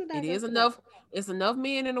 It is enough. It's enough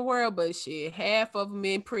men in the world, but shit, half of them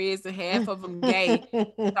in prison, half of them gay.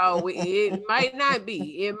 So it might not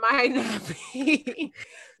be. It might not be.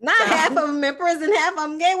 Not half of them in prison, half of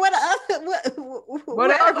them gay. What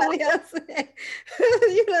everybody else?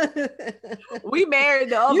 We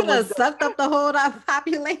married the other. You done sucked up the whole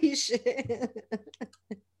population.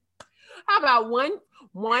 How about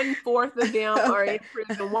 1/4 of them are in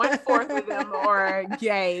prison, 1/4 of them are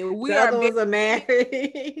gay. The other ones are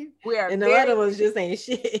married. And the other ones just ain't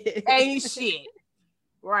shit. Ain't shit.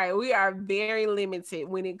 Right. We are very limited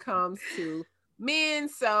when it comes to men.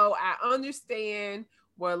 So I understand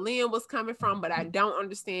where Lynn was coming from, but I don't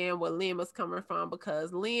understand where Lynn was coming from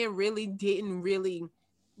because Lynn really didn't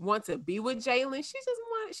want to be with Jalen.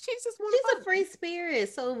 She's a free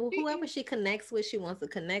spirit. So whoever she connects with, she wants to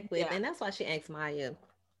connect with. And that's why she asked Maya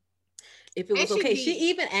if it was okay. She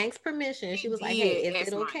even asked permission. She was like, hey, is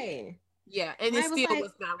it okay? Yeah. And it still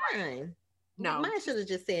was not right. No. Maya should have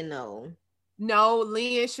just said no. No,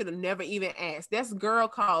 Lynn should have never even asked. That's girl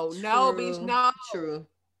code. True, no, bitch, no. True.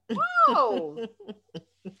 No.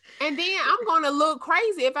 And then I'm gonna look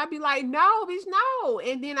crazy if I be like, no, bitch, no.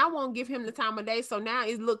 And then I won't give him the time of day. So now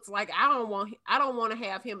it looks like I don't want to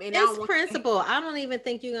have him. And it's principle. I don't even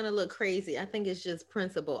think you're gonna look crazy. I think it's just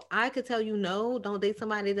principle. I could tell you no, don't date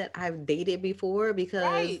somebody that I've dated before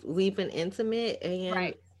because we've been intimate.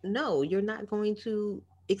 And no, you're not going to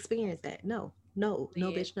experience that. No,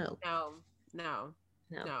 bitch, no. No.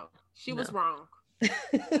 She was wrong.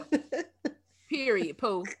 Period.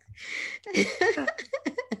 Pooh.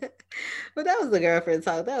 But that was the girlfriend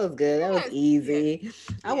talk. That was good. That was easy.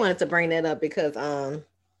 I wanted to bring that up because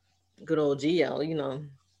good old Gio, in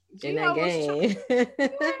that game.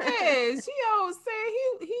 Gio said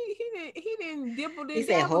he didn't dibble this. He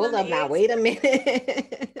said, hold up now, wait a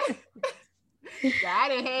minute. I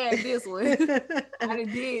didn't have this one. I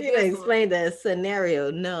didn't did you this explain the scenario.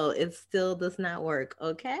 No, it still does not work.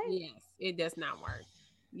 Okay. Yes, it does not work.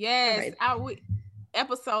 Yes, right.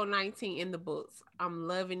 Episode 19 in the books. I'm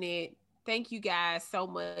loving it. Thank you guys so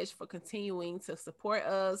much for continuing to support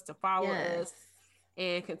us, to follow us,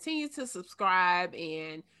 and continue to subscribe.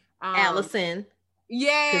 And Allison,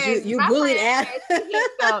 yes, you bullied Allison.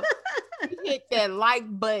 Hit that like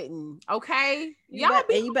button, okay? You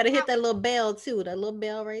better hit that little bell too. That little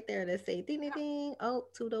bell right there that say ding ding ding. Oh,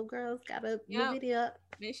 Two Dope Girls got a new video up.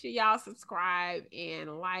 Make sure y'all subscribe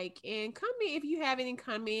and like and comment if you have any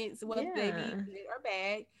comments, whether they be good or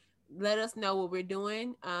bad. Let us know what we're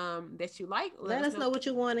doing. That you like. Let us know what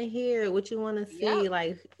you want to hear, what you want to see.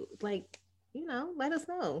 Let us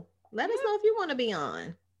know. Let us know if you want to be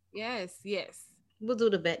on. Yes. We'll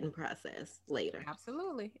do the vetting process later.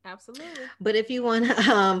 Absolutely. But if you want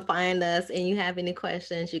to find us and you have any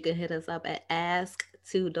questions, you can hit us up at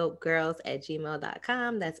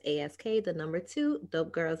ask2dopegirls@gmail.com. That's ASK, the number 2,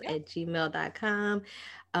 dopegirls@gmail.com.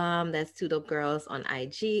 That's 2 Dope Girls on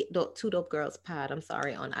IG, 2 Dope Girls Pod, on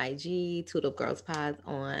IG, 2 Dope Girls Pod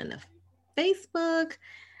on Facebook,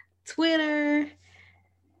 Twitter,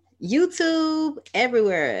 YouTube,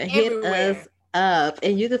 everywhere. Hit us up,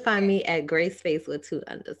 and you can find me at Graceface with 2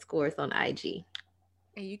 underscores on IG,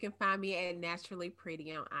 and you can find me at Naturally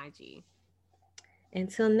Pretty on IG.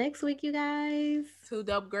 Until next week, you guys. 2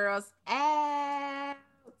 Dope Girls out.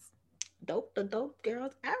 The dope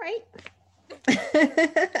girls. All right.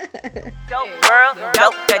 Dope girls.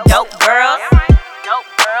 Dope the dope girls. Dope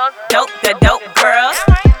girls. Dope the dope